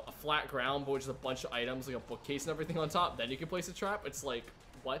 you know, a flat ground but with just a bunch of items like a bookcase and everything on top, then you can place a trap. It's like,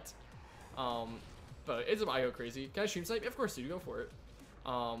 what? But it's about go crazy. Can I stream snipe? Of course, dude, go for it.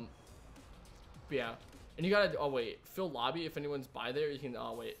 But yeah, and you gotta fill lobby. If anyone's by there, you can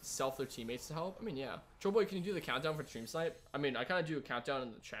self their teammates to help. I mean, yeah, Trollboy, can you do the countdown for stream snipe? I mean, I kind of do a countdown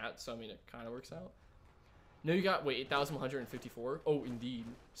in the chat, so I mean it kind of works out. No, you got 8,154. Oh, indeed.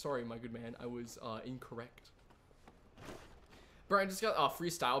 Sorry, my good man, I was incorrect. Brian just got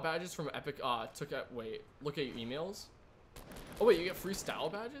free style badges from Epic. Look at your emails. Oh wait, you get free style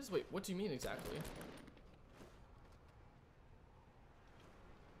badges? Wait, what do you mean exactly?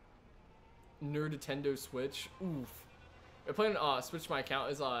 Nintendo Switch. Oof. I plan to switch my account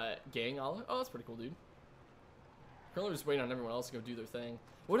as Gang Allah. Oh, that's pretty cool, dude. Currently just waiting on everyone else to go do their thing.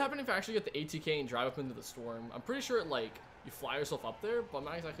 What would happen if I actually get the ATK and drive up into the storm? I'm pretty sure like you fly yourself up there, but I'm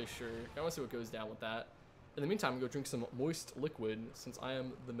not exactly sure. I want to see what goes down with that. In the meantime, go drink some moist liquid since I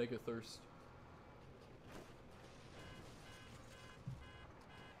am the mega thirst.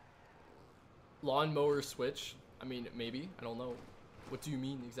 Lawnmower Switch. I mean, maybe. I don't know. What do you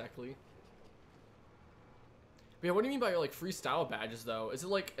mean exactly? But yeah, what do you mean by like freestyle badges though? Is it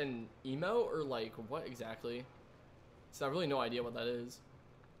like an emote or like what exactly? So I have really no idea what that is.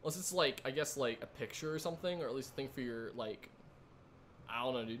 Unless it's like, I guess like a picture or something, or at least a thing for your like, I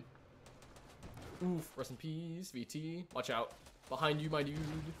don't know, dude. Oof, rest in peace, VT. Watch out. Behind you, my dude.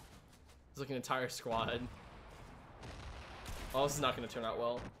 There's like an entire squad. Oh, this is not gonna turn out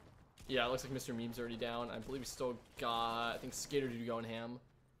well. Yeah, it looks like Mr. Meme's already down. I believe we still got, I think, Skater Dude going ham.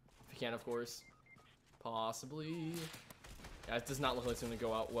 If you can, of course. Possibly. Yeah, it does not look like it's going to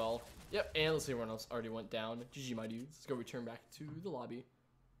go out well. Yep, and let's see, everyone else already went down. GG, my dudes. Let's go return back to the lobby.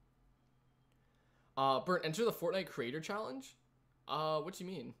 Burnt, enter the Fortnite Creator Challenge? What do you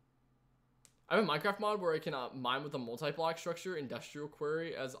mean? I have a Minecraft mod where I can mine with a multi-block structure, industrial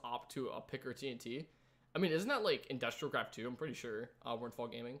query as op to a pick or TNT. I mean, isn't that like Industrial Craft 2? I'm pretty sure.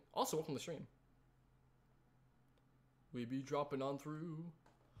 BurntToastGaming Gaming. Also, welcome to the stream. We be dropping on through.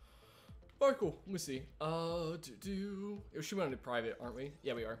 Alright, cool. Let me see. We should be on a private, aren't we?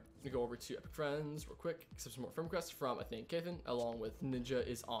 Yeah, we are. We go over to Epic Friends real quick. Accept some more friend requests from, I think, Kathan, along with Ninja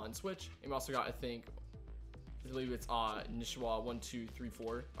is on Switch. And we also got, I believe it's Nishwa1234.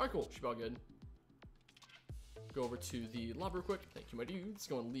 Alright, cool. Should be all good. Go over to the lobby real quick. Thank you, my dudes.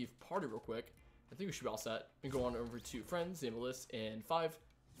 Go and leave party real quick. I think we should be all set. We can go on over to friends, name the list in 5,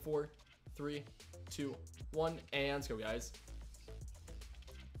 4, 3, 2, 1, and let's go, guys.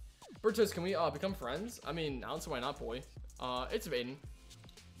 BurntToast, can we become friends? I mean, I don't see why not, boy. It's Aiden.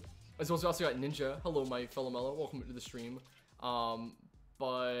 As well as we also got Ninja. Hello, my fellow mellow. Welcome to the stream.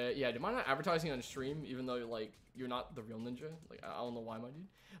 But yeah, do you mind not advertising on stream, even though you're not the real Ninja? Like, I don't know why, my dude.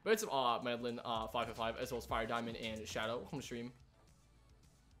 But it's Madeline 555, as well as Fire Diamond and Shadow. Welcome to stream.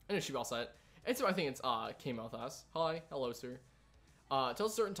 And it should be all set. And so I think it's came out with us. Hi, hello, sir. Tell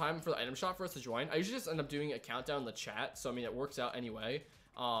us a certain time for the item shop for us to join. I usually just end up doing a countdown in the chat, so I mean it works out anyway.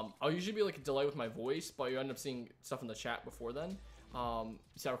 I'll usually be like a delay with my voice, but you end up seeing stuff in the chat before then. So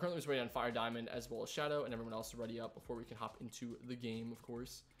we're currently just waiting on Fire Diamond as well as Shadow and everyone else to ready up before we can hop into the game, of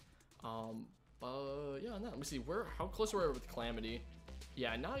course. But yeah, on that, let me see how close are we with Calamity?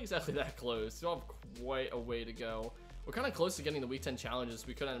 Yeah, not exactly that close. Still have way a way to go. We're kind of close to getting the week 10 challenges.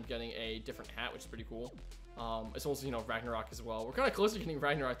 We could end up getting a different hat, which is pretty cool. It's also, you know, Ragnarok as well. We're kind of closer to getting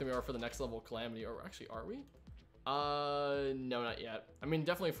Ragnarok than we are for the next level of Calamity. Or actually, are we? No, not yet. I mean,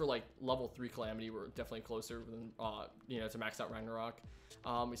 definitely for like level 3 Calamity, we're definitely closer than, you know, to max out Ragnarok.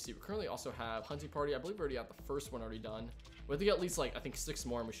 We see we currently also have Hunting Party. I believe we already got the first one already done. We have to get at least like, I think 6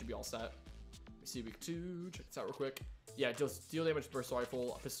 more and we should be all set. We see week 2, check this out real quick. Yeah, it does deal damage, burst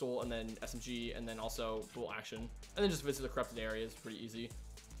rifle, a pistol, and then SMG, and then also full action. And then just visit the corrupted areas, pretty easy.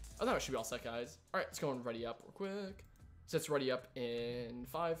 I thought it should be all set, guys. All right, let's go and ready up real quick. Sets ready up in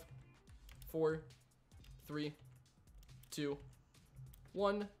 5, 4, 3, 2,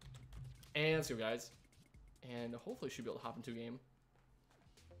 1, and let's go, guys. And hopefully should be able to hop into a game.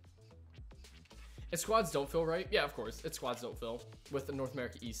 And squads don't feel right. Yeah, of course, it's squads don't feel, with the North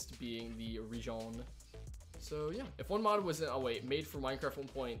America East being the region. So yeah, if one mod was made for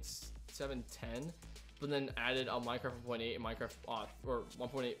Minecraft 1.710, but then added a Minecraft 1.8 and Minecraft or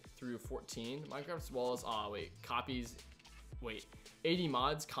 1.8 through 14 Minecraft, as well as copies, 80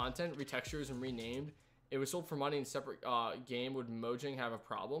 mods, content, retextures, and renamed. It was sold for money in a separate game. Would Mojang have a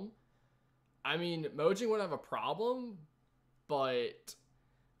problem? I mean, Mojang would have a problem, but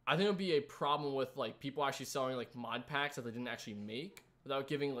I think it would be a problem with like people actually selling like mod packs that they didn't actually make without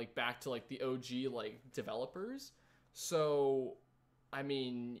giving like back to like the OG like developers. So I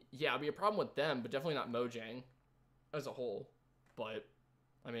mean, yeah, it'd be a problem with them, but definitely not Mojang as a whole. But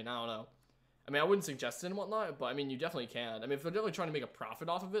I mean, I don't know. I mean, I wouldn't suggest it and whatnot, but I mean, you definitely can. I mean, if they're definitely trying to make a profit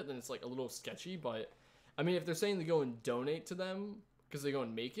off of it, then it's like a little sketchy. But I mean, if they're saying to go and donate to them because they go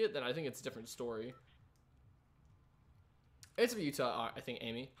and make it, then I think it's a different story. It's for Utah, I think,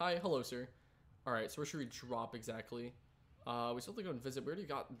 Amy. Hi, hello, sir. All right, so where should we drop exactly? We still have to go and visit. We already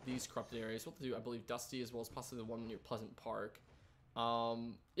got these corrupted areas. We'll have to do, I believe, Dusty as well as possibly the one near Pleasant Park. Yeah,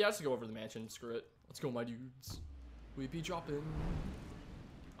 let's go over to the mansion. Screw it. Let's go, my dudes. We be dropping.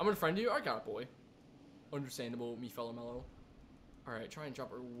 I'm gonna friend you. I got it, boy. Understandable, me fellow mellow. All right, try and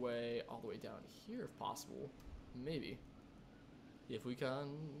drop our way all the way down here if possible. Maybe. If we can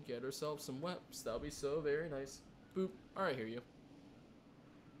get ourselves some weapons, that'll be so very nice. Boop. All right, hear you.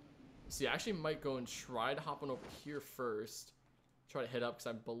 See, I actually might go and try to hop on over here first. Try to hit up, because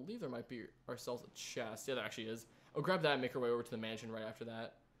I believe there might be ourselves a chest. Yeah, there actually is. I'll grab that and make our way over to the mansion right after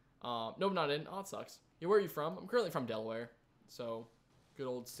that. Nope, not in. Oh, it sucks. Yeah, where are you from? I'm currently from Delaware. So, good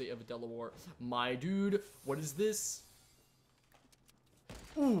old state of Delaware. My dude, what is this?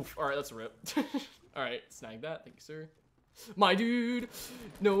 Oof. All right, that's a rip. All right, snag that. Thank you, sir. My dude.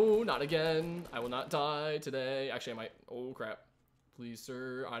 No, not again. I will not die today. Actually, I might. Oh, crap. Please,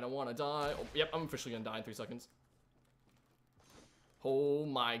 sir. I don't want to die. Oh, yep, I'm officially going to die in 3 seconds. Oh,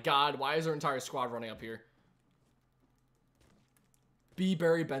 my God. Why is our entire squad running up here? B.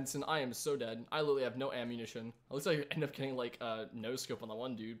 Barry Benson. I am so dead. I literally have no ammunition. At least I end up getting, like, a no-scope on the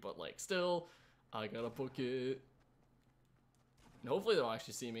one dude. But, like, still, I gotta book it. And hopefully they don't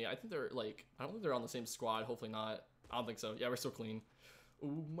actually see me. I think they're, like, I don't think they're on the same squad. Hopefully not. I don't think so. Yeah, we're still clean.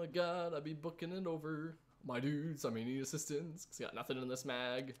 Oh, my God. I be booking it over. My dudes, I may need assistance. Cause I got nothing in this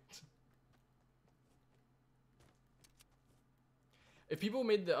mag. If people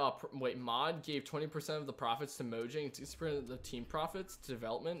made the mod gave 20% of the profits to Mojang, 60% of the team profits to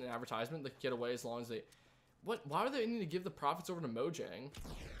development and advertisement, they could get away as long as they. Why do they need to give the profits over to Mojang?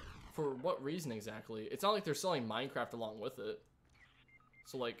 For what reason exactly? It's not like they're selling Minecraft along with it.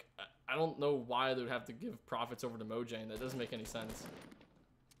 So like, I don't know why they would have to give profits over to Mojang. That doesn't make any sense.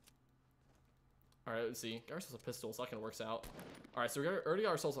 Alright, let's see. Got ourselves a pistol, so that kind of works out. Alright, so we already got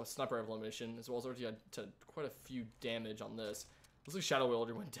ourselves a sniper rifle mission, as well as already had quite a few damage on this. Looks like Shadow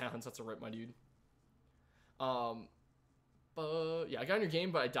Wielder went down, so that's a rip, my dude. But yeah, I got in your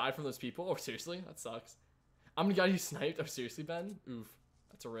game, but I died from those people. Oh, seriously? That sucks. I'm the guy who sniped. Oh, seriously, Ben? Oof.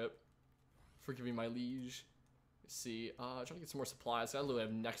 That's a rip. Forgive me, my liege. Let's see. Trying to get some more supplies. I literally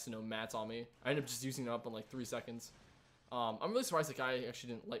have next to no mats on me. I ended up just using them up in like 3 seconds. I'm really surprised the guy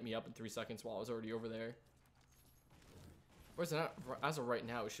actually didn't light me up in 3 seconds while I was already over there. Where's it? As of right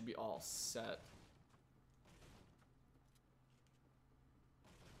now, it should be all set.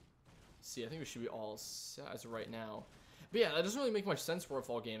 See, I think we should be all set as of right now. But yeah, that doesn't really make much sense for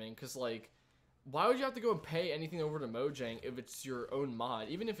Fall Gaming, because like, why would you have to go and pay anything over to Mojang if it's your own mod?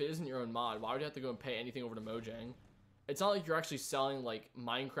 Even if it isn't your own mod, why would you have to go and pay anything over to Mojang? It's not like you're actually selling like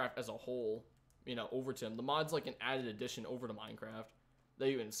Minecraft as a whole, you know, over to them. The mod's like an added addition over to Minecraft that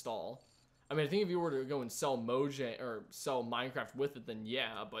you install. I mean, I think if you were to go and sell Mojang or sell Minecraft with it, then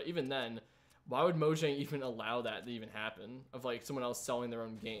yeah. But even then, why would Mojang even allow that to even happen? Of like someone else selling their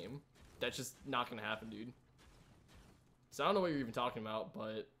own game? That's just not gonna happen, dude. So I don't know what you're even talking about,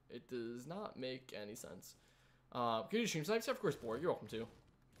 but It does not make any sense. Can you stream snipes? Of course, board. You're welcome to.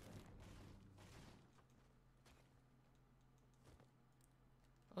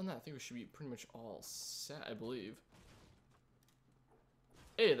 On that, I think we should be pretty much all set, I believe.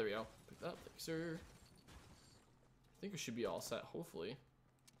 Hey, there we go. Pick that up, thank you, sir. I think we should be all set, hopefully.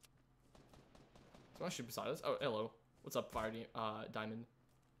 Someone should beside us. Oh, hello. What's up, Fire Diamond?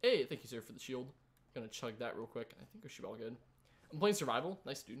 Hey, thank you, sir, for the shield. Gonna chug that real quick. I think we should be all good. I'm playing survival.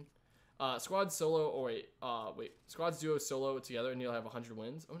 Nice, dude. Squad solo. Oh wait. Squads duo solo together, and you'll have 100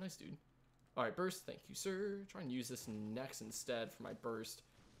 wins. Oh, nice, dude. All right, burst. Thank you, sir. Try and use this next instead for my burst.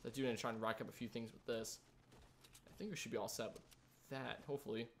 I do need to try and rack up a few things with this. I think we should be all set with that,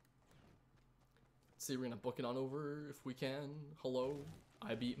 hopefully. Let's see, we're gonna book it on over if we can. Hello,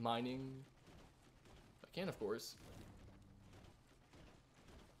 I beat mining. I can, of course.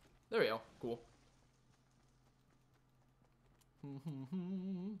 There we go. Cool.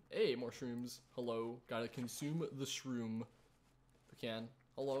 Hey, more shrooms. Hello. Gotta consume the shroom. If we can.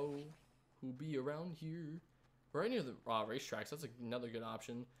 Hello. Who be around here? We're right near the racetracks. That's another good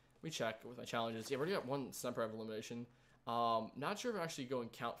option. Let me check with my challenges. Yeah, we already got one sniper of elimination. Not sure if I actually go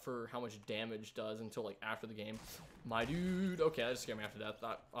and count for how much damage does until like after the game. My dude. Okay, that just scared me after death.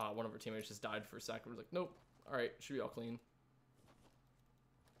 Thought one of our teammates just died for a second. I was like, nope. All right, should be all clean.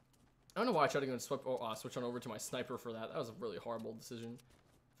 I don't know why I tried to go and switch on over to my sniper for that. That was a really horrible decision.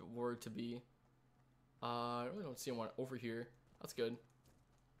 If it were to be. I really don't see anyone over here. That's good.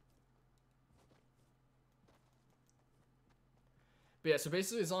 But yeah, so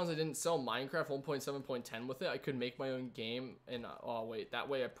basically as long as I didn't sell Minecraft 1.7.10 with it, I could make my own game. And, oh wait, that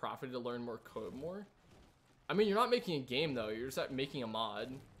way I profited to learn more code more. I mean, you're not making a game though. You're just making a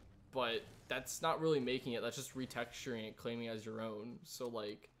mod. But that's not really making it. That's just retexturing it, claiming it as your own. So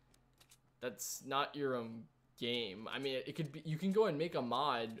like, that's not your own game. I mean, it could be, you can go and make a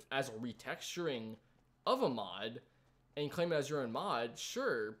mod as a retexturing of a mod and claim it as your own mod,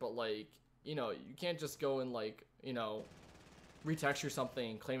 sure, but like, you know, you can't just go and like, you know, retexture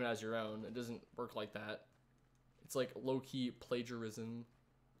something and claim it as your own. It doesn't work like that. It's like low-key plagiarism.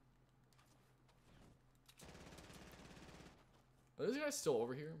 Are those guys still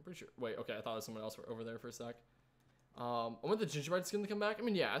over here? I'm pretty sure. Wait, okay, I thought it was someone else over there for a sec. I want the gingerbread skin to come back. I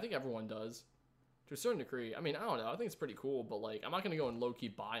mean, yeah, I think everyone does. To a certain degree. I mean, I don't know. I think it's pretty cool, but, like, I'm not going to go and low-key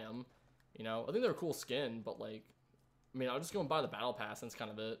buy them. You know? I think they're a cool skin, but, like, I mean, I'll just go and buy the battle pass, and that's kind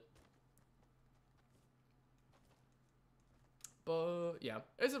of it. But, yeah.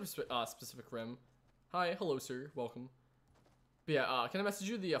 It's a specific rim. Hi, hello, sir. Welcome. But, yeah, can I message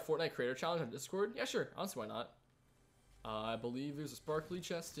you the Fortnite Creator Challenge on Discord? Yeah, sure. Honestly, why not? I believe there's a sparkly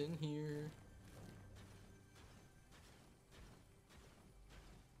chest in here.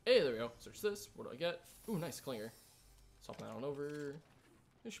 Hey, there we go. Search this. What do I get? Ooh, nice clinger. Swap that on over.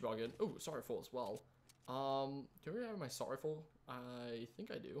 This should be all good. Ooh, sorrowful as well. Do I already have my sorrowful? I think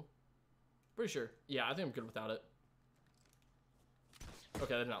I do. Pretty sure. Yeah, I think I'm good without it.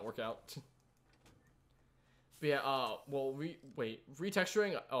 Okay, that did not work out. But yeah, well,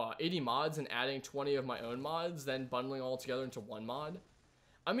 retexturing 80 mods and adding 20 of my own mods, then bundling all together into one mod.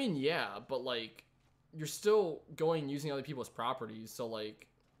 I mean, yeah, but like, you're still going using other people's properties, so like,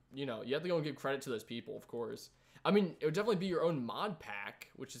 you know, you have to go and give credit to those people, of course. I mean, it would definitely be your own mod pack,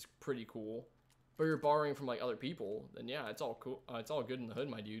 which is pretty cool. But you're borrowing from like other people, then yeah, it's all cool. It's all good in the hood,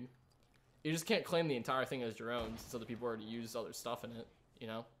 my dude. You just can't claim the entire thing as your own, since other people already use other stuff in it, you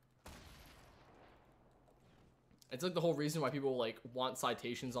know? It's like the whole reason why people like want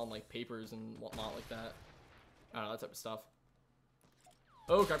citations on like papers and whatnot like that. I don't know, that type of stuff.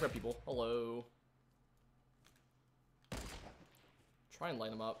 Oh, crap, people. Hello. Try and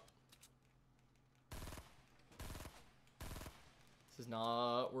light them up. This is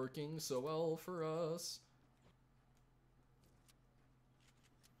not working so well for us.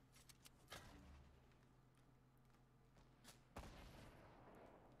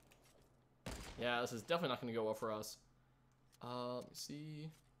 Yeah, this is definitely not going to go well for us. Let me see.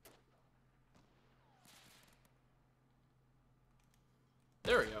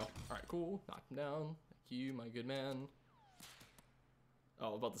 There we go. Alright, cool. Knock him down. Thank you, my good man. Oh, I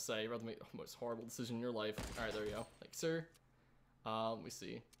was about to say, you're about to make the most horrible decision in your life. Alright, there we go. Thank you, sir. Let me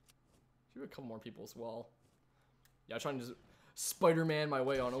see. Should be a couple more people as well. Yeah, I'm trying to just Spider-Man my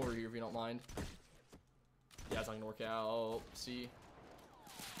way on over here if you don't mind. Yeah, it's not gonna work out. See.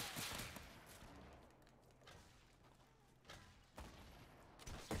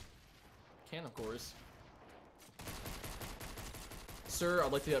 Can, of course. Sir,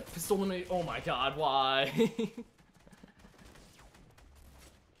 I'd like to get a pistol eliminate. Oh my god, why?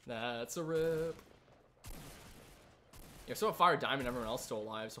 That's a rip. Yeah, so Fire Diamond, everyone else still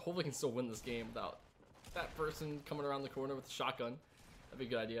alive, so hopefully we can still win this game without that person coming around the corner with a shotgun. That'd be a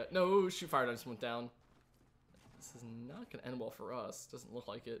good idea. No, shoot, Fire Diamond just went down. This is not gonna end well for us. Doesn't look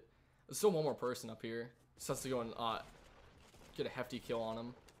like it. There's still one more person up here. Just has to go and get a hefty kill on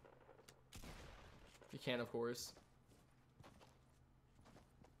him. If you can, of course.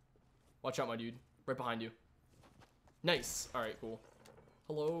 Watch out, my dude. Right behind you. Nice. Alright, cool.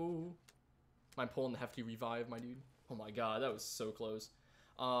 Hello. Am I pulling the hefty revive, my dude? Oh my god, that was so close.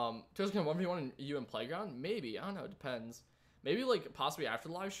 Toast can 1v1 you in Playground? Maybe. I don't know. It depends. Maybe, like, possibly after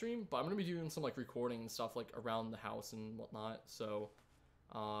the live stream. But I'm going to be doing some, like, recording and stuff, like, around the house and whatnot. So,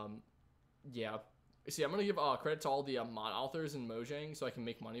 yeah. See, I'm going to give credit to all the mod authors in Mojang so I can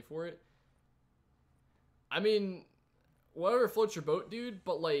make money for it. I mean, whatever floats your boat, dude.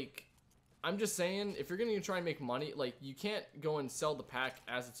 But, like, I'm just saying, if you're going to try and make money, like, you can't go and sell the pack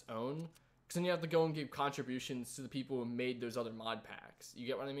as its own. Because then you have to go and give contributions to the people who made those other mod packs. You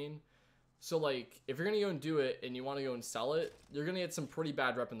get what I mean? So, like, if you're going to go and do it and you want to go and sell it, you're going to get some pretty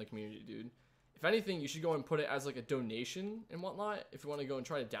bad rep in the community, dude. If anything, you should go and put it as, like, a donation and whatnot. If you want to go and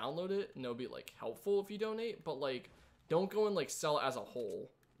try to download it, and it'll be, like, helpful if you donate. But, like, don't go and, like, sell it as a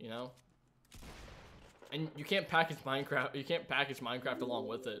whole, you know? And you can't package Minecraft. You can't package Minecraft along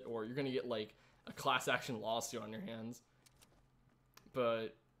with it, or you're going to get, like, a class action lawsuit on your hands.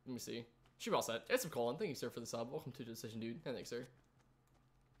 But, let me see. Should be all set. It's a Colin. Thank you, sir, for the sub. Welcome to the decision, dude. And thanks, sir.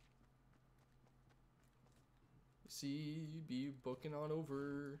 See, be booking on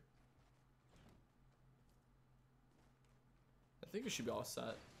over. I think it should be all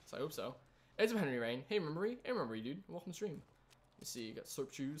set. So I hope so. It's Henry Rain. Hey, Memory. Hey, Memory, dude. Welcome to stream. Let's see. Got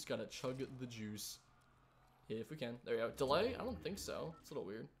slurp juice. Gotta chug the juice. Yeah, if we can. There we go. Delay? I don't think so. It's a little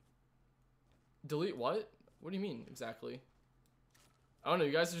weird. Delete what? What do you mean exactly? I don't know.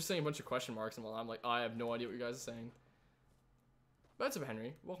 You guys are just saying a bunch of question marks, and I'm like, oh, I have no idea what you guys are saying. But it's up,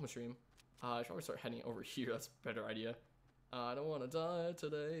 Henry. Welcome to stream. I should probably start heading over here. That's a better idea. I don't want to die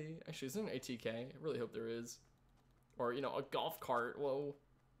today. Actually, is there an ATK? I really hope there is. Or, you know, a golf cart. Whoa.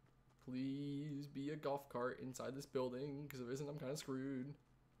 Please be a golf cart inside this building, because if it isn't, I'm kind of screwed.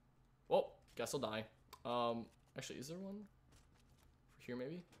 Well, guess I'll die. Actually, is there one? For here,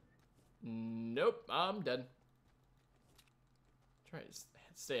 maybe? Nope, I'm dead. Try to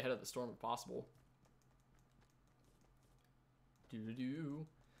stay ahead of the storm if possible. Doo-doo-doo.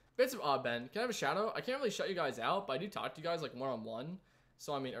 Bits of Ben, can I have a shout out? I can't really shut you guys out, but I do talk to you guys like one-on-one.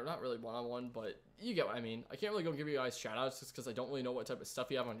 So I mean, or not really one-on-one, but you get what I mean. I can't really go and give you guys shout outs just because I don't really know what type of stuff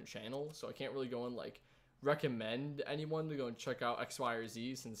you have on your channel. So I can't really go and like recommend anyone to go and check out X, Y, or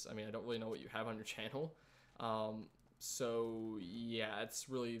Z, since I mean I don't really know what you have on your channel. So yeah, it's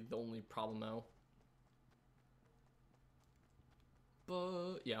really the only problem though.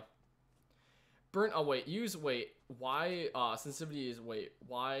 But yeah. Burnt, oh wait, Y sensitivity is,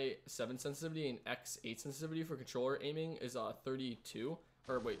 Y7 sensitivity and X8 sensitivity for controller aiming is 32,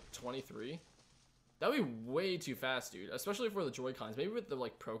 or wait, 23. That would be way too fast, dude, especially for the Joy-Cons. Maybe with the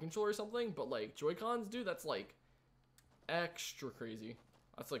like Pro controller or something, but like Joy-Cons, dude, that's like extra crazy.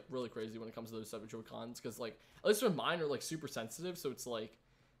 That's like really crazy when it comes to those type of Joy-Cons, because like, at least with mine are like super sensitive, so it's like,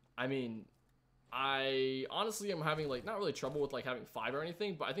 I mean, I honestly am having like not really trouble with like having 5 or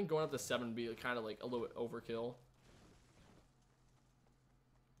anything, but I think going up to 7 would be kind of like a little bit overkill.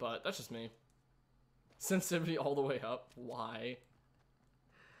 But that's just me. Sensitivity all the way up. Why?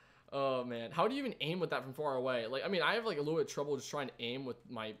 Oh man, how do you even aim with that from far away? Like, I mean, I have like a little bit of trouble just trying to aim with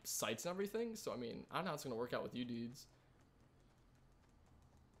my sights and everything. So I mean, I don't know how it's gonna work out with you dudes.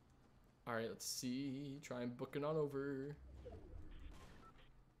 All right, let's see. Try and book it on over.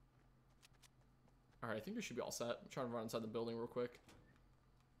 Alright, I think we should be all set. I'm trying to run inside the building real quick.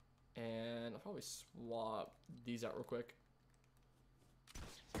 And I'll probably swap these out real quick.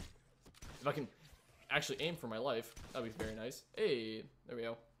 If I can actually aim for my life, that'd be very nice. Hey, there we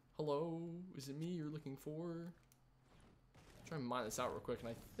go. Hello, is it me you're looking for? Try and mine this out real quick, and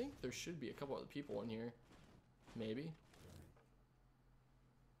I think there should be a couple other people in here. Maybe.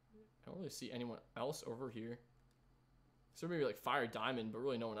 I don't really see anyone else over here. So maybe like Fire Diamond, but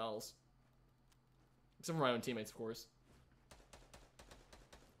really no one else. Except for my own teammates, of course.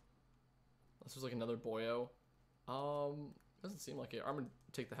 This was like another boyo. Doesn't seem like it. I'm gonna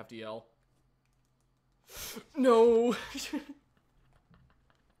take the hefty L. No!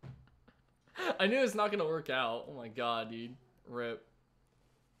 I knew it's not gonna work out. Oh my god, dude. Rip.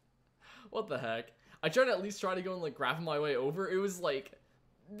 What the heck? I tried to at least try to go and like grapple my way over. It was like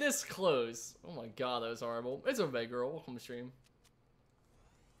this close. Oh my god, that was horrible. It's okay, girl. Welcome to stream.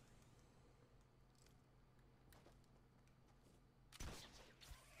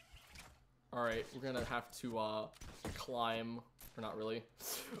 Alright, we're gonna have to climb. Or not really.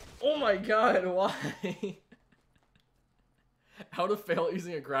 Oh my god, why? How to fail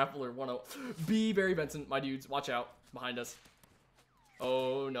using a grappler 1-0. B. Barry Benson, my dudes, watch out. Behind us.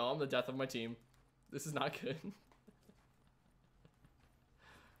 Oh no, I'm the death of my team. This is not good.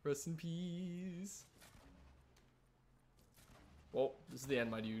 Rest in peace. Well, this is the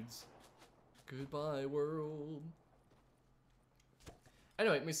end, my dudes. Goodbye, world.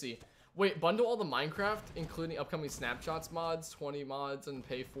 Anyway, let me see. Wait, bundle all the Minecraft, including upcoming snapshots mods, 20 mods, and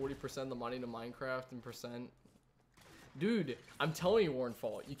pay 40% of the money to Minecraft and percent. Dude, I'm telling you,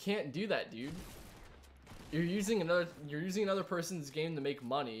 Warrenfall, you can't do that, dude. You're using another person's game to make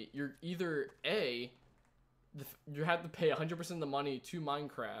money. You're either A, you have to pay 100% of the money to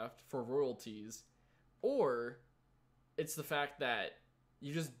Minecraft for royalties, or it's the fact that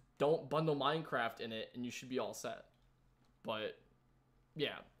you just don't bundle Minecraft in it and you should be all set. But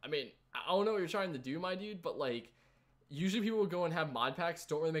yeah, I mean, I don't know what you're trying to do, my dude, but like usually people will go and have mod packs,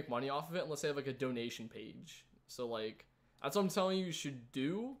 don't really make money off of it unless they have like a donation page. So like that's what I'm telling you should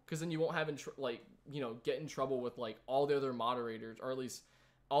do, because then you won't have get in trouble with like all the other moderators, or at least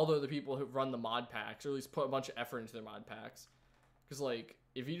all the other people who run the mod packs, or at least put a bunch of effort into their mod packs. Because like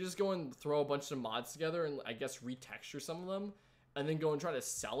if you just go and throw a bunch of mods together and I guess retexture some of them and then go and try to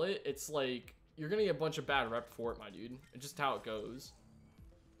sell it, it's like you're gonna get a bunch of bad rep for it, my dude. It's just how it goes.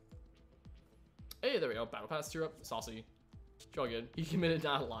 Hey, there we go. Battle Pass tier up. Saucy. It's all good. He committed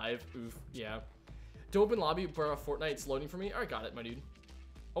not live. Oof. Yeah. To open lobby, bro, Fortnite's loading for me. Alright, got it, my dude.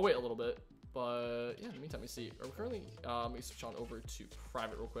 I'll wait a little bit. But yeah, in the meantime, we see. Are we currently let me switch on over to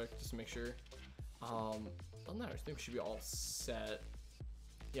private real quick just to make sure. Other than that, I think we should be all set.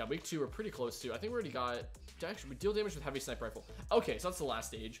 Yeah, week 2 we're pretty close to. I think we already got actually we deal damage with heavy sniper rifle. Okay, so that's the last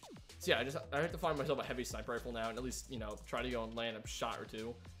stage. So yeah, I have to find myself a heavy sniper rifle now and at least, you know, try to go and land a shot or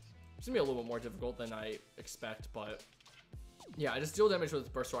two. It's gonna be a little bit more difficult than I expect, but yeah, I just deal damage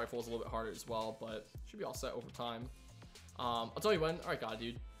with burst rifles a little bit harder as well, but should be all set over time. I'll tell you when. All right, God,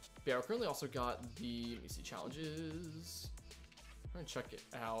 dude. But yeah, we currently also got the, let me see, challenges. I'm gonna check it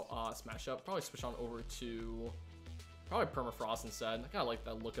out. Smash up. Probably switch on over to probably permafrost instead. I kind of like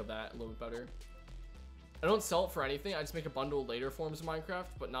the look of that a little bit better. I don't sell it for anything. I just make a bundle later forms of Minecraft,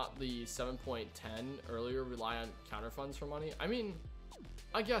 but not the 7.10 earlier. Rely on counter funds for money. I mean,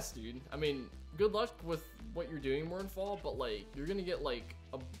 I guess, dude. I mean, good luck with what you're doing, Mornfall, but like you're gonna get like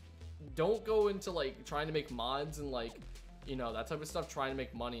a. Don't go into like trying to make mods and like, you know, that type of stuff, trying to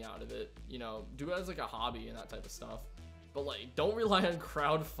make money out of it. You know, do it as like a hobby and that type of stuff. But like, don't rely on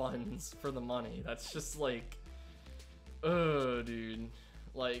crowd funds for the money. That's just like, dude.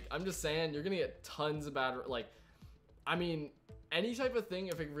 Like, I'm just saying, you're gonna get tons of bad. Like, I mean, any type of thing,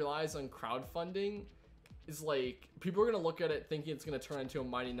 if it relies on crowdfunding, is like people are gonna look at it thinking it's gonna turn into a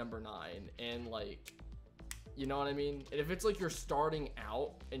mighty number 9, and like, you know what I mean? And if it's like you're starting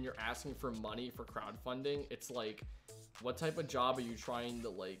out and you're asking for money for crowdfunding, it's like, what type of job are you trying to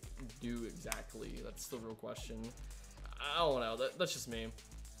like do exactly? That's the real question. I don't know. That's just me.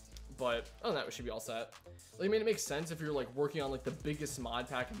 But other than that, we should be all set. Like, I mean, it makes sense if you're like working on like the biggest mod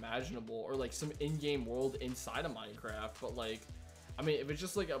pack imaginable, or like some in-game world inside of Minecraft. But like, I mean, if it's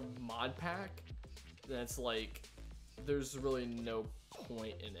just like a mod pack, then it's like there's really no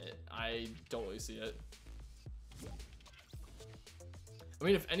point in it. I don't really see it. I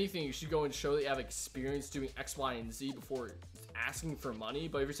mean, if anything, you should go and show that you have experience doing X, Y, and Z before asking for money.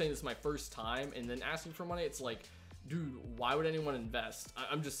 But if you're saying this is my first time and then asking for money, it's like, dude, why would anyone invest?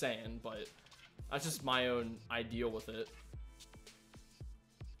 I'm just saying, but that's just my own ideal with it.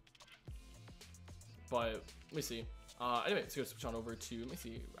 But let me see. Anyway, let's go switch on over to, let me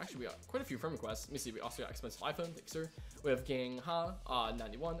see. Actually, we got quite a few friend requests. Let me see. We also got Expensive iPhone, thanks, sir. We have Gang Ha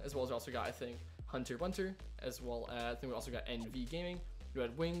 91, as well as we also got, I think, Hunter Bunter, as well as I think we also got NV Gaming. We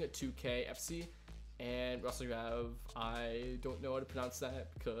had Wing 2K FC, and we also have, I don't know how to pronounce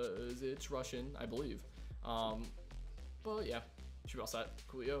that because it's Russian, I believe. But yeah, should be all set.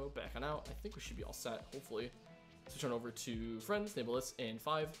 Coolio, back on out. I think we should be all set, hopefully. Switch on over to friends, neighbor list in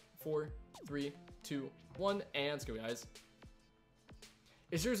 5, 4, 3, 2, 1, and let's go, guys.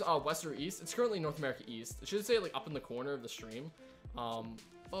 Is yours west or east? It's currently North America East. It should say like up in the corner of the stream. Yeah.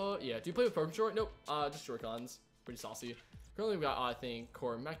 Do you play with Pro Controller? Nope. Just Joy-Cons. Pretty saucy. Currently we got I think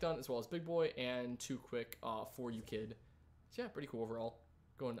Core Macdon as well as Big Boy and 2 quick for you kid. So yeah, pretty cool overall.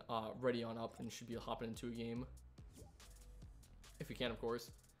 Going ready on up and should be hopping into a game. If we can, of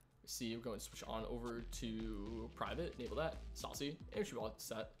course. See, we're going to switch on over to private, enable that, saucy, and we should be all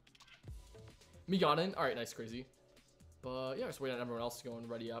set. Me got in. All right, nice, crazy. But yeah, just waiting on everyone else to go and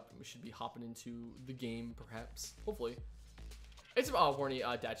ready up, and we should be hopping into the game, perhaps, hopefully. It's horny,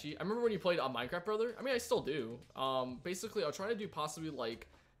 Dachi. I remember when you played Minecraft, brother. I mean, I still do. Basically, I'll try to do possibly like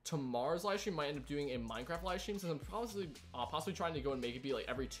tomorrow's live stream. Might end up doing a Minecraft live stream, since I'm possibly trying to go and make it be like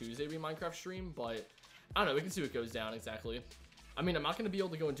every Tuesday be Minecraft stream. But I don't know. We can see what goes down exactly. I mean, I'm not gonna be able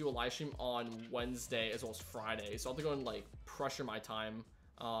to go and do a live stream on Wednesday as well as Friday, so I'll have to go and like pressure my time,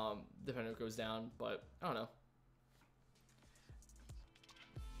 depending on what goes down. But I don't know.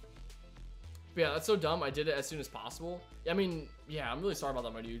 But yeah, that's so dumb. I did it as soon as possible. I mean, yeah, I'm really sorry about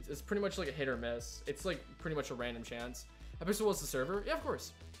that, my dudes. It's pretty much like a hit or miss. It's like pretty much a random chance. Episode was the server? Yeah, of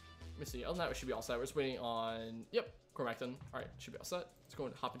course. Let me see. Other than that, we should be all set. We're just waiting on, yep, Cormacton. All right, should be all set. Let's go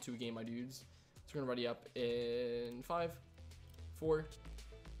and hop into a game, my dudes. So we're gonna ready up in 5, 4,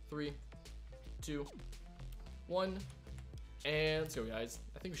 3, 2, 1, and let's go, guys.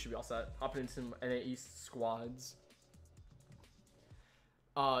 I think we should be all set. Hopping into some NA East squads.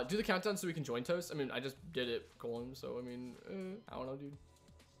 Do the countdown so we can join Toast. I mean, I just did it, colon, so I mean, I don't know, dude.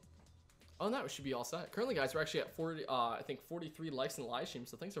 Oh, that we should be all set. Currently, guys, we're actually at 40, I think 43 likes in the live stream,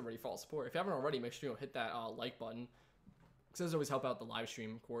 so thanks everybody for all the support. If you haven't already, make sure you hit that like button, because those always help out the live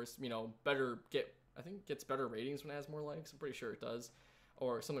stream, of course. You know, I think gets better ratings when it has more likes. I'm pretty sure it does,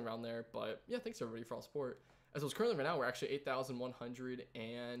 or something around there. But yeah, thanks everybody for all the support. As well as currently right now, we're actually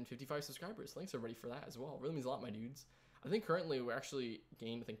 8,155 subscribers. Thanks everybody for that as well. It really means a lot, my dudes. I think currently we're actually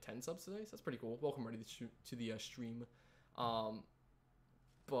gained, I think, 10 subs today, so that's pretty cool. Welcome ready to the stream.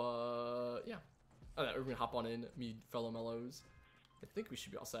 But yeah, we're gonna hop on in, me fellow mellows. I think we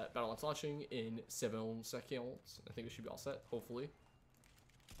should be all set. Battle Launch launching in 7 seconds. I think we should be all set, hopefully.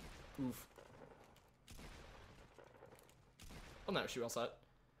 Oof. Oh no, we should be all set.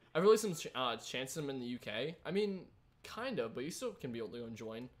 I've released some chances in the UK. I mean, kind of, but you still can be able to go and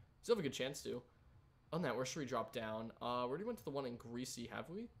join. Still have a good chance to. On that, where should we drop down? We already went to the one in Greasy, have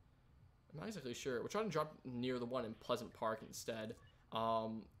we? I'm not exactly sure. We're trying to drop near the one in Pleasant Park instead. I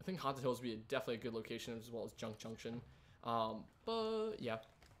think Haunted Hills would be definitely a good location, as well as Junk Junction. But yeah.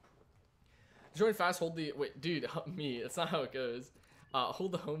 Join fast, hold the, wait, dude, me, that's not how it goes.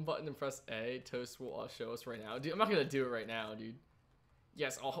 Hold the home button and press A. Toast will show us right now. Dude, I'm not gonna do it right now, dude.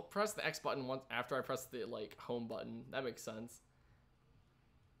 Yes, I'll press the X button once after I press the, like, home button. That makes sense.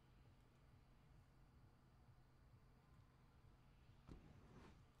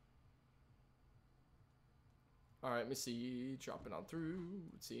 All right, let me see. Dropping on through.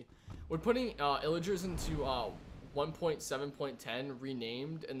 Let's see. We're putting illagers into 1.7.10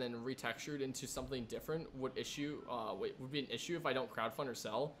 renamed and then retextured into something different. Would be an issue if I don't crowdfund or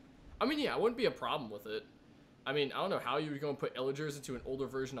sell? I mean, yeah, it wouldn't be a problem with it. I mean, I don't know how you would go and put illagers into an older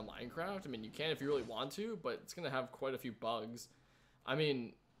version of Minecraft. I mean, you can if you really want to, but it's gonna have quite a few bugs. I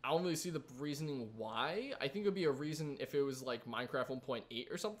mean, I don't really see the reasoning why. I think it would be a reason if it was like Minecraft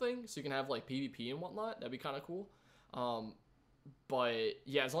 1.8 or something, so you can have like PvP and whatnot. That'd be kind of cool. But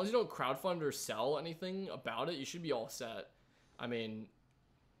yeah, as long as you don't crowdfund or sell anything about it, you should be all set. I mean,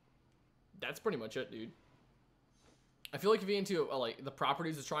 that's pretty much it, dude. I feel like if you get into like the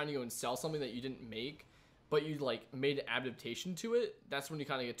properties of trying to go and sell something that you didn't make, but you like made an adaptation to it, that's when you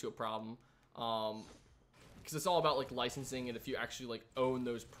kind of get to a problem. Because it's all about like licensing and if you actually like own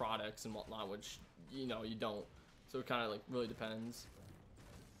those products and whatnot, which you know you don't. So it kind of like really depends.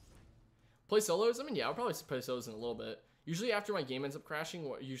 Play solos? I mean, yeah, I'll probably play solos in a little bit. Usually after my game ends up crashing,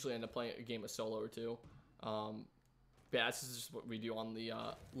 I usually end up playing a game of solo or two. But yeah, this is just what we do on the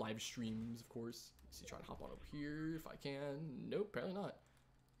live streams, of course. Let's see, try to hop on over here if I can. Nope, apparently not.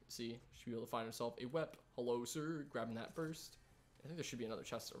 Let's see, should be able to find herself a wep. Hello, sir. Grabbing that burst. I think there should be another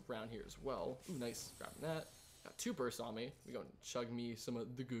chest around here as well. Ooh, nice. Grabbing that. Got 2 bursts on me. We go and chug me some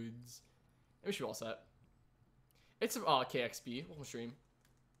of the goods. And we should be all set. It's KXB. Welcome stream.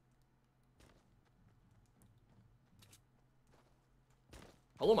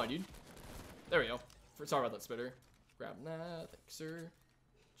 Hello, my dude. There we go. Sorry about that, spitter. Grabbing that. Thanks, sir.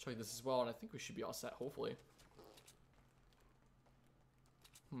 Chug this as well, and I think we should be all set, hopefully.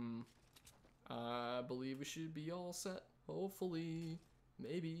 I believe we should be all set. Hopefully.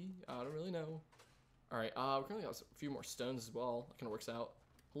 Maybe. I don't really know. Alright, we're gonna have a few more stones as well. That kind of works out.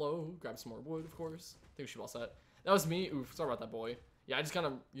 Hello. Grab some more wood, of course. I think we should be all set. That was me. Oof, sorry about that, boy. Yeah, I just kind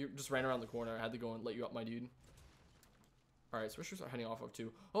of, you just ran around the corner. I had to go and let you up, my dude. Alright, so we're just heading off of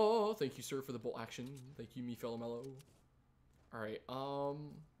 2. Oh, thank you, sir, for the bolt action. Thank you, me fellow mellow. Alright,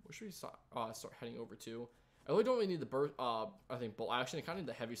 where should we start heading over to? I really don't really need the burst, I think bolt action. I kind of need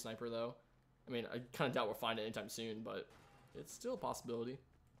the heavy sniper, though. I mean, I kind of doubt we'll find it anytime soon, but it's still a possibility.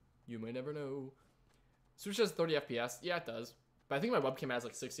 You may never know. Switch has 30 FPS. Yeah, it does. But I think my webcam has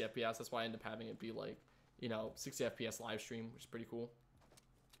like 60 FPS. That's why I end up having it be like, you know, 60 FPS live stream, which is pretty cool.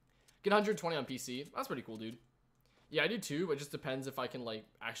 Get 120 on PC. That's pretty cool, dude. Yeah, I do too, but it just depends if I can like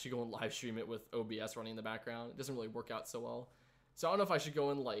actually go and live stream it with OBS running in the background. It doesn't really work out so well. So I don't know if I should go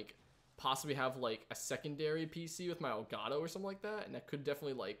and like possibly have like a secondary PC with my Elgato or something like that, and that could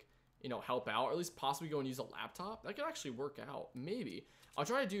definitely like, you know, help out, or at least possibly go and use a laptop. That could actually work out. Maybe I'll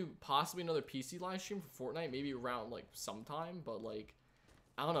try to do possibly another PC live stream for Fortnite, maybe around like sometime, but like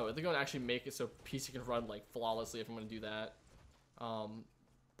I don't know if they're gonna actually make it so PC can run like flawlessly if I'm gonna do that.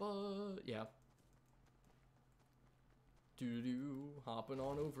 But yeah. Hopping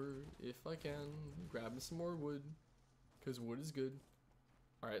on over if I can, grabbing some more wood, because wood is good.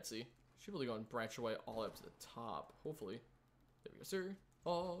 Alright, let's see. Should really go and branch away all up to the top, hopefully. There we go, sir.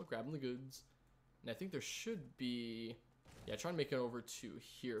 Oh, grabbing the goods. And I think there should be, yeah, try and make it over to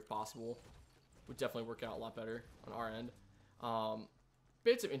here if possible. Would definitely work out a lot better on our end.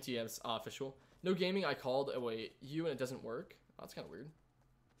 Bits of NTS official. No gaming, I called, oh wait, you and it doesn't work? Oh, that's kind of weird.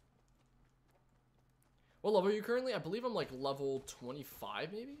 What level are you currently? I believe I'm like level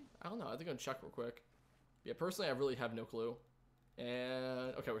 25 maybe? I don't know, I think I'm gonna check real quick. Yeah, personally I really have no clue.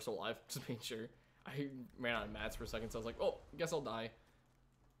 And, okay, we're still alive, just making sure. I ran out of mats for a second, so I was like, oh, I guess I'll die.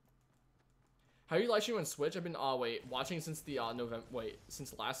 How are you live streaming on Switch? I've been, watching since the,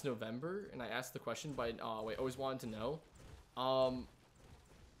 since last November, and I asked the question, but, always wanted to know.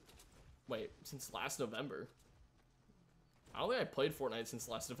 Since last November? I don't think I played Fortnite since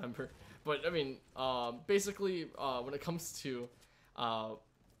last November. But, I mean, basically, when it comes to,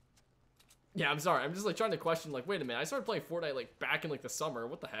 yeah, I'm sorry. I'm just, like, trying to question, like, wait a minute. I started playing Fortnite, like, back in, like, the summer.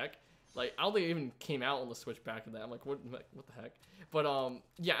 What the heck? Like, I don't think it even came out on the Switch back in that. I'm like, what the heck? But,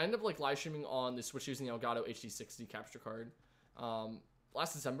 yeah, I ended up, like, live streaming on the Switch using the Elgato HD60 capture card.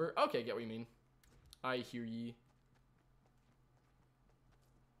 Last December. Okay, I get what you mean. I hear ye.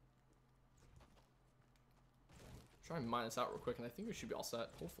 Try and mine this out real quick, and I think we should be all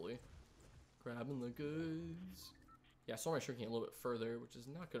set, hopefully. Grabbing the goods. Yeah, so I'm shrinking a little bit further, which is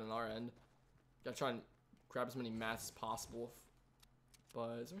not good on our end. Gotta try and grab as many mats as possible.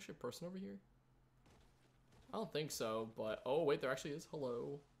 But is there actually a person over here? I don't think so, but oh wait, there actually is.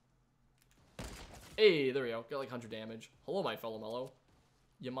 Hello. Hey, there we go. Got like 100 damage. Hello, my fellow mellow.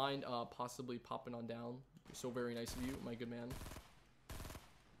 You mind possibly popping on down? You're so very nice of you, my good man.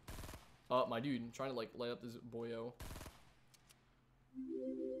 My dude, I'm trying to like light up this boyo.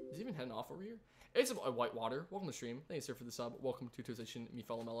 Is he even heading off over here? It's a Whitewater. Welcome to the stream. Thanks, sir, for the sub. Welcome to Toastation, me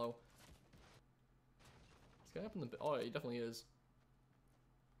fellow mellow. This guy up in the... Oh, yeah, he definitely is.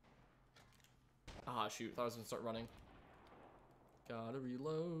 Ah, shoot. Thought I was going to start running. Gotta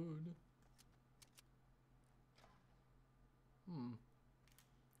reload.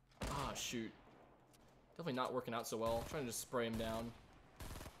 Ah, shoot. Definitely not working out so well. I'm trying to just spray him down.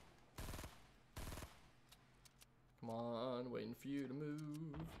 Come on, waiting for you to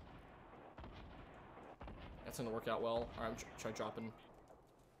move. That's gonna work out well. Alright, I'm try dropping.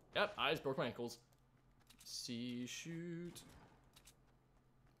 Yep, I just broke my ankles. See, shoot.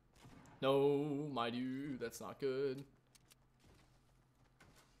 No, my dude, that's not good.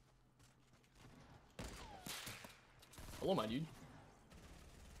 Hello, my dude.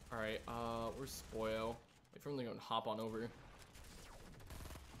 Alright, where's Spoyo? Wait for him to go and hop on over.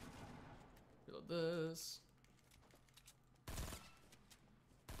 Reload this.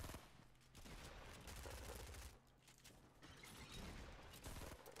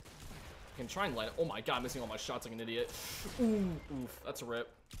 I can try and light it. Oh my god, I'm missing all my shots like an idiot. Ooh, oof, that's a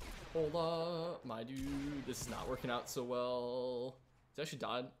rip. Hold up, my dude. This is not working out so well. He actually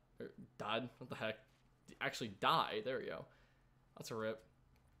died. Or died? What the heck? He actually died. There we go. That's a rip.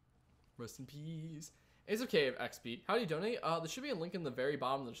 Rest in peace. It's okay if XP. How do you donate? There should be a link in the very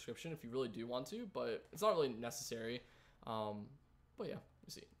bottom of the description if you really do want to, but it's not really necessary. But yeah,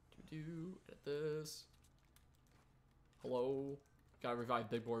 let's see. Edit this. Hello. Gotta revive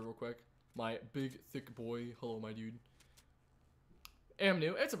Big Boy real quick. My big, thick boy. Hello, my dude. Hey, I'm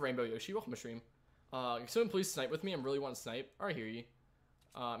new. It's a Rainbow Yoshi. Welcome to stream. Can someone please snipe with me? I really want to snipe. I hear you.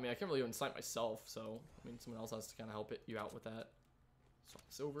 I mean, I can't really even snipe myself, so, I mean, someone else has to kind of help you out with that. Swap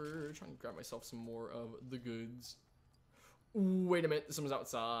this over. Trying to grab myself some more of the goods. Ooh, wait a minute. Someone's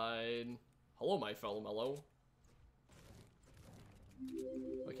outside. Hello, my fellow mellow.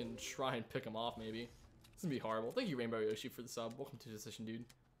 I can try and pick him off, maybe. This is gonna be horrible. Thank you, Rainbow Yoshi, for the sub. Welcome to the session, dude.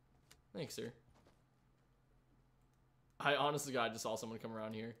 Thanks, sir. I honestly, God, just saw someone come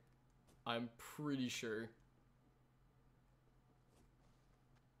around here. I'm pretty sure.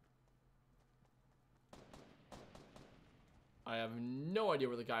 I have no idea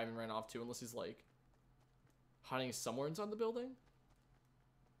where the guy even ran off to, unless he's like hiding somewhere inside the building.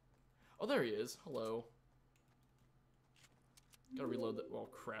 Oh, there he is. Hello. Gotta reload that. Well,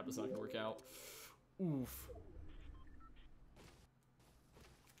 crap, that's not gonna work out. Oof.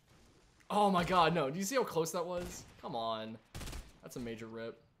 Oh my god, no. Do you see how close that was? Come on. That's a major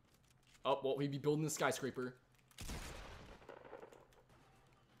rip. Oh, well, we'd be building the skyscraper.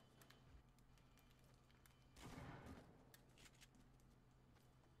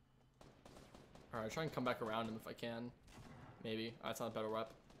 Alright, try and come back around him if I can. Maybe. That's not a better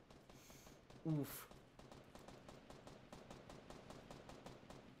rep. Oof.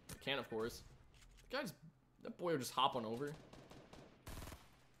 Can, of course. The guy just, that boy will just hop on over.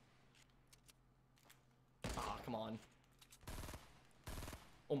 Ah, come on.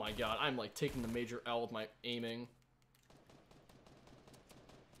 Oh my god, I'm like taking the major L with my aiming.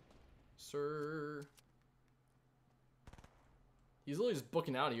 Sir. He's literally just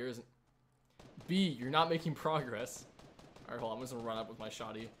booking out here, isn't B, you're not making progress. Alright, hold on, I'm just gonna run up with my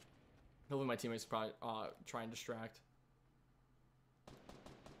shotty. Hopefully my teammates probably try and distract.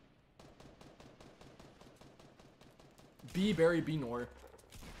 B Barry B Nor.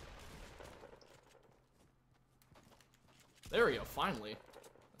 There we go, finally.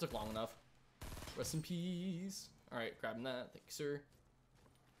 That took long enough. Rest in peace. Alright, grabbing that. Thank you, sir.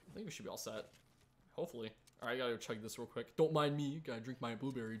 I think we should be all set. Hopefully. Alright, I gotta go chug this real quick. Don't mind me. Gotta drink my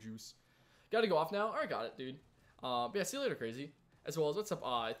blueberry juice. Gotta go off now. Alright, got it, dude. But yeah, see you later, crazy. As well as what's up,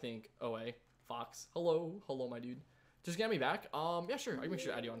 I think, OA. Fox. Hello. Hello, my dude. Just get me back. Yeah, sure. I can make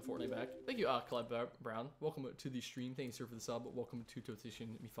sure to add you on Fortnite back. Thank you, Caleb Brown. Welcome to the stream. Thanks, sir, for the sub. Welcome to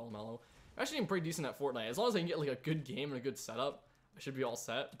Toastation, me fellow mellow. I'm actually pretty decent at Fortnite. As long as I can get like a good game and a good setup, I should be all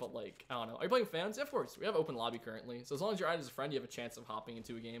set. But like, I don't know. Are you playing with fans? Yeah, of course. We have open lobby currently. So as long as you're added as a friend, you have a chance of hopping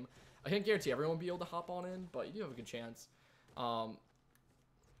into a game. I can't guarantee everyone will be able to hop on in, but you do have a good chance.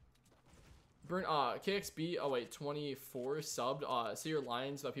 Burn KXB, oh wait, 24 subbed. See your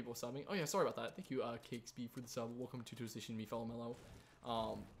lines about people subbing. Oh yeah, sorry about that. Thank you, KXB, for the sub. Welcome to Toastation, me fellow mellow.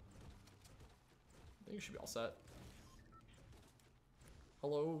 I think you should be all set.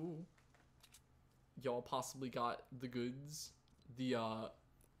 Hello. Y'all possibly got the goods, the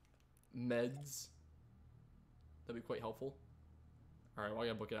meds. That'd be quite helpful. All right, well, I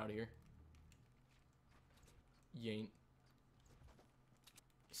gotta book it out of here. Yain't.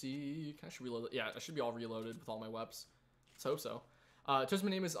 See, I should reload it. Yeah, I should be all reloaded with all my weps. Let's hope so. Just my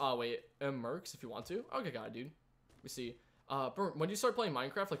name is wait, Mercs if you want to. Okay, got it, dude. Let me see. When did you start playing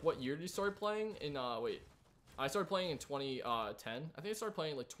Minecraft? Like, what year did you start playing? In wait, I started playing in 2010. I think I started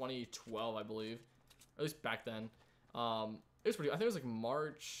playing like 2012, I believe, or at least back then. It was pretty. I think it was like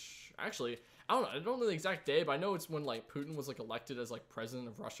March. Actually, I don't know. I don't know the exact day, but I know it's when like Putin was like elected as like president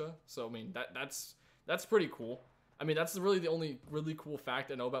of Russia. So I mean that's pretty cool. I mean, that's really the only really cool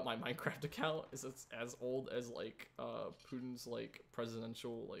fact I know about my Minecraft account is it's as old as like Putin's like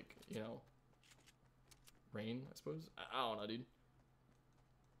presidential like, you know, reign, I suppose. I don't know, dude.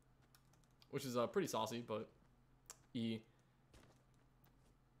 Which is pretty saucy, but E.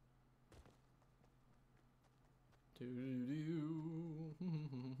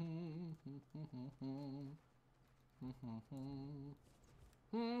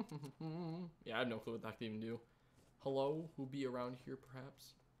 Yeah, I have no clue what that could even do. Hello, who be around here,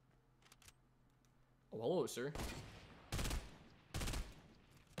 perhaps? Oh, hello, sir.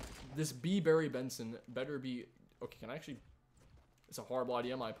 This B. Barry Benson better be... Okay, can I actually... It's a horrible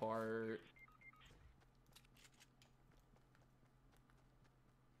idea on my part.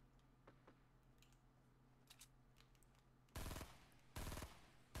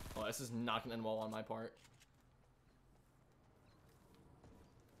 Oh, this is not gonna end well on my part.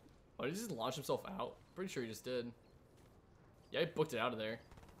 Oh, did he just launch himself out? Pretty sure he just did. Yeah, he booked it out of there.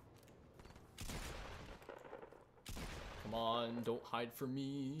 Come on, don't hide from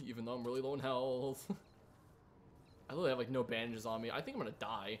me, even though I'm really low in health. I literally have like no bandages on me. I think I'm gonna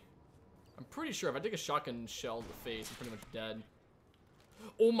die. I'm pretty sure if I take a shotgun shell to the face, I'm pretty much dead.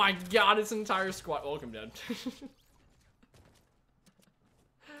 Oh my god, this entire squad. Oh, I'm dead.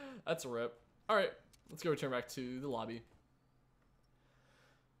 That's a rip. Alright, let's go return back to the lobby.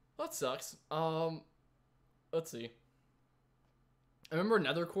 That sucks. Let's see. I remember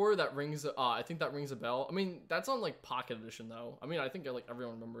Nether Core that rings. I think that rings a bell. I mean, that's on like Pocket Edition though. I mean, I think like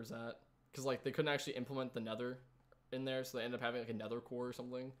everyone remembers that because like they couldn't actually implement the Nether in there, so they ended up having like a Nether Core or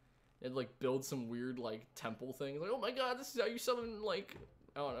something. They'd like build some weird like temple thing. Like, oh my god, this is how you summon like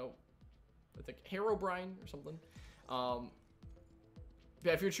I don't know, I think Herobrine or something.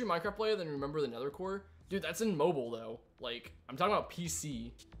 Yeah, if you're a true Minecraft player, then remember the Nether Core, dude. That's in mobile though. Like I'm talking about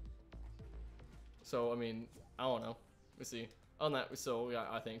PC. So I mean, I don't know. Let me see. On that, so we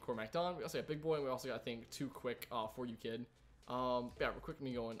got, I think, Cormac Don. We also got Big Boy, and we also got, I think, Too Quick for you, kid. Yeah, real quick,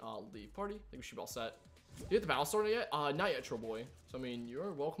 me going leave party. I think we should be all set. Did you get the battle started yet? Not yet, Troll Boy. So I mean,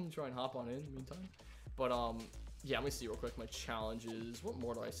 you're welcome to try and hop on in the meantime. But Yeah, let me see real quick my challenges. What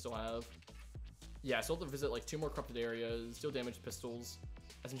more do I still have? Yeah, I still have to visit like 2 more corrupted areas, deal damage with pistols,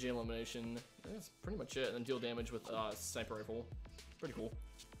 SMG elimination. That's pretty much it. And then deal damage with sniper rifle. Pretty cool.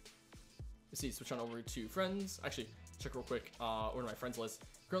 Let's see, switch on over to friends. Actually, check real quick order my friends list.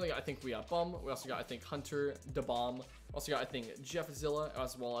 Currently, I think we got Bum. We also got, I think, Hunter, Da Bomb. Also got, I think, Jeffzilla,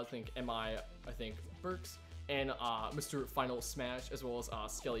 as well as, I think, MI, I think, Burks, and Mr. Final Smash, as well as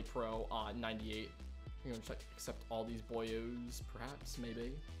Skelly Pro 98. You're gonna accept all these boyos, perhaps,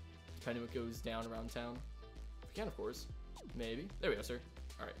 maybe, depending what goes down around town. If we can, of course. Maybe. There we go, sir.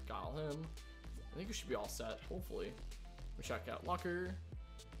 All right, got all him. I think we should be all set, hopefully. We check out locker.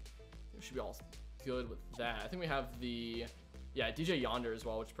 We should be all good with that. I think we have the, yeah, DJ Yonder as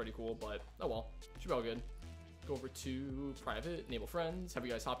well, which is pretty cool, but oh well, should be all good. Go over to private, enable friends, have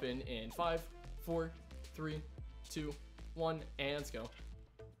you guys hop in 5, 4, 3, 2, 1, and let's go.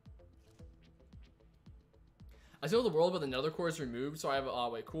 I still have the world, but the nether core is removed, so I have a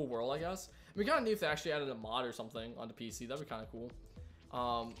wait, cool world, I guess. I mean, kind of neat if they actually added a mod or something onto PC. That'd be kind of cool.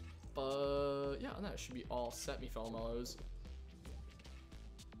 But yeah, that should be all set, me fellow mellows.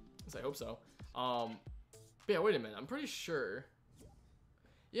 I hope so. But yeah, wait a minute. I'm pretty sure.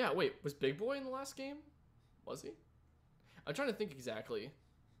 Yeah, wait, was Big Boy in the last game? Was he? I'm trying to think exactly.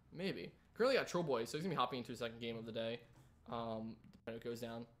 Maybe. Currently got Troll Boy, so he's gonna be hopping into a second game of the day. When it goes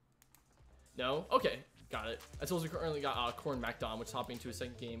down. No? Okay, got it. I suppose we currently got Corn MacDon, which is hopping into a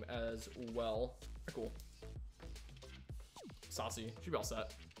second game as well. Very cool. Saucy. Should be all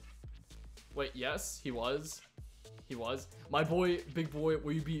set. Wait, yes, he was. He was. My boy, Big Boy,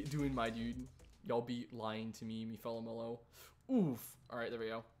 what you be doing, my dude? Y'all be lying to me fellow mellow. Oof. Alright, there we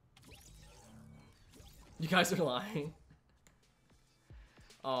go. You guys are lying.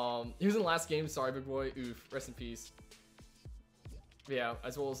 He was in the last game. Sorry, Big Boy. Oof. Rest in peace. Yeah,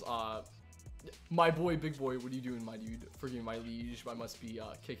 as well as, my boy, Big Boy, what are you doing, my dude? Forgive me, my liege. I must be,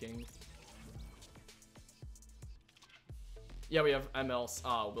 kicking. Yeah, we have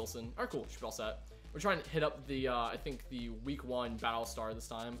ML, Wilson. Alright, cool. Should be all set. We're trying to hit up the, I think, the week 1 battle star this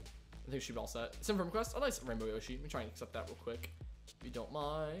time. I think we should be all set. Send from request. Oh, nice. Rainbow Yoshi. Let me try and accept that real quick. If you don't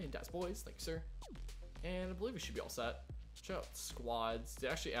mind. Das boys. Thank you, sir. And I believe we should be all set. Check out squads. They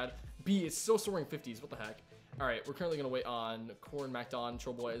actually add B. It's still soaring 50s. What the heck? Alright, we're currently going to wait on Corn, MacDon,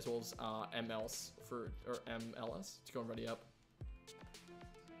 Troll Boy, as well as MLS or MLS. It's going ready up.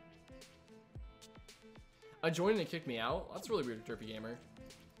 I joined and it kicked me out. That's really weird, Derpy Gamer.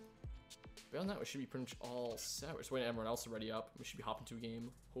 Beyond that, we should be pretty much all set. We're just waiting for everyone else to ready up. We should be hopping to a game,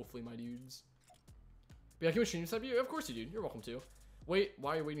 hopefully, my dudes. But yeah, can we stream sub you? Of course you do. You're welcome to. Wait,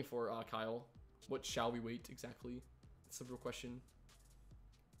 why are you waiting for, Kyle? What shall we wait exactly? That's the real question.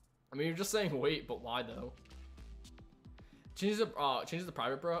 I mean, you're just saying wait, but why though? Changes the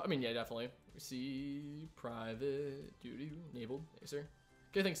private, bro. I mean, yeah, definitely. We see private duty enabled. Yes, sir.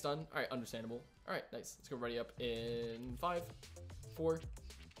 Okay, thanks, done. All right, understandable. All right, nice. Let's go ready up in 5, 4,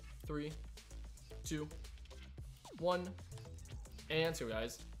 3, 2, 1, and let's go,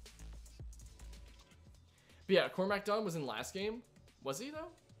 guys. But yeah, Corn MacDon was in last game. Was he though?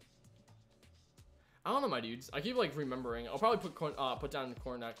 I don't know, my dudes. I keep like remembering. I'll probably put down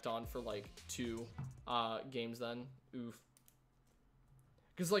Corn MacDon for like 2 games then. Oof.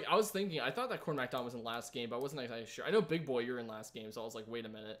 Because like I was thinking, I thought that Corn MacDon was in last game, but I wasn't exactly sure. I know Big Boy, you're in last game, so I was like, wait a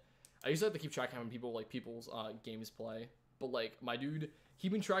minute. I used to have to keep track of how many people like people's games play, but like my dude,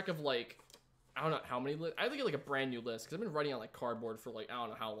 keeping track of like I don't know how many lists. I have to get like a brand new list because I've been writing on like cardboard for like I don't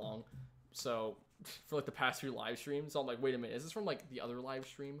know how long. So for like the past 3 live streams, so I'm like, wait a minute, is this from like the other live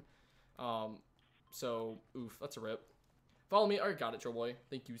stream? So oof, that's a rip. Follow me. Alright, got it, Troll Boy.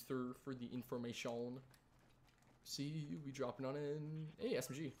 Thank you, sir, for the information. See, we dropping on in. Hey,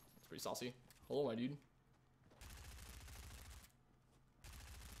 SMG. That's pretty saucy. Hello, my dude.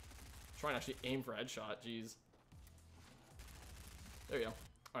 Trying to actually aim for a headshot. Jeez. There you go.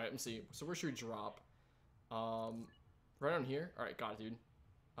 All right, let me see. So where should we drop? Right on here. All right, got it,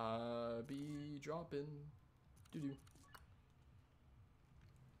 dude. Be dropping. Doo-doo.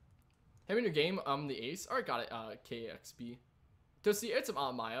 Hey, in your game, the ace. All right, got it. KXB. To see, it's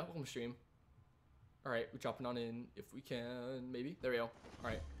Maya. Welcome to stream. All right, we're dropping on in if we can, maybe. There we go. All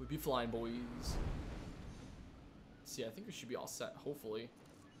right, we'd be flying, boys. See, I think we should be all set, hopefully.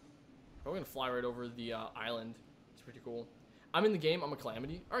 We're gonna fly right over the island. It's pretty cool. I'm in the game. I'm a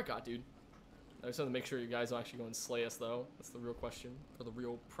calamity. All right, God, dude. I just want to make sure you guys don't actually go and slay us, though. That's the real question, or the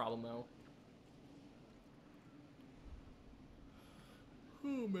real problemo.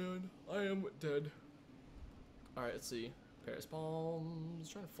 Oh man, I am dead. All right, let's see. Paris bombs.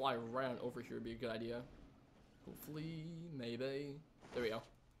 Trying to fly right on over here would be a good idea. Hopefully, maybe. There we go.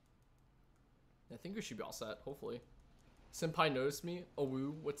 I think we should be all set, hopefully. Senpai noticed me. Oh,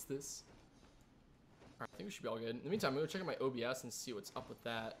 woo, what's this? Alright, I think we should be all good. In the meantime, I'm gonna check out my OBS and see what's up with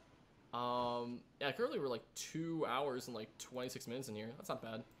that. Yeah, currently we're like 2 hours and like 26 minutes in here. That's not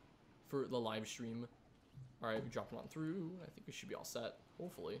bad for the live stream. Alright, we're dropping on through. I think we should be all set,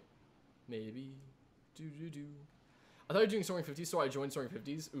 hopefully. Maybe. I thought you were doing Soaring 50s, so I joined Soaring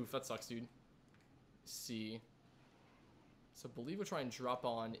 50s. Oof, that sucks, dude. Let's see. So I believe we'll try and drop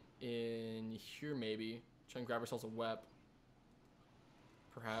on in here, maybe. Try and grab ourselves a wep.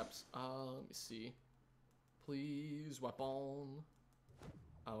 Perhaps. Let me see. Please, weapon.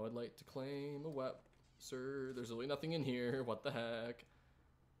 I would like to claim a wep, sir. There's really nothing in here. What the heck?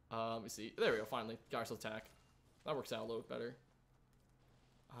 Let me see. There we go, finally. Got ourselves attack. That works out a little bit better.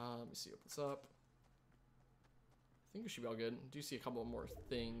 Let me see what's up. I think we should be all good. I do see a couple more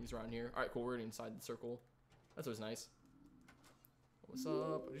things around here. Alright, cool. We're inside the circle. That's always nice. What's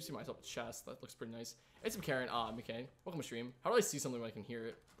up? I do see myself a chest. That looks pretty nice. It's Karen. McCain. Welcome to stream. How do I see something when I can hear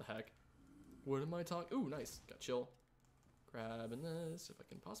it? What the heck? What am I talking? Ooh, nice. Got chill. Grabbing this. If I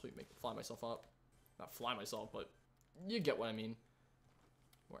can possibly fly myself up. Not fly myself, but you get what I mean.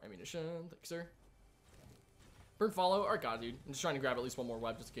 More ammunition. Thank you, sir. Burn follow. Alright, God, dude. I'm just trying to grab at least one more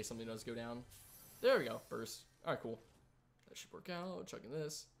web just in case something does go down. There we go. Burst. Alright, cool. That should work out. Chugging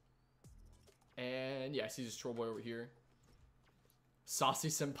this. And yeah, I see this troll boy over here. Saucy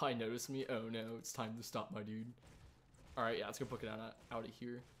Senpai noticed me. Oh no, it's time to stop, my dude. Alright, yeah, let's go book it out of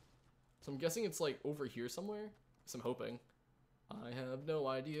here. So I'm guessing it's like over here somewhere. So I'm hoping. I have no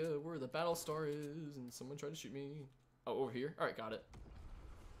idea where the battle star is, and someone tried to shoot me. Oh, over here? Alright, got it.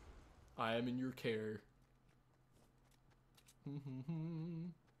 I am in your care.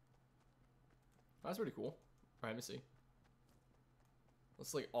 That's pretty cool. Alright, let me see.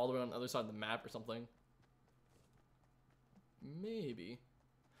 Looks like all the way on the other side of the map or something. Maybe.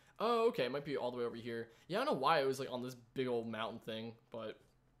 Oh, okay. It might be all the way over here. Yeah, I don't know why it was like on this big old mountain thing, but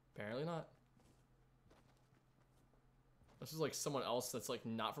apparently not. This is like someone else that's like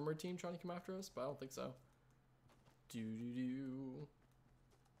not from our team trying to come after us, but I don't think so.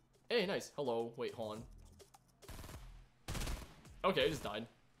 Hey, nice. Hello. Wait, hold on. Okay, I just died.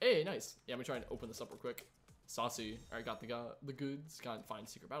 Hey, nice. Yeah, I'm gonna try and open this up real quick. Saucy. Alright, got the goods. Got find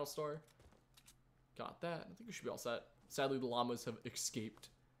secret battle star. Got that. I think we should be all set. Sadly, the llamas have escaped,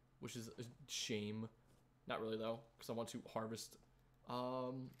 which is a shame. Not really though, because I want to harvest.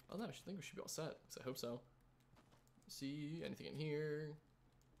 Oh no, I think we should be all set. So I hope so. See anything in here?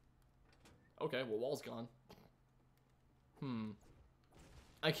 Okay, well, wall's gone.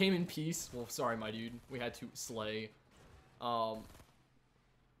 I came in peace. Well, sorry, my dude. We had to slay.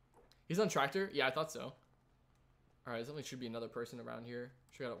 He's on tractor. Yeah, I thought so. All right, there definitely should be another person around here.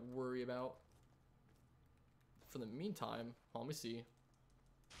 Which I gotta worry about. For the meantime, let me see.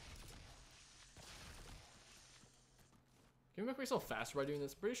 Can I make myself faster by doing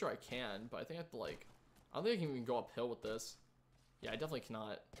this? Pretty sure I can, but I think I have to like, I don't think I can even go uphill with this. Yeah, I definitely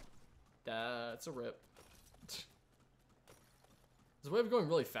cannot. That's a rip. There's a way of going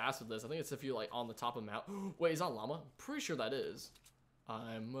really fast with this. I think it's if you're like on the top of the mountain. Wait, is that llama? I'm pretty sure that is.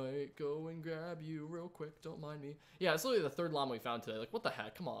 I might go and grab you real quick. Don't mind me. Yeah, it's literally the third llama we found today. Like, what the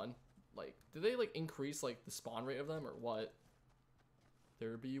heck? Come on. Like, did they like increase like the spawn rate of them or what?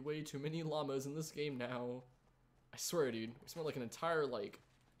 There be way too many llamas in this game now. I swear, dude. We spent like an entire like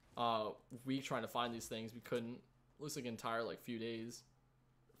week trying to find these things. We couldn't. Looks like an entire like few days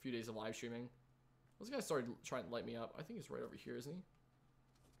of live streaming. This guy started trying to light me up. I think he's right over here, isn't he?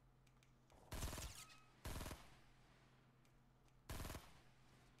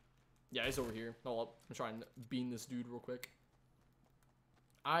 Yeah, he's over here. Hold up. I'm trying to bean this dude real quick.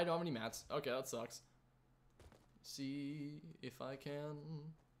 I don't have any mats. Okay, that sucks. See if I can.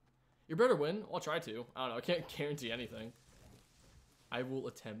 You better win. I'll try to. I don't know. I can't guarantee anything. I will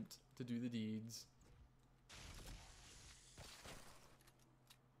attempt to do the deeds.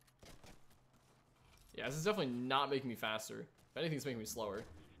 Yeah, this is definitely not making me faster. If anything, it's making me slower.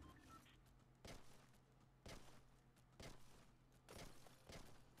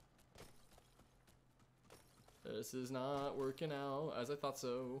 This is not working out as I thought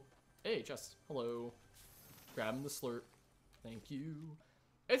so. Hey, chest. Hello. Grabbing the slurp. Thank you.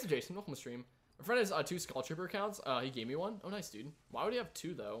 Hey, it's Jason. Welcome to stream. My friend has 2 Skull Trooper accounts. He gave me one. Oh, nice, dude. Why would he have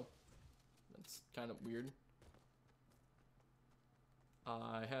 2, though? That's kind of weird.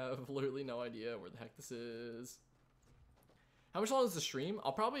 I have literally no idea where the heck this is. How much long is the stream?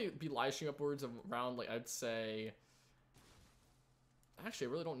 I'll probably be live streaming upwards of around, like, I'd say... Actually, I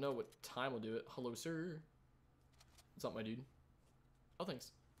really don't know what time we'll do it. Hello, sir. What's up, my dude? Oh,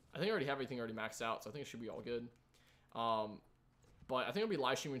 thanks. I think I already have everything already maxed out, so I think it should be all good. But I think I'll be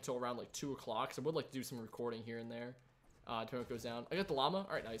live streaming until around like 2 o'clock. So I would like to do some recording here and there. Until it goes down. I got the llama.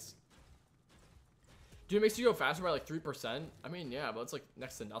 All right, nice. Dude, it makes you go faster by like 3%. I mean, yeah, but it's like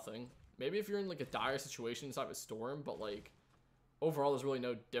next to nothing. Maybe if you're in like a dire situation inside of a storm, but like overall, there's really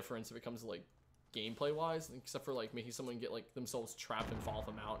no difference if it comes to like gameplay wise, except for like making someone get like themselves trapped and fall off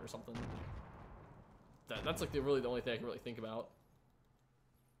a mountain or something. That's like really the only thing I can really think about.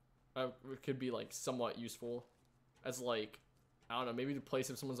 It could be like somewhat useful as like, I don't know, maybe the place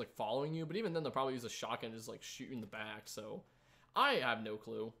if someone's like following you, but even then they'll probably use a shotgun and just like shoot you in the back. So I have no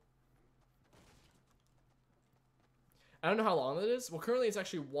clue. I don't know how long that is. Well, currently it's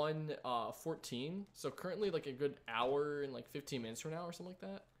actually 1:14. So currently like a good hour and like 15 minutes from now or something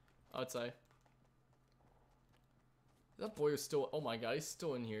like that, I would say. That boy is still, oh my god, he's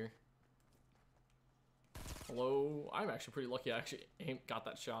still in here. Hello? I'm actually pretty lucky I actually got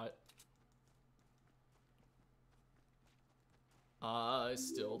that shot. I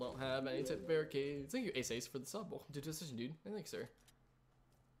still don't have any type of barricades. Thank you, Ace for the sub. Welcome to Decision, dude. Thanks, sir.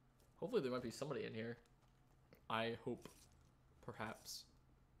 Hopefully there might be somebody in here. I hope. Perhaps.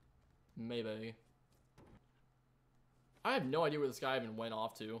 Maybe. I have no idea where this guy even went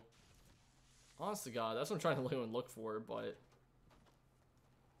off to. Honest to God, that's what I'm trying to look for, but...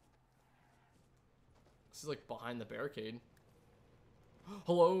 This is like behind the barricade.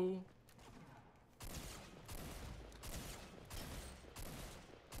 Hello?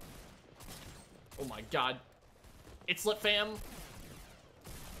 Oh my god. It's lit, fam!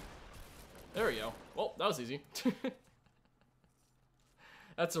 There we go. Well, that was easy.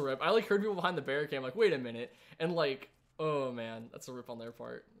 That's a rip. I like heard people behind the barricade. I'm like, wait a minute. And like, oh man, that's a rip on their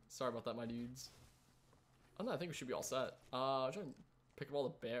part. Sorry about that, my dudes. Oh no, I think we should be all set. I'm trying to pick up all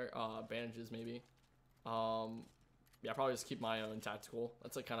the bandages maybe. Yeah, probably just keep my own tactical.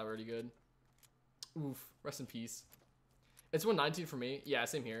 That's like kind of already good. Oof, rest in peace. It's 119 for me. Yeah,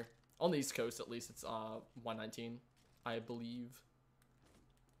 same here. On the East Coast, at least, it's 119, I believe.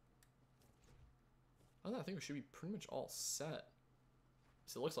 Oh no, I think we should be pretty much all set.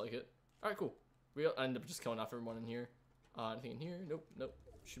 So it looks like it. All right, cool. We end up just killing off everyone in here. Anything in here? Nope, nope.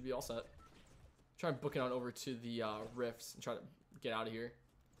 Should be all set. Try and book it on over to the rifts and try to get out of here.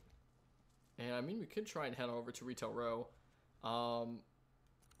 And I mean, we could try and head over to Retail Row.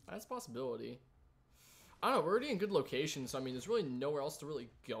 That's a possibility. I don't know, we're already in good locations, so I mean, there's really nowhere else to really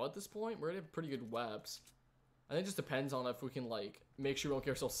go at this point. We're already have pretty good webs. I think it just depends on if we can, like, make sure we don't get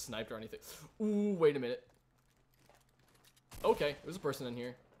ourselves sniped or anything. Ooh, wait a minute. Okay, there's a person in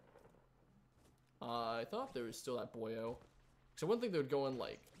here. I thought there was still that boyo. So I wouldn't think they would go and,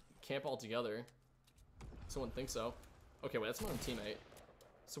 like, camp all together. Someone thinks so. Okay, wait, that's my own teammate.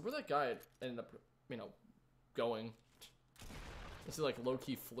 So where that guy ended up, you know, going? This is like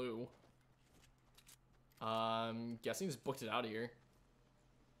low-key flew. Guessing he's booked it out of here.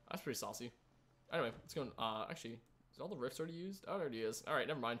 That's pretty saucy. Anyway, let's go. Actually, is all the rifts already used? Oh, it already is. All right,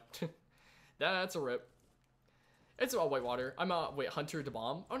 never mind. That's a rip. It's all whitewater. I'm wait, Hunter to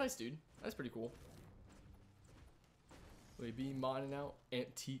bomb. Oh, nice, dude. That's pretty cool. We be mining out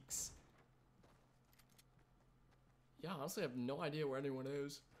antiques. Yeah, honestly, I have no idea where anyone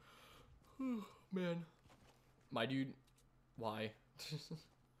is. Man. My dude. Why?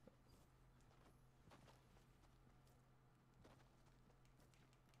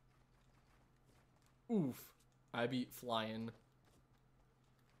 Oof. I be flying.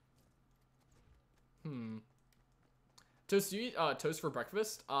 Toast, do you eat toast for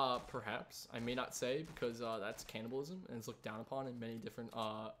breakfast? Perhaps. I may not say because that's cannibalism and it's looked down upon in many different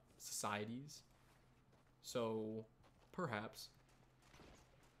societies. So, perhaps.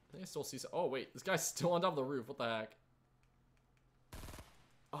 I think I still see some. Oh, wait. This guy's still on top of the roof. What the heck?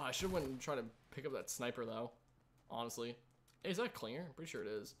 Oh, I should have went and tried to pick up that sniper, though. Honestly. Hey, is that a clinger? I'm pretty sure it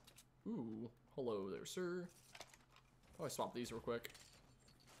is. Ooh. Hello there, sir. Oh, I swap these real quick.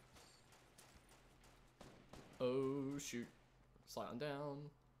 Oh, shoot. Slide on down.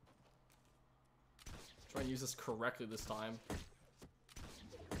 Try and use this correctly this time.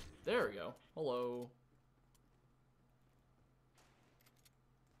 There we go. Hello.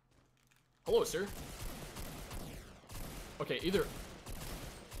 Hello, sir. Okay, either...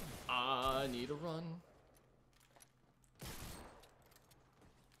 I need to run.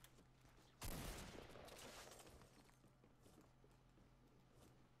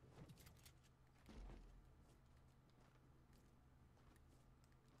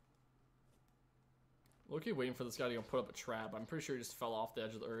 Look-y waiting for this guy to go put up a trap. I'm pretty sure he just fell off the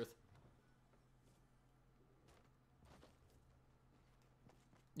edge of the earth.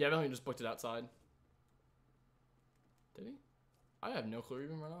 Yeah, I know he just booked it outside. Did he? I have no clue where he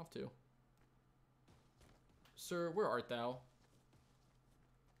even run off to. Sir, where art thou?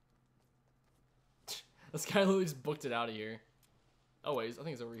 This guy literally just booked it out of here. Oh, wait, I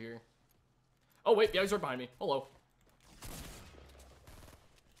think it's over here. Oh, wait, yeah, he's right behind me. Hello.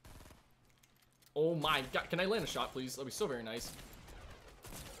 Oh my god, can I land a shot, please? That'd be so very nice.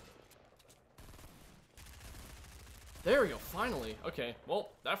 There we go, finally. Okay,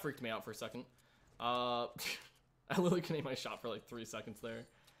 well, that freaked me out for a second. I literally couldn't aim my shot for like 3 seconds there.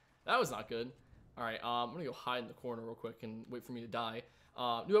 That was not good. Alright, I'm gonna go hide in the corner real quick and wait for me to die.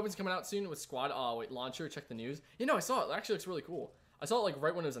 New weapons coming out soon with squad. Oh, wait, launcher, check the news. You know, I saw it. It actually looks really cool. I saw it like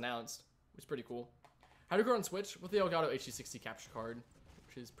right when it was announced, which is pretty cool. How to grow on Switch with the Elgato HD60 capture card,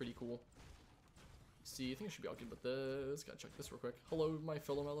 which is pretty cool. See, I think I should be all good with this. Gotta check this real quick. Hello, my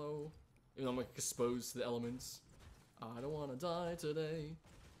Philomello. Even though I'm like exposed to the elements. I don't want to die today.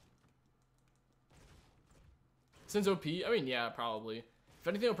 Since OP, I mean, yeah, probably. If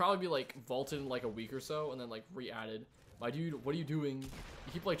anything, it'll probably be like vaulted in like a week or so and then like re-added. My dude, what are you doing? You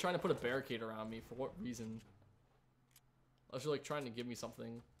keep like trying to put a barricade around me. For what reason? Unless you're like trying to give me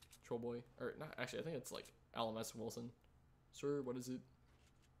something. Troll boy. Or not, actually, I think it's like LMS Wilson. Sir, what is it?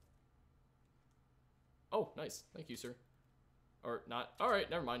 Oh, nice. Thank you, sir. Or not.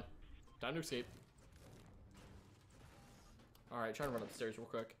 Alright, never mind. Time to escape. Alright, trying to run upstairs real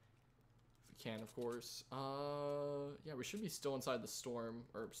quick. If we can, of course. Yeah, we should be still inside the storm,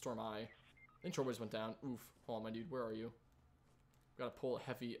 or storm eye. I think Troll Boys went down. Oof. Hold on, my dude. Where are you? Gotta pull a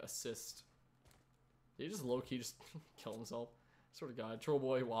heavy assist. Did he just low-key just kill himself? Sort of god. Troll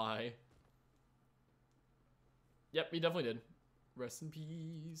Boy, why? Yep, he definitely did. Rest in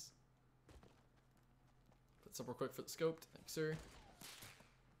peace. Put this up real quick for the scoped. Thanks, sir.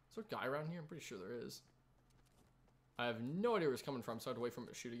 Is there a guy around here? I'm pretty sure there is. I have no idea where he's coming from, so I have to wait for him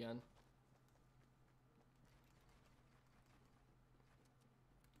to shoot again.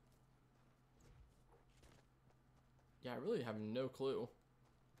 Yeah, I really have no clue.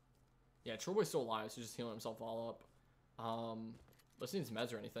 Yeah, Troll Boy's still alive, so he's just healing himself all up. Let's need some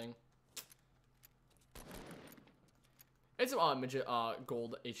meds or anything. It's midget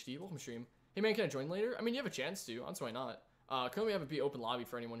gold HD. Welcome stream. Hey man, can I join later? I mean, you have a chance to. That's why not. Currently we have a be open lobby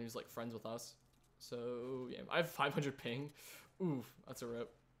for anyone who's like friends with us. So yeah, I have 500 ping. Oof, that's a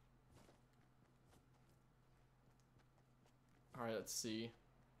rip. All right, let's see.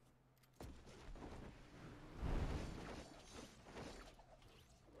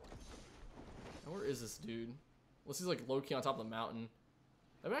 Now, where is this dude? Unless he's like low key on top of the mountain.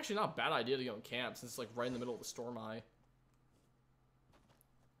 That'd be actually not a bad idea to go in camp since it's like right in the middle of the storm eye.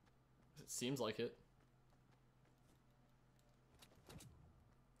 It seems like it.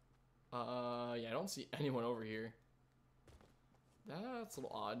 Yeah, I don't see anyone over here. That's a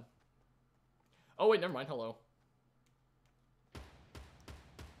little odd. Oh wait, never mind. Hello.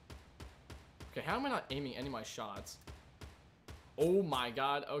 Okay, how am I not aiming any of my shots? Oh my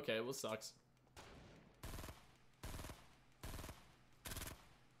god. Okay, well, this sucks.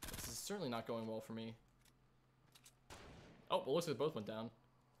 This is certainly not going well for me. Oh, well, looks like they both went down. I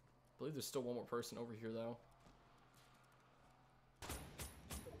believe there's still one more person over here, though.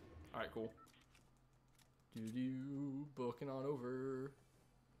 Alright, cool. Booking on over.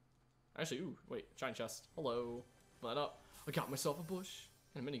 Actually, ooh, wait, giant chest. Hello. Let up. I got myself a bush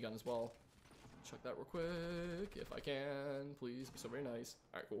and a minigun as well. Check that real quick, if I can, please. Be so very nice.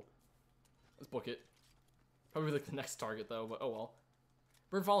 Alright, cool. Let's book it. Probably like the next target though, but oh well.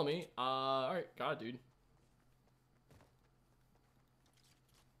 Bird, follow me. Alright, got it, dude.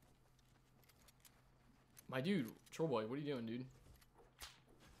 My dude, Troll Boy, what are you doing, dude?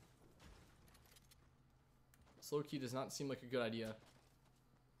 Slow key does not seem like a good idea.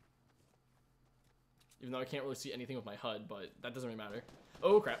 Even though I can't really see anything with my HUD, but that doesn't really matter.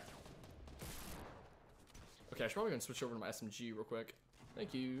 Oh, crap. Okay, I should probably go and switch over to my SMG real quick.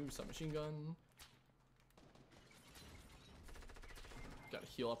 Thank you, submachine gun. Gotta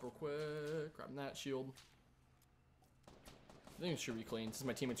heal up real quick, grabbing that shield. I think it should be clean since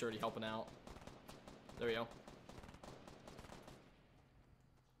my teammate's already helping out. There we go.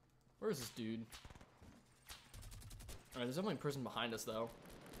 Where is this dude? Alright, there's definitely a person behind us, though.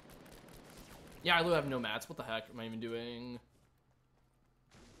 Yeah, I literally have no mats. What the heck am I even doing?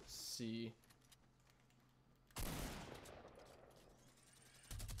 Let's see.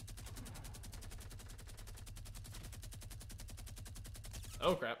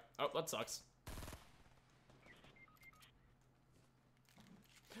 Oh, crap. Oh, that sucks.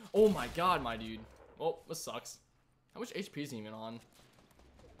 Oh my god, my dude. Well, this sucks. How much HP is he even on?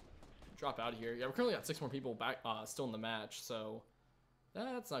 Drop out of here. Yeah, we're currently got 6 more people back, still in the match, so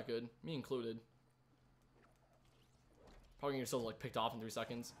that's not good. Me included. Probably gonna get still like picked off in 3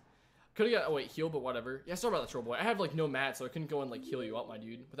 seconds. Could've got, oh wait, heal, but whatever. Yeah, sorry about that, Troll Boy. I have like no mat, so I couldn't go and like heal you up, my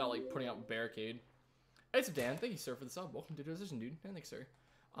dude, without like putting out a barricade. Hey, it's Dan. Thank you, sir, for the sub. Welcome to the decision, dude. And thanks, sir.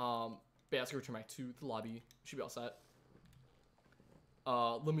 But yeah, let's go return back to the lobby. Should be all set.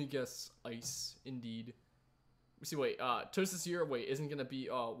 Let me guess. Ice, indeed. See, wait. Toast this year, wait, isn't gonna be,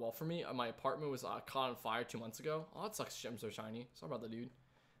 well, for me, my apartment was, caught on fire 2 months ago. Oh, that sucks. Gems so shiny. Sorry about that, dude.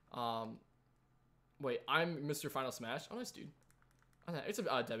 Wait, I'm Mr. Final Smash. Oh, nice, dude. Oh, it's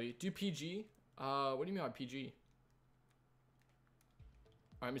a, Debbie. Do PG? What do you mean by PG?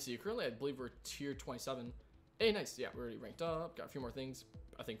 Alright, let me see. Currently, I believe we're tier 27. Hey, nice. Yeah, we're already ranked up. Got a few more things.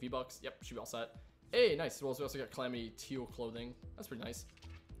 I think V-Bucks. Yep, should be all set. Hey, nice. Well, we also got Calamity Teal clothing. That's pretty nice.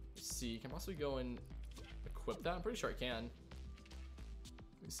 Let's see. Can I possibly go and equip that? I'm pretty sure I can.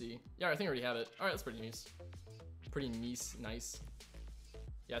 Let me see. Yeah, I think I already have it. Alright, that's pretty nice. Pretty nice.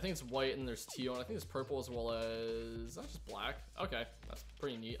 Yeah, I think it's white and there's teal, and I think there's purple as well as... That's just black. Okay, that's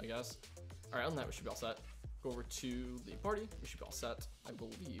pretty neat, I guess. Alright, on that, we should be all set. Go over to the party. We should be all set, I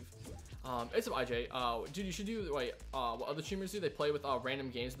believe. It's up, IJ. Dude, you should do, wait, what other streamers do? They play with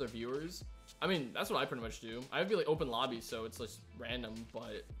random games with their viewers. I mean, that's what I pretty much do. I would be like open lobby, so it's just random,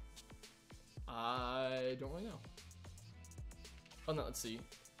 but I don't really know. Oh, no, let's see.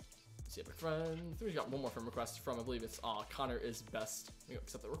 Let's see, my friend. I think we got one more friend request from, I believe it's Connor is best. Let me go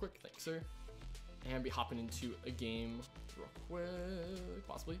accept that real quick. Thanks, sir. And be hopping into a game real quick,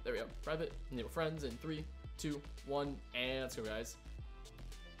 possibly. There we go. Private, enable friends in 3, 2, 1, and let's go, guys.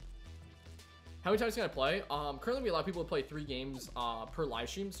 How many times can I play? Currently we allow people to play 3 games per live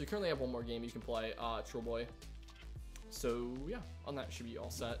stream, so you currently have 1 more game you can play, Troll Boy. So yeah, on that should be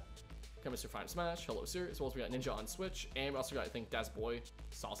all set. Got Mr. Fine Smash, hello sir, as well as we got Ninja on Switch, and we also got, I think, Daz Boy,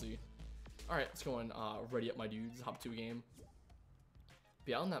 Saucy. Alright, let's go and ready up my dudes, hop to a game. But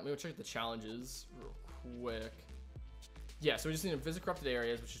yeah, on that, maybe we'll check the challenges real quick. Yeah, so we just need to visit corrupted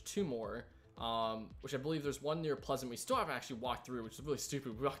areas, which is 2 more. Which I believe there's one near Pleasant we still haven't actually walked through, which is really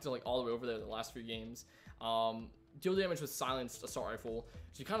stupid. We walked like all the way over there the last few games. Deal damage with silenced assault rifle,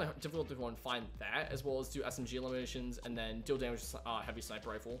 so you kind of difficult to go and find that, as well as do SMG eliminations and then deal damage with heavy sniper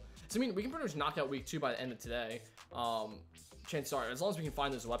rifle. So I mean, we can pretty much knock out week 2 by the end of today. Chances are, as long as we can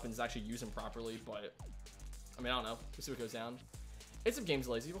find those weapons and actually use them properly. But I mean, I don't know. We'll see what goes down. It's Up Games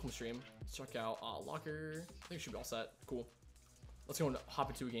Lazy. Welcome to stream. Let's check out locker. I think it should be all set. Cool. Let's go and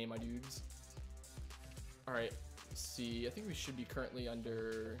hop into a game, my dudes. Alright, let's see. I think we should be currently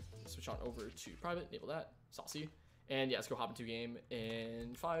under... Switch on over to private. Enable that. Saucy. And yeah, let's go hop into a game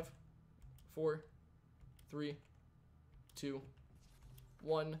in 5, 4, 3, 2,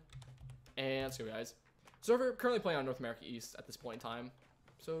 1. And let's go, guys. So we're currently playing on North America East at this point in time.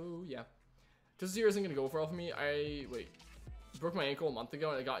 So yeah. This year isn't going to go well for me. Wait. Broke my ankle a month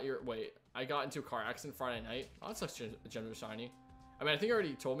ago and I got into a car accident Friday night. Oh, that sucks, General Shiny. I mean, I think you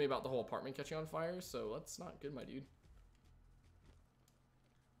already told me about the whole apartment catching on fire, so that's not good, my dude.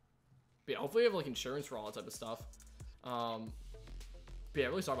 But yeah, hopefully you have like insurance for all that type of stuff. But yeah,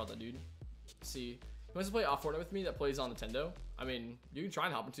 really sorry about that, dude. Let's see, who wants to play Fortnite with me that plays on Nintendo? I mean, you can try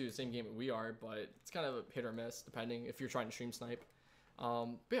and hop into the same game that we are, but it's kind of a hit or miss depending if you're trying to stream snipe.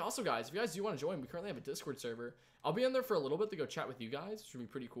 But yeah, also guys, if you guys do want to join, we currently have a Discord server. I'll be in there for a little bit to go chat with you guys, which would be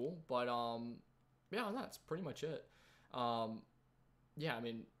pretty cool. But yeah, that's pretty much it. Yeah, I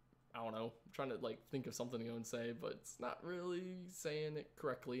mean, I don't know. I'm trying to like think of something to go and say, but it's not really saying it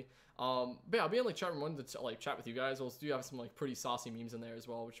correctly. But yeah, I'll be in like chat room 1 to like chat with you guys. We'll do have some like pretty saucy memes in there as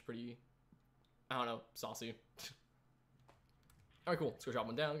well, which are pretty, I don't know, saucy. Alright, cool. Let's go drop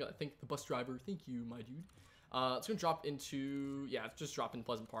one down. Gotta thank the bus driver. Thank you, my dude. It's gonna drop into, yeah, just drop in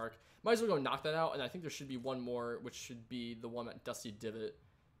Pleasant Park. Might as well go knock that out, and I think there should be one more, which should be the one at Dusty Divot.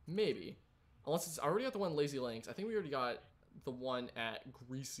 Maybe. Unless it's, I already got the one Lazy Links. I think we already got the one at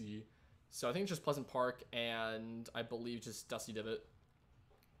Greasy. So I think it's just Pleasant Park and I believe just Dusty Divot.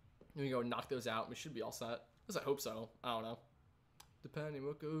 We go knock those out. We should be all set. At least I hope so. I don't know. Depending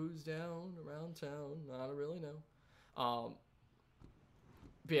what goes down around town. I don't really know.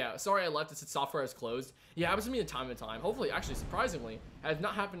 But yeah, sorry I left. It said software is closed. Yeah, it happens to me time to time. Hopefully, actually, surprisingly, has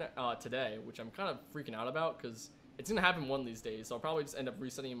not happened today, which I'm kind of freaking out about because it's going to happen one of these days. So I'll probably just end up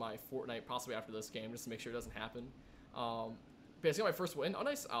resetting my Fortnite possibly after this game just to make sure it doesn't happen. But yeah, I got my first win. Oh,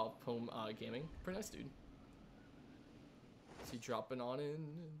 nice. Home gaming. Pretty nice, dude. Is he dropping on in?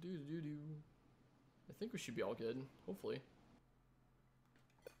 Do. I think we should be all good. Hopefully.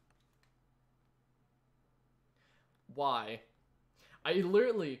 Why? I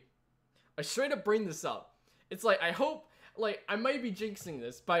straight up bring this up. It's like, I hope, like, I might be jinxing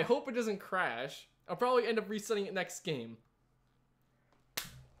this, but I hope it doesn't crash. I'll probably end up resetting it next game.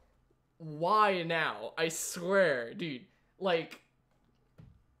 Why now? I swear, dude. Like,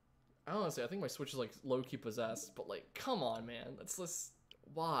 I don't know, I think my Switch is like low-key possessed, but like, come on, man. That's just,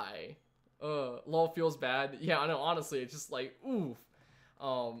 why? Lol feels bad. Yeah, I know, honestly, it's just like, oof.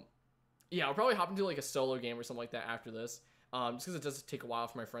 Yeah, I'll probably hop into like a solo game or something like that after this. Just because it does take a while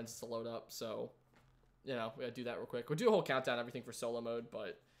for my friends to load up, so, you know, we gotta do that real quick. We'll do a whole countdown and everything for solo mode,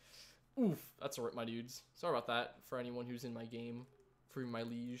 but, oof, that's a rip, my dudes. Sorry about that for anyone who's in my game, for my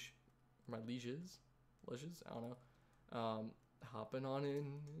lieges, I don't know. Hopping on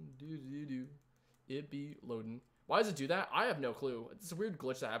in, do. It be loading. Why does it do that? I have no clue. It's a weird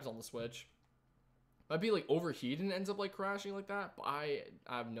glitch that happens on the Switch. Might be like overheated and ends up like crashing like that, but I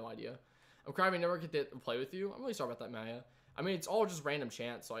have no idea. I'm crying I never get to play with you. I'm really sorry about that, Maya. I mean, it's all just random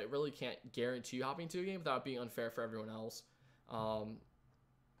chance, so I really can't guarantee you hopping to a game without being unfair for everyone else. But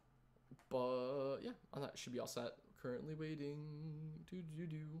yeah, on that should be all set. Currently waiting.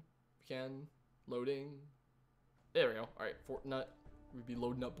 Can loading. There we go. All right, Fortnite. We'd be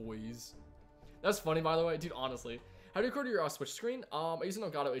loading up, boys. That's funny, by the way, dude. Honestly, how do you record your Switch screen? I use an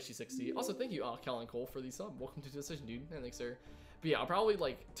Elgato HD60. Also, thank you, Kellen Cole, for the sub. Welcome to the decision, dude. And thanks, sir. But yeah, I'll probably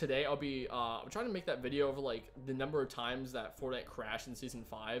like today. I'll be I'm trying to make that video of like the number of times that Fortnite crashed in season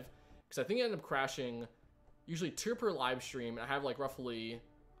 5, because I think it ended up crashing usually 2 per live stream. And I have like roughly,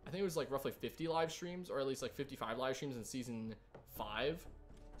 I think it was like roughly 50 live streams, or at least like 55 live streams in season 5.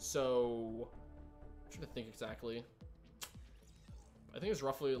 So I'm trying to think exactly. I think it's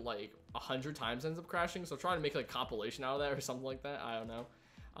roughly like 100 times ends up crashing. So trying to make like a compilation out of that or something like that. I don't know.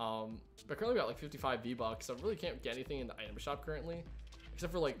 But I currently got like 55 V-Bucks, so I really can't get anything in the item shop currently,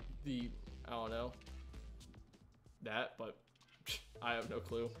 except for like the, I don't know, that, but I have no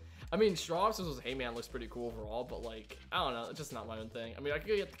clue. I mean, Straw Officer's Heyman looks pretty cool overall, but like, I don't know, it's just not my own thing. I mean, I could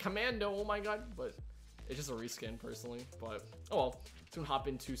get the Commando, oh my god, but it's just a reskin personally, but oh well. So we'll hop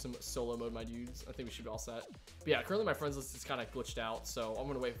into some solo mode, my dudes. I think we should be all set. But yeah, currently my friends list is kind of glitched out, so I'm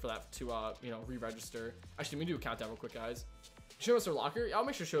gonna wait for that to you know, re-register. Actually, let me do a countdown real quick, guys. Show us our locker. I'll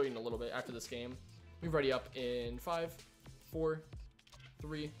make sure to show you in a little bit after this game. We ready up in 5, 4,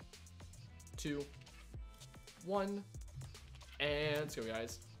 3, 2, 1, and let's go,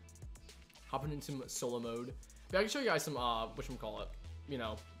 guys. Hopping into some solo mode. But I can show you guys some whatchamacallit, you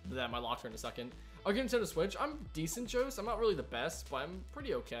know, that my locker in a second. I'll get into the Switch. I'm decent, Jost. I'm not really the best, but I'm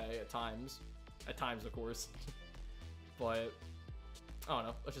pretty okay at times. At times, of course. But I don't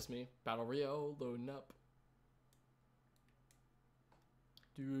know. That's just me. Battle Royale loading up.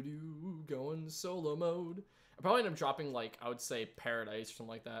 Going solo mode. I probably end up dropping like, I would say Paradise or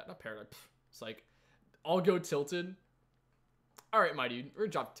something like that. Not Paradise. It's like, I'll go Tilted. All right, my dude. We're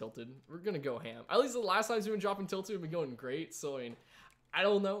gonna drop Tilted. We're gonna go ham. At least the last times we've been dropping Tilted, we've been going great. So I mean, I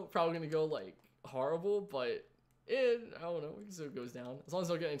don't know. Probably gonna go like horrible, but I don't know. We can see what goes down. As long as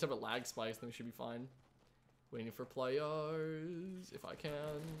I don't get any type of lag spikes, then we should be fine. Waiting for players, if I can,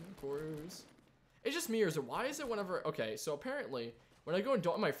 of course. It's just me, or is it? Why is it whenever? Okay, so apparently, when I go and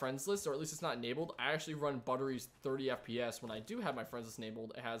don't have my friends list, or at least it's not enabled, I actually run Buttery's 30 FPS. When I do have my friends list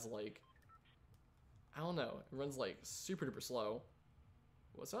enabled, it has like, I don't know, it runs like super duper slow.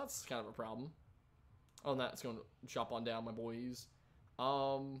 Well, so that's kind of a problem. Oh, and that's going to drop on down, my boys.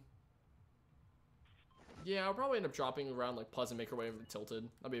 Yeah, I'll probably end up dropping around like Pleasant, make our way over to Tilted.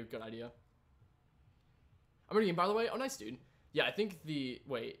 That'd be a good idea. I'm gonna game, by the way. Oh, nice, dude. Yeah, I think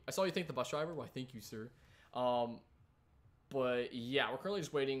wait, I saw you thank the bus driver. Why, thank you, sir. But yeah, we're currently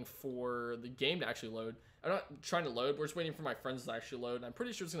just waiting for the game to actually load. I'm not trying to load, we're just waiting for my friends to actually load. And I'm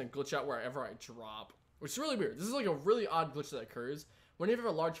pretty sure it's gonna glitch out wherever I drop, which is really weird. This is like a really odd glitch that occurs when you have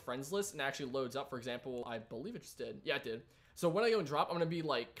a large friends list and it actually loads up. For example, I believe it just did. Yeah, it did. So when I go and drop, I'm gonna be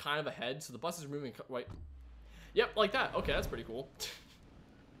like kind of ahead. So the bus is moving right. Yep, like that. Okay, that's pretty cool.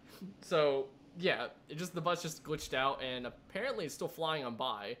 So yeah, the bus just glitched out, and apparently it's still flying on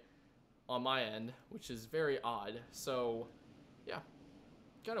by on my end, which is very odd. So yeah,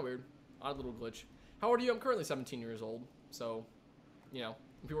 kind of weird, odd little glitch. How old are you? I'm currently 17 years old. So, you know,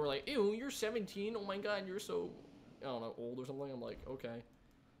 people were like, ew, you're 17. Oh my god, you're so, I don't know, old or something. I'm like, okay.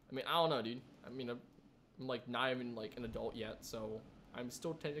 I mean, I don't know, dude. I mean, I'm like not even like an adult yet, so I'm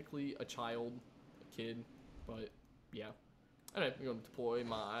still technically a child, a kid. But yeah. Anyway, I'm going to deploy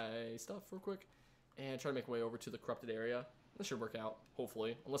my stuff real quick and try to make my way over to the corrupted area. This should work out,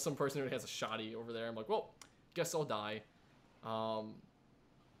 hopefully. Unless some person who has a shoddy over there. I'm like, well, guess I'll die. But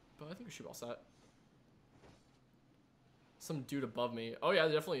I think we should be all set. Some dude above me. Oh yeah,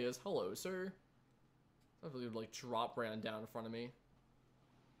 there definitely is. Hello, sir. I believe like drop ran down in front of me.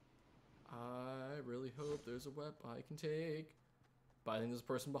 I really hope there's a weapon I can take. But I think there's a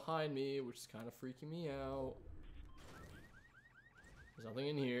person behind me, which is kind of freaking me out. There's nothing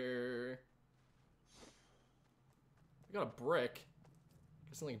in here. I got a brick.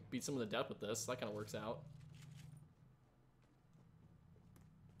 Guess I can like, beat someone to death with this. That kind of works out.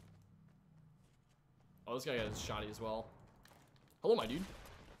 Oh, this guy got his shotty as well. Hello, my dude.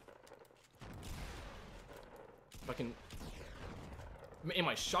 If I can aim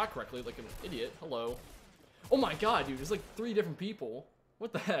my shot correctly like an idiot. Hello. Oh my god, dude. There's like 3 different people.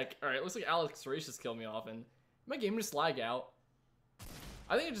 What the heck? Alright, looks like Alex Race just killed me off, and my game just lag out.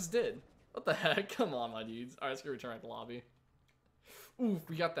 I think it just did. What the heck? Come on, my dudes. Alright, let's go return back to the lobby. Oof,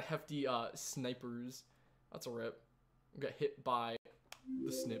 we got the hefty snipers. That's a rip. We got hit by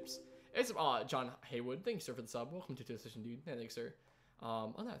the snips. It's John Haywood. Thank you, sir, for the sub. Welcome to the session, dude. Yeah, thanks, sir.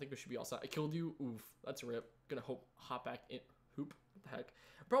 Oh no, I think we should be all set. I killed you. Oof, that's a rip. Gonna hop back in. Hoop. What the heck?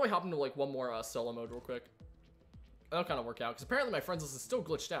 Probably hop into like one more solo mode real quick. That'll kind of work out because apparently my friends list is still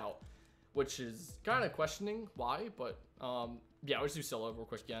glitched out, which is kind of questioning why. But yeah, I'll just do solo real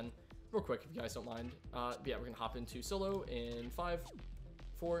quick again, real quick if you guys don't mind. Yeah, we're gonna hop into solo in 5,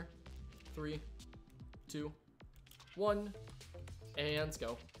 4, 3, 2, 1, and let's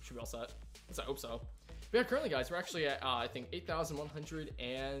go. Should be all set. Let's hope so. But yeah, currently, guys, we're actually at, I think,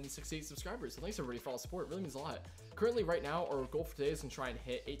 8,168 subscribers. So thanks, everybody, for all the support. It really means a lot. Currently, right now, our goal for today is to try and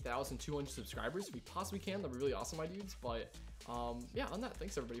hit 8,200 subscribers. If we possibly can, that'd be really awesome, my dudes. But, yeah, on that,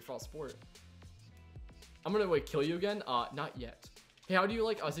 thanks, everybody, for all the support. I'm gonna, wait, kill you again? Not yet. Hey, how do you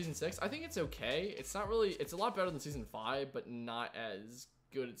like Season 6? I think it's okay. It's not really, it's a lot better than Season 5, but not as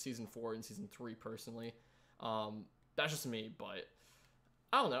good as Season 4 and Season 3, personally. That's just me, but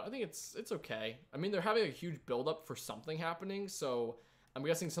I don't know. I think it's okay. I mean, they're having a huge build-up for something happening, so I'm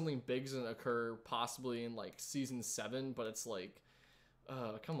guessing something big's gonna occur possibly in, like, Season 7, but it's like,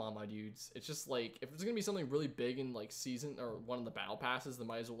 come on, my dudes. It's just, like, if there's gonna be something really big in, like, Season, or one of the battle passes, they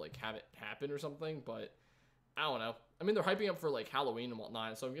might as well, like, have it happen or something, but I don't know. I mean, they're hyping up for, like, Halloween and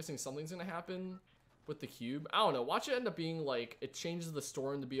whatnot, so I'm guessing something's gonna happen with the cube. I don't know. Watch it end up being, like, it changes the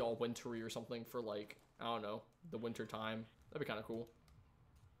storm to be all wintry or something for, like, I don't know, the winter time. That'd be kind of cool.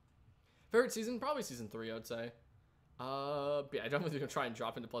 Favorite season? Probably Season 3, I would say. But yeah, I don't think we're gonna try and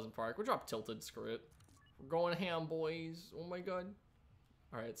drop into Pleasant Park. We'll drop Tilted, screw it. We're going ham, boys. Oh my god.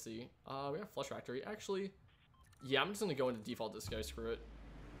 Alright, let's see. We have Flush Factory. Actually, yeah, I'm just gonna go into default disco, screw it.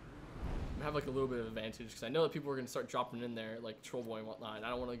 I have like a little bit of advantage because I know that people are gonna start dropping in there, like Troll Boy and whatnot. And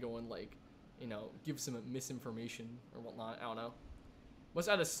I don't want to go and, like, you know, give some misinformation or whatnot. I don't know. Let's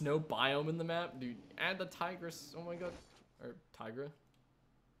add a snow biome in the map, dude. Add the tigress. Oh my god. Or tigra.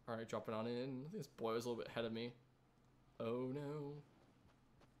 Alright, dropping on in. I think this boy was a little bit ahead of me. Oh no.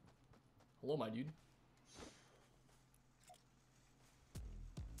 Hello, my dude.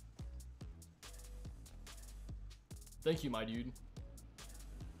 Thank you, my dude.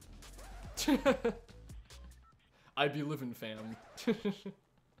 I be living, fam. The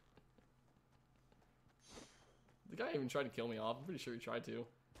guy even tried to kill me off. I'm pretty sure he tried to.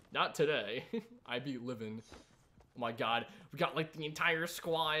 Not today. I be living. Oh my god. We got like the entire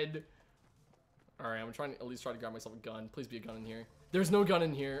squad. Alright, I'm trying to at least try to grab myself a gun. Please be a gun in here. There's no gun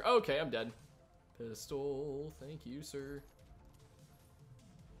in here. Okay, I'm dead. Pistol. Thank you, sir.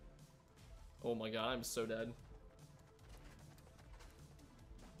 Oh my god, I'm so dead.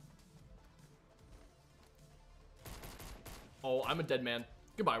 Oh, I'm a dead man.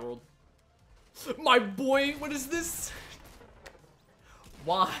 Goodbye, world. My boy, what is this?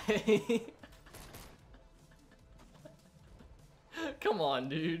 Why? Come on,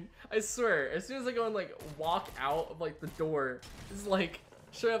 dude. I swear, as soon as I go and, like, walk out of, like, the door, it's like,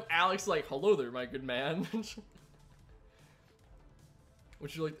 straight up Alex, like, hello there, my good man.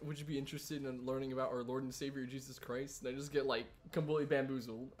 Would you be interested in learning about our Lord and Savior Jesus Christ? And I just get, like, completely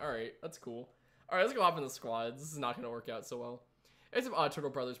bamboozled. Alright, that's cool. Alright, let's go hop in the squads. This is not going to work out so well. It's Turtle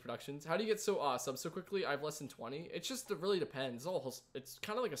Brothers Productions. How do you get so subs so quickly? I have less than 20. It just really depends. It's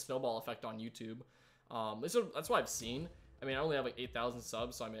kind of like a snowball effect on YouTube. That's what I've seen. I mean, I only have like 8,000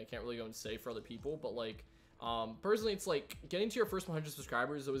 subs, so I mean, I can't really go and say for other people. But like, personally, it's like getting to your first 100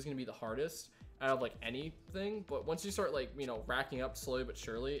 subscribers is always going to be the hardest out of like anything. But once you start like, you know, racking up slowly but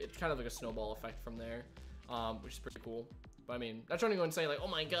surely, it's kind of like a snowball effect from there, which is pretty cool. But I mean, not trying to go and say like, oh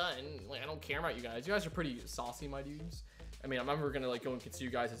my god, and, like, I don't care about you guys. You guys are pretty saucy, my dudes. I mean, I'm never gonna like go and consider you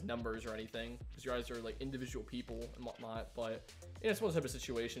guys as numbers or anything, because you guys are like individual people and whatnot. But you know, it's one of those type of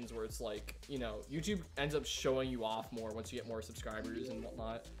situations where it's like, you know, YouTube ends up showing you off more once you get more subscribers and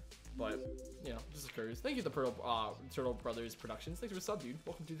whatnot. But you know, this occurs. Thank you to Turtle Brothers Productions. Thanks for the sub, dude.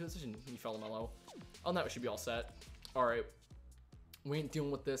 Welcome to the decision, you fellow mellow. On that, we should be all set. All right, we ain't dealing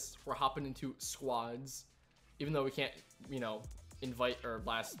with this. We're hopping into squads, even though we can't, you know, invite our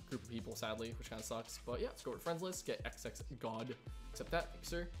last group of people, sadly, which kind of sucks. But yeah, let's go to friends list, get XX God. Accept that, thank you,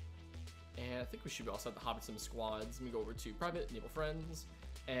 sir. And I think we should be all set to hop in some squads. Let me go over to private, enable friends.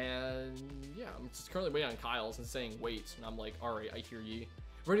 And yeah, I'm just currently waiting on Kyle's and saying wait. And I'm like, alright, I hear ye.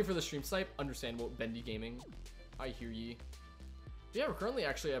 Ready for the stream snipe? Understandable. Bendy Gaming. I hear ye. Yeah, we're currently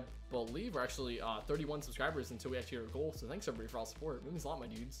actually, I believe we're actually 31 subscribers until we actually hit our goal. So thanks everybody for all support. It means a lot, my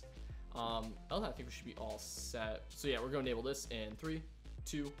dudes. I think we should be all set. So yeah, we're going to enable this in 3,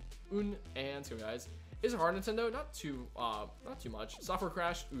 2, 1, and let's go, guys. Is it hard, Nintendo? Not too much. Software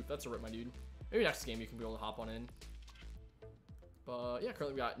crash. Ooh, that's a rip, my dude. Maybe next game you can be able to hop on in. But yeah,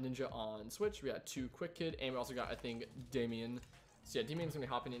 currently we got Ninja on Switch. We got 2 Quick Kid, and we also got, I think, Damien. So yeah, Damien's gonna be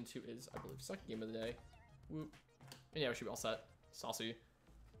hopping into his, I believe, second game of the day. Whoop. And yeah, we should be all set. Saucy.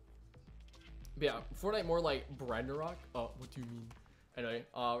 But yeah, Fortnite more like Ragnarok. What do you mean? Anyway,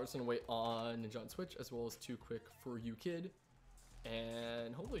 we're just gonna wait on Ninja on Switch as well as 2 Quick for you, kid.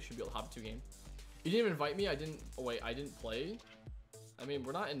 And hopefully should be able to hop into a game. You didn't even invite me. I didn't. Oh wait, I didn't play. I mean,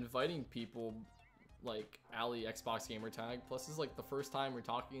 we're not inviting people like Ali Xbox gamer tag. Plus, this is like the first time we're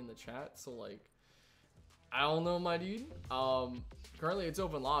talking in the chat. So like, I don't know, my dude. Currently it's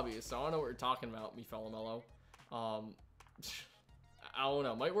open lobby, so I don't know what you're talking about, me fellow mellow. I don't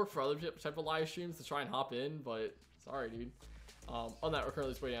know. Might work for other type of live streams to try and hop in, but sorry, dude. On that, we're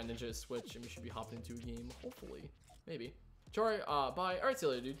currently just waiting on Ninja's Switch, and we should be hopping into a game, hopefully, maybe. Sorry, bye. All right, see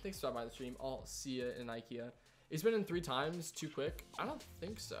you later, dude. Thanks for stopping by the stream. I'll see you in IKEA. It's been in 3 times. Too quick? I don't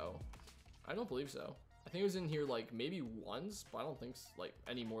think so. I don't believe so. I think it was in here like maybe once, but I don't think like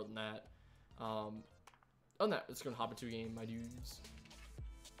any more than that. On that, it's gonna hop into a game, my dudes.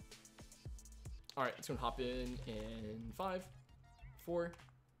 All right, it's gonna hop in 5, 4,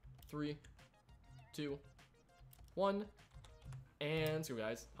 3, 2, 1, and let's go,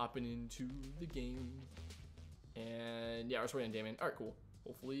 guys. Hopping into the game. And yeah, we're just waiting on Damien. All right, cool.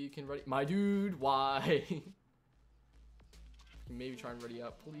 Hopefully you can ready. My dude, why? Maybe try and ready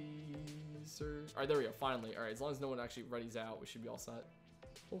up, please, sir. All right, there we go. Finally. All right, as long as no one actually readies out, we should be all set.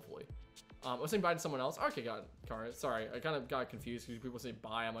 Hopefully. I was saying bye to someone else. Okay, got it. Kara. Sorry, I kind of got confused because people say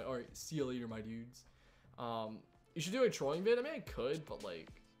bye. I'm like, all right, see you later, my dudes. You should do a trolling vid. I mean, I could, but like,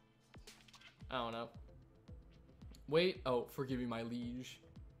 I don't know. Wait. Oh, forgive me, my liege.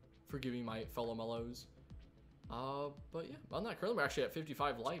 Forgive me, my fellow mellows. But yeah, on that, currently we're actually at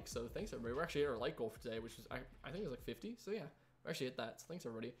 55 likes, so thanks everybody. We're actually at our like goal for today, which is, I think it was like 50, so yeah, we actually hit that, so thanks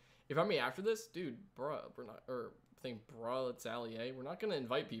everybody. If I'm me after this, dude, bruh, we're not, or bruh, it's Ali, eh? We're not gonna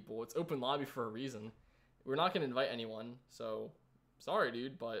invite people. It's open lobby for a reason. We're not gonna invite anyone, so sorry,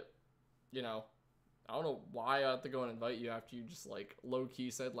 dude, but you know, I don't know why I have to go and invite you after you just like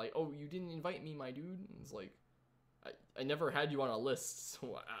low-key said like, oh, you didn't invite me, my dude. And it's like, I never had you on a list,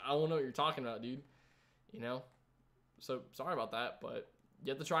 so I don't know what you're talking about, dude. You know? So sorry about that, but you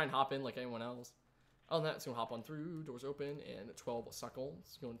have to try and hop in like anyone else. Other than that, it's gonna hop on through, doors open, and 12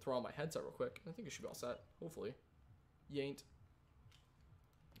 seconds. Going to throw on my headset real quick. I think it should be all set, hopefully. You ain't.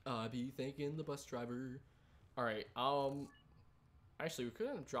 I be thanking the bus driver. Alright, actually we could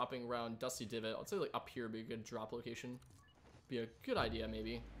end up dropping around Dusty Divot. I'd say like up here would be a good drop location. Be a good idea,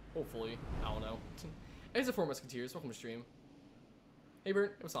 maybe. Hopefully. I don't know. It's the 4 Musketeers. Welcome to stream. Hey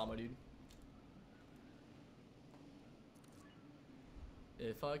Burnt, what's up, my dude?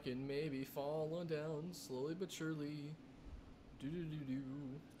 If I can maybe fall on down slowly but surely. Do.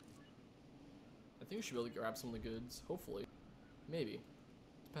 I think we should be able to grab some of the goods. Hopefully. Maybe.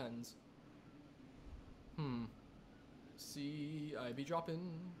 Depends. See, I be dropping.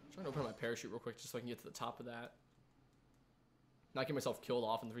 Trying to open up my parachute real quick just so I can get to the top of that. Not get myself killed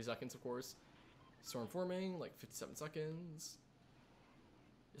off in 3 seconds, of course. Storm forming, like 57 seconds.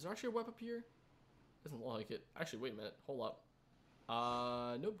 Is there actually a web up here? Doesn't look like it. Actually, wait a minute. Hold up.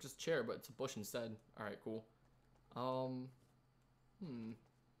 Nope, just chair, but it's a bush instead. Alright, cool. Yeah,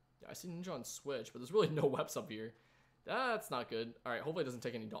 I see Ninja on Switch, but there's really no webs up here. That's not good. Alright, hopefully it doesn't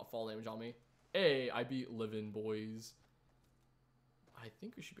take any fall damage on me. Hey, I be living, boys. I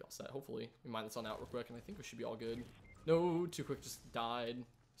think we should be all set, hopefully. Let me mine this on out real quick, and I think we should be all good. No, too quick, just died.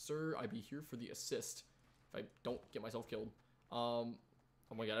 Sir, I be here for the assist. If I don't get myself killed. Oh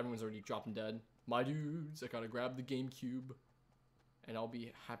my god, everyone's already dropping dead. My dudes, I gotta grab the GameCube. And I'll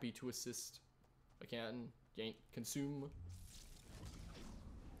be happy to assist if I can. Yank, consume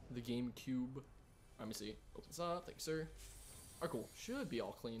the GameCube. Let me see. Open this up. Thank you, sir. Alright, cool. Should be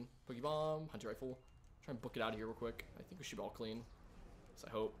all clean. Boogie bomb, hunter rifle. Try and book it out of here real quick. I think we should be all clean. So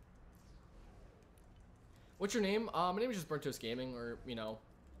I hope. What's your name? My name is just BurntToastGaming, or you know.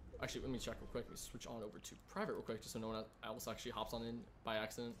 Actually, let me check real quick. Let me switch on over to private real quick, just so no one else actually hops on in by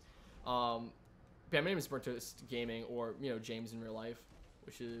accident. Yeah, my name is BurntToastGaming, or, you know, James in real life,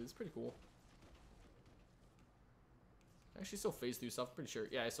 which is pretty cool. I actually still phase through stuff, pretty sure.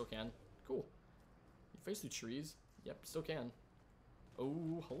 Yeah, I still can. Cool. You phase through trees? Yep, still can.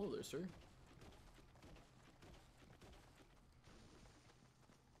 Oh, hello there, sir.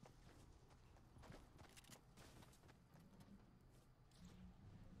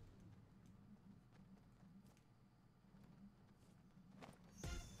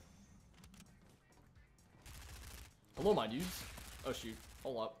 Hello, my dudes. Oh, shoot.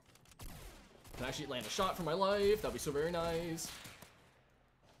 Hold up. Can I actually land a shot for my life? That'd be so very nice.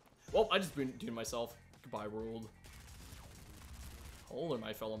 Well, I just doomed myself. Goodbye, world. Hold on,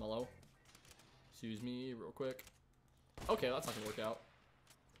 my fellow mellow. Excuse me, real quick. Okay, that's not gonna work out.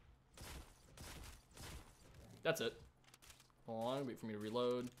 That's it. Hold on, wait for me to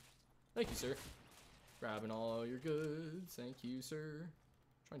reload. Thank you, sir. Grabbing all your goods. Thank you, sir.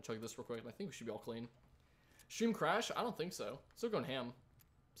 Try and chug this real quick, and I think we should be all clean. Stream crash? I don't think so. Still going ham.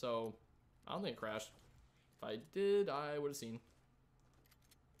 So, I don't think it crashed. If I did, I would have seen.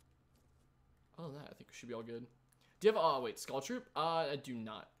 Other than that, I think we should be all good. Do you have, wait, Skull Troop? I do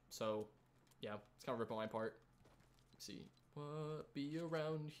not. So, yeah, it's kind of rip on my part. Let's see. What be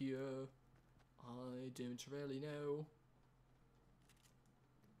around here? I don't really know.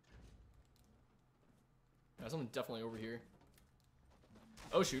 There's something definitely over here.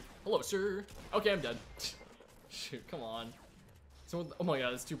 Oh, shoot. Hello, sir. Okay, I'm dead. Shoot, come on. Someone, oh my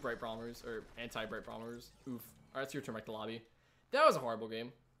god, it's 2 Bright Bombers, or anti-Bright Bombers. Oof. Alright, it's your turn back to lobby. That was a horrible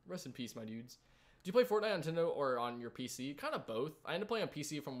game. Rest in peace, my dudes. Do you play Fortnite on Nintendo or on your PC? Kind of both. I end up playing on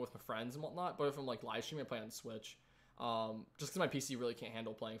PC if I'm with my friends and whatnot, but if I'm like live streaming, I play on Switch. Just because my PC really can't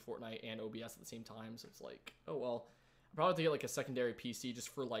handle playing Fortnite and OBS at the same time, so it's like, oh well. I probably have to get like a secondary PC just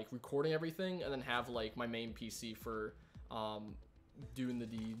for like recording everything, and then have like my main PC for doing the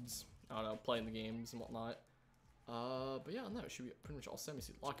deeds. I don't know, playing the games and whatnot. But yeah, no, it should be pretty much all set. Let me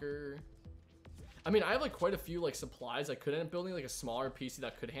see, locker. I mean, I have like quite a few like supplies. I could end up building like a smaller PC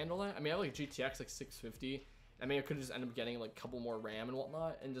that could handle that. I mean, I have like a GTX like 650. I mean, I could just end up getting like a couple more RAM and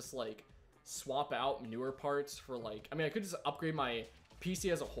whatnot, and just like swap out newer parts for like. I mean, I could just upgrade my PC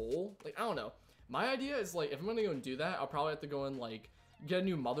as a whole. Like, I don't know. My idea is like, if I'm gonna go and do that, I'll probably have to go and like get a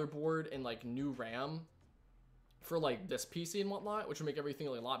new motherboard and like new RAM for like this PC and whatnot, which will make everything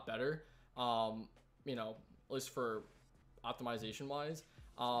like, a lot better. You know, at least for optimization wise.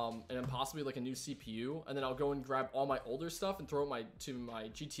 And then possibly like a new CPU, and then I'll go and grab all my older stuff and throw it to my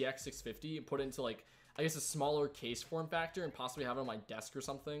GTX 650 and put it into like, I guess, a smaller case form factor and possibly have it on my desk or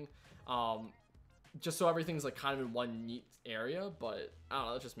something. Just so everything's like kind of in one neat area, but I don't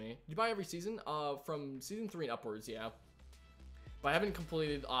know, that's just me. You buy every season? From season 3 and upwards, yeah. But I haven't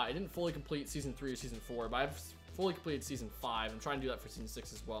completed, I didn't fully complete season 3 or season 4, but I've fully completed season 5. I'm trying to do that for season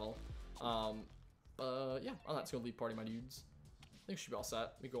 6 as well. Yeah, on that's gonna lead party, my dudes. I think we should be all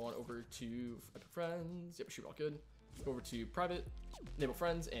set. We go on over to Epic Friends. Yep, we should be all good. Go over to private, enable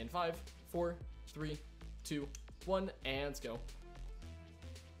friends, and 5, 4, 3, 2, 1, and let's go.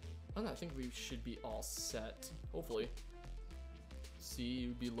 I think we should be all set. Hopefully. See you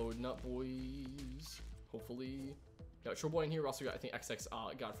be loading up, boys. Hopefully. Got Trollboy in here. We also got, I think, XX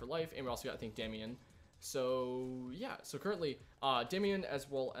God for Life, and we also got, I think, Damien. So yeah. So currently, Damien as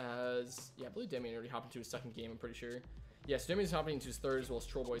well as, yeah, I believe Damien already hopped into his second game. I'm pretty sure. Yeah, so Damien's hopping into his third, as well as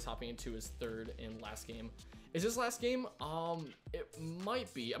Trollboy's hopping into his third and last game. Is this last game? It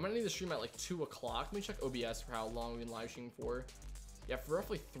might be. I'm gonna need to stream at like 2 o'clock. Let me check OBS for how long we've been live streaming for. Yeah, for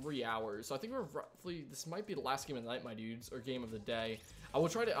roughly 3 hours. So I think we're roughly, this might be the last game of the night, my dudes, or game of the day. I will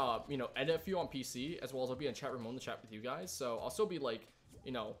try to, you know, edit a few on PC, as well as I'll be in chat room on the chat with you guys. So I'll still be like,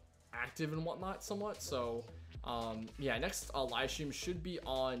 you know, active and whatnot somewhat. So, yeah, next live stream should be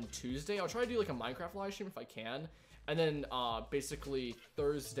on Tuesday. I'll try to do like a Minecraft live stream if I can. And then, basically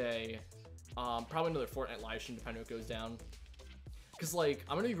Thursday, probably another Fortnite live stream, depending on what goes down. Because, like,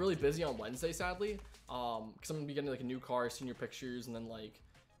 I'm going to be really busy on Wednesday, sadly. Because I'm going to be getting, like, a new car, senior pictures, and then, like,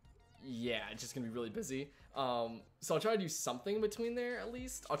 yeah, it's just going to be really busy. So I'll try to do something in between there, at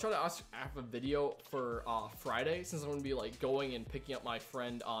least. I'll try to have a video for, Friday, since I'm going to be, like, going and picking up my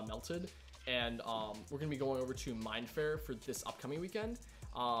friend, Melted. And, we're going to be going over to Mindfair for this upcoming weekend.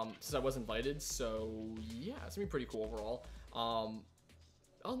 Since I was invited, so yeah, it's gonna be pretty cool overall. Oh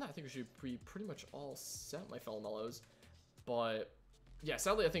no, I think we should be pretty much all set, my fellow mellows. But yeah,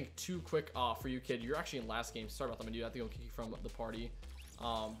 sadly, I think too quick for you, kid. You're actually in last game. Sorry about that, my dude. I think I'll kick you from the party.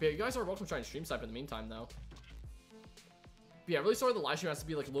 But yeah, you guys are welcome to try and stream snipe in the meantime, though. But yeah, really sorry the live stream has to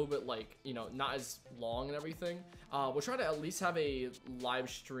be like a little bit like, you know, not as long and everything. We'll try to at least have a live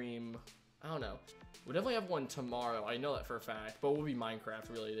stream. I don't know. We'll definitely have one tomorrow. I know that for a fact, but we'll be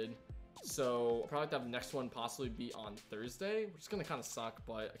Minecraft related. So I'll probably have to have the next one possibly be on Thursday, which is gonna kind of suck,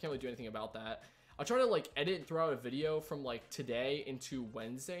 but I can't really do anything about that. I'll try to like edit and throw out a video from like today into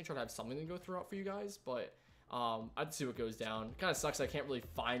Wednesday and try to have something to go throughout for you guys, but I'd see what goes down. Kind of sucks I can't really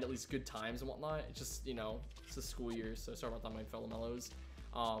find at least good times and whatnot. It's just, you know, it's the school year, so sorry about that, my fellow mellows.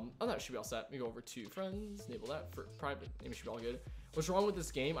 Oh, that should be all set. We go over to friends, enable that for private. Maybe should be all good. What's wrong with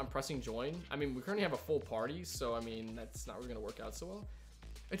this game? I'm pressing join. I mean, we currently have a full party, so I mean, that's not really gonna work out so well.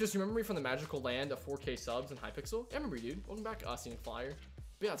 It just remember me from the magical land of 4K subs and Hypixel. Yeah, I remember you, dude. Welcome back, Scenic Flyer.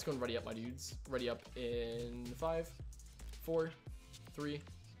 But yeah, it's going ready up, my dudes. Ready up in 5, 4, 3,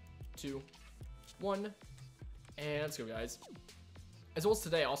 2, 1. And let's go, guys. As well as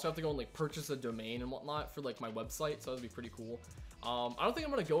today, I also have to go and like purchase a domain and whatnot for like my website, so that'd be pretty cool. I don't think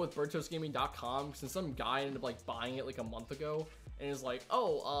I'm gonna go with BurntToastGaming.com since some guy ended up like buying it like a month ago and is like,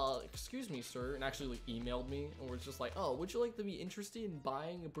 oh, excuse me, sir, and actually like emailed me and was just like, oh, would you like to be interested in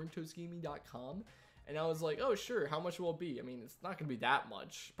buying a BurntToastGaming.com? And I was like, oh, sure, how much will it be? I mean, it's not gonna be that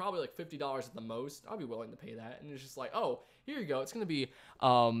much, probably like $50 at the most. I'll be willing to pay that. And it's just like, oh, here you go, it's gonna be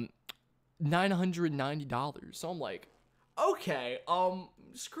 $990. So I'm like, okay,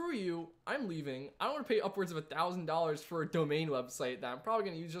 screw you, I'm leaving. I don't want to pay upwards of $1,000 for a domain website that I'm probably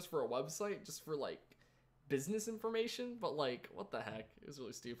going to use just for a website, just for, like, business information, but, like, what the heck, it was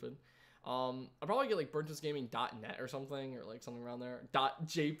really stupid. I'll probably get, like, BurntToastGaming.net or something, or, like, something around there.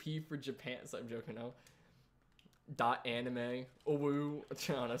 .jp for Japan, so I'm joking now. .anime, oh woo, I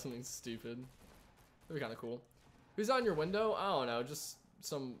don't know, something stupid. That'd be kind of cool. Who's on your window? I don't know, just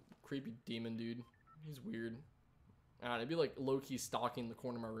some creepy demon dude. He's weird. I'd be like low-key stalking the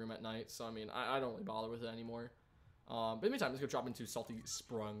corner of my room at night, so I mean, I don't really bother with it anymore. But in the meantime, let's go drop into Salty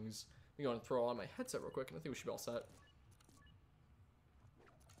Springs. I'm going to throw on my headset real quick, and I think we should be all set.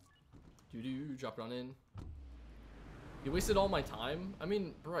 Drop it on in. You wasted all my time? I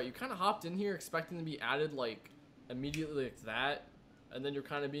mean, bro, you kind of hopped in here expecting to be added, like, immediately like that, and then you're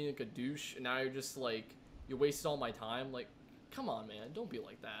kind of being like a douche, and now you're just like, you wasted all my time? Like, come on, man, don't be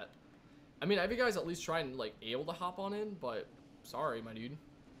like that. I mean, I have you guys at least try and, like, able to hop on in, but sorry, my dude.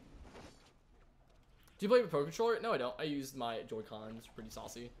 Do you play with Pro Controller? No, I don't. I use my Joy-Cons. Pretty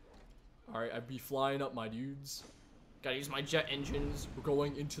saucy. Alright, I'd be flying up, my dudes. Gotta use my jet engines. We're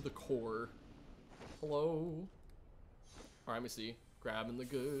going into the core. Hello. Alright, let me see. Grabbing the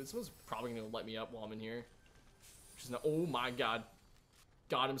goods. Someone's probably gonna let me up while I'm in here. Which is not. Oh my god.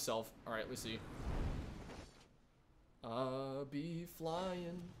 God himself. Alright, let me see. Be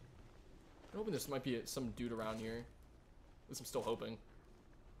flying. I'm hoping this might be some dude around here. At least I'm still hoping.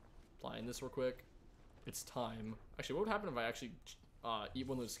 Applying this real quick. It's time. Actually, what would happen if I actually eat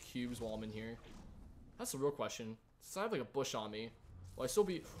one of those cubes while I'm in here? That's the real question. Since I have like a bush on me, will I still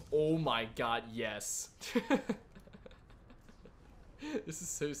be... Oh my god, yes. This is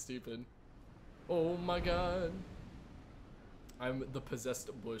so stupid. Oh my god. I'm the possessed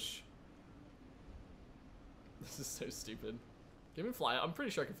bush. This is so stupid. Give me fly. I'm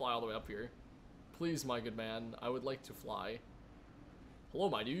pretty sure I can fly all the way up here. Please, my good man, I would like to fly. Hello,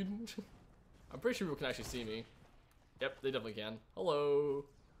 my dude. I'm pretty sure people can actually see me. Yep, they definitely can. Hello.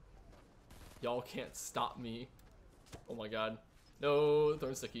 Y'all can't stop me. Oh my god. No,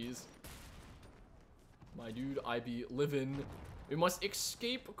 throwing stickies. My dude, I be living. We must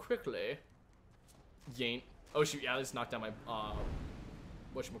escape quickly. Yaint. Oh shoot, yeah, let's knock down my,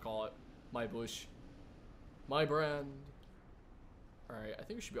 whatchamacallit. My bush. My brand. Alright, I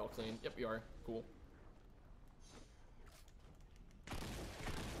think we should be all clean. Yep, we are. Cool.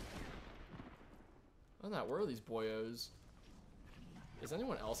 Other than that, where are these boyos? Is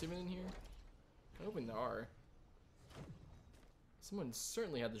anyone else even in here? I'm hoping there are. Someone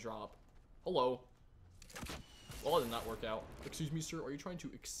certainly had the drop. Hello. Well, that did not work out. Excuse me, sir, are you trying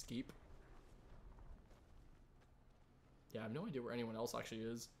to escape? Yeah, I have no idea where anyone else actually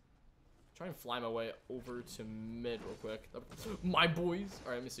is. Try and fly my way over to mid real quick. My boys.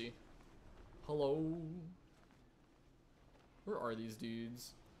 All right, let me see. Hello. Where are these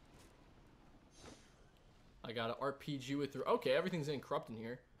dudes? I got an RPG with through. Okay, everything's getting corrupt in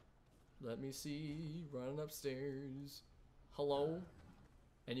here. Let me see. Running upstairs. Hello.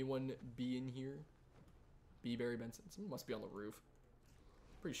 Anyone be in here? B. Barry Benson. Someone must be on the roof.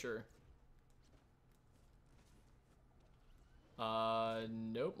 Pretty sure.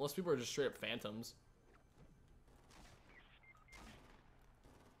 Nope. Most people are just straight up phantoms.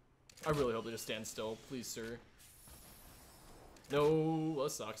 I really hope they just stand still. Please, sir. No,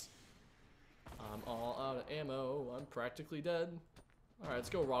 that sucks. I'm all out of ammo. I'm practically dead. Alright, let's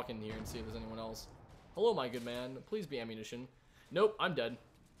go rock in here and see if there's anyone else. Hello, my good man. Please be ammunition. Nope, I'm dead.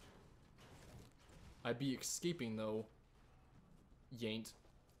 I'd be escaping, though. Yaint.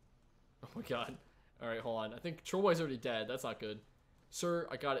 Oh my god. Alright, hold on. I think Trollboy's already dead. That's not good. Sir,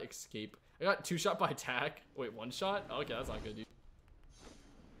 I gotta escape. I got 2 shot by attack. Wait, 1 shot? Okay, that's not good, dude.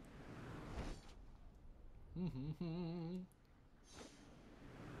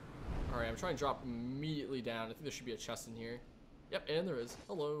 Alright, I'm trying to drop immediately down. I think there should be a chest in here. Yep, and there is.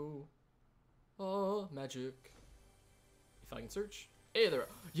 Hello. Oh, magic. If I can search. Hey, there.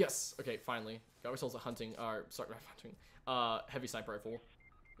 Yes. Okay, finally. Got ourselves a hunting, sorry, not hunting. Heavy sniper rifle.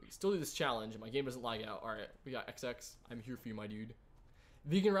 We can still do this challenge. My game doesn't lag out. All right, we got XX. I'm here for you, my dude.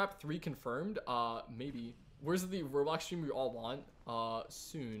 Vegan Rap 3 confirmed. Maybe. Where's the Roblox stream we all want?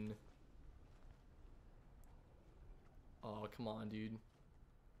 Soon. Oh, come on, dude.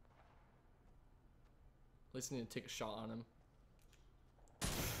 At least I need to take a shot on him.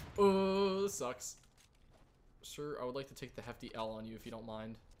 Oh, this sucks. Sir, I would like to take the hefty L on you if you don't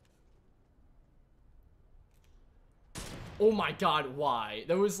mind. Oh my god, why?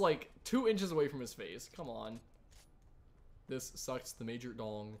 That was like 2 inches away from his face. Come on. This sucks the major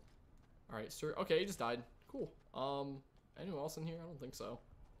dong. Alright, sir. Okay, he just died. Cool. Anyone else in here? I don't think so.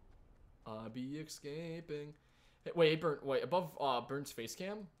 Be escaping. Hey, wait, Burnt, wait, above Burnt's face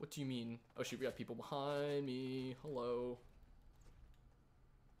cam? What do you mean? Oh shoot, we got people behind me. Hello.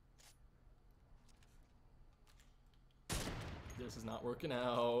 This is not working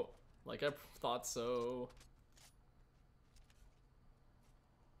out. Like I thought so.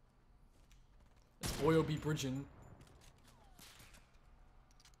 This boy be bridging.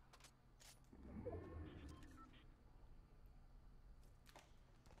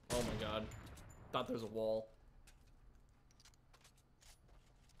 Oh my god. Thought there was a wall.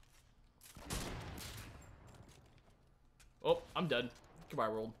 Oh, I'm dead. Goodbye,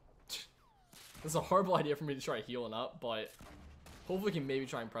 world. This is a horrible idea for me to try healing up, but hopefully we can maybe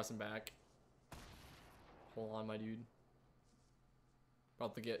try and press him back. Hold on, my dude.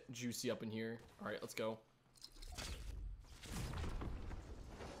 About to get juicy up in here. Alright, let's go.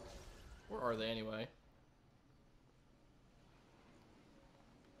 Where are they anyway?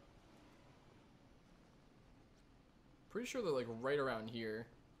 Pretty sure they're like right around here.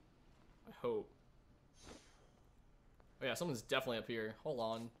 I hope. Oh yeah, someone's definitely up here. Hold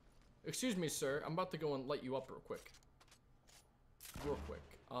on. Excuse me, sir. I'm about to go and light you up real quick. Real quick.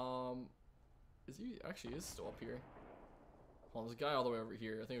 Is he actually is still up here? Hold on, there's a guy all the way over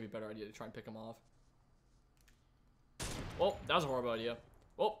here. I think it'd be a better idea to try and pick him off. Well, that was a horrible idea.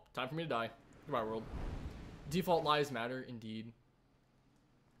 Well, time for me to die. Goodbye, world. Default lives matter, indeed.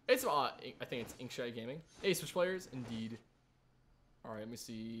 It's I think it's Inkshade Gaming. Hey, Switch players, indeed. All right, let me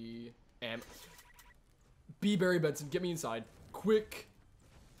see. And B. Barry Benson, get me inside, quick.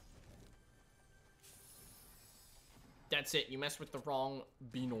 That's it. You messed with the wrong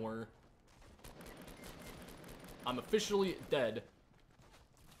Benor. I'm officially dead.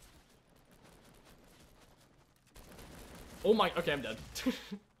 Oh my. Okay, I'm dead.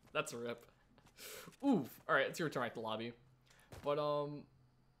 That's a rip. Oof. All right, let's return back to the lobby. But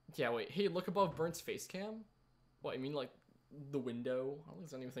yeah. Wait. Hey, look above Burnt's face cam. What? I mean, like the window. I don't think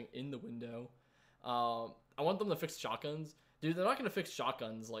there's anything in the window. I want them to fix shotguns, dude. They're not gonna fix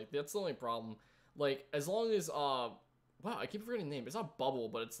shotguns. Like that's the only problem. Like as long as wow, I keep forgetting the name. It's not Bubble,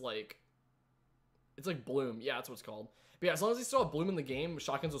 but it's like Bloom. Yeah, that's what it's called. But yeah, as long as they still have Bloom in the game,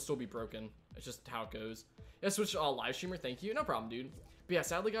 shotguns will still be broken. It's just how it goes. Yeah, Switch live streamer, thank you. No problem, dude. But yeah,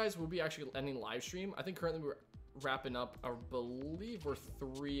 sadly, guys, we'll be actually ending live stream. I think currently we're wrapping up. I believe we're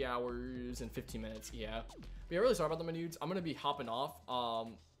 3 hours and 15 minutes. Yeah. But yeah, really sorry about that, my dudes. I'm gonna be hopping off.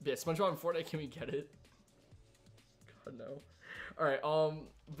 Yeah, SpongeBob and Fortnite, can we get it? God no. All right.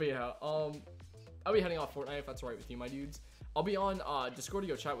 But yeah. I'll be heading off Fortnite if that's all right with you, my dudes. I'll be on Discord to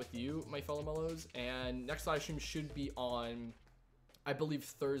go chat with you, my fellow mellows, and next live stream should be on, I believe,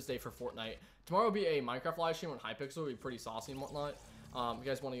 Thursday for Fortnite. Tomorrow will be a Minecraft live stream on Hypixel. It'll be pretty saucy and whatnot. You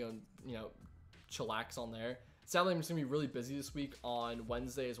guys want to go, you know, chillax on there. Sadly, I'm just gonna be really busy this week on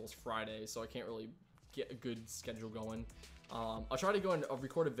Wednesday as well as Friday, so I can't really get a good schedule going. I'll try to go and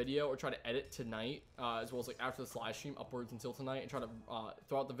record a video or try to edit tonight, as well as like after this live stream upwards until tonight, and try to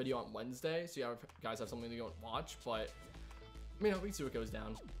throw out the video on Wednesday, so you guys have something to go and watch. But you know, we can see what goes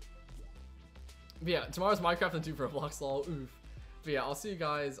down. But yeah, tomorrow's Minecraft and 2 for Roblox lol. Oof. But yeah, I'll see you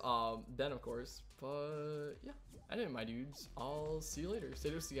guys then, of course. But yeah, anyway, my dudes, I'll see you later. Stay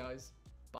toasty, guys.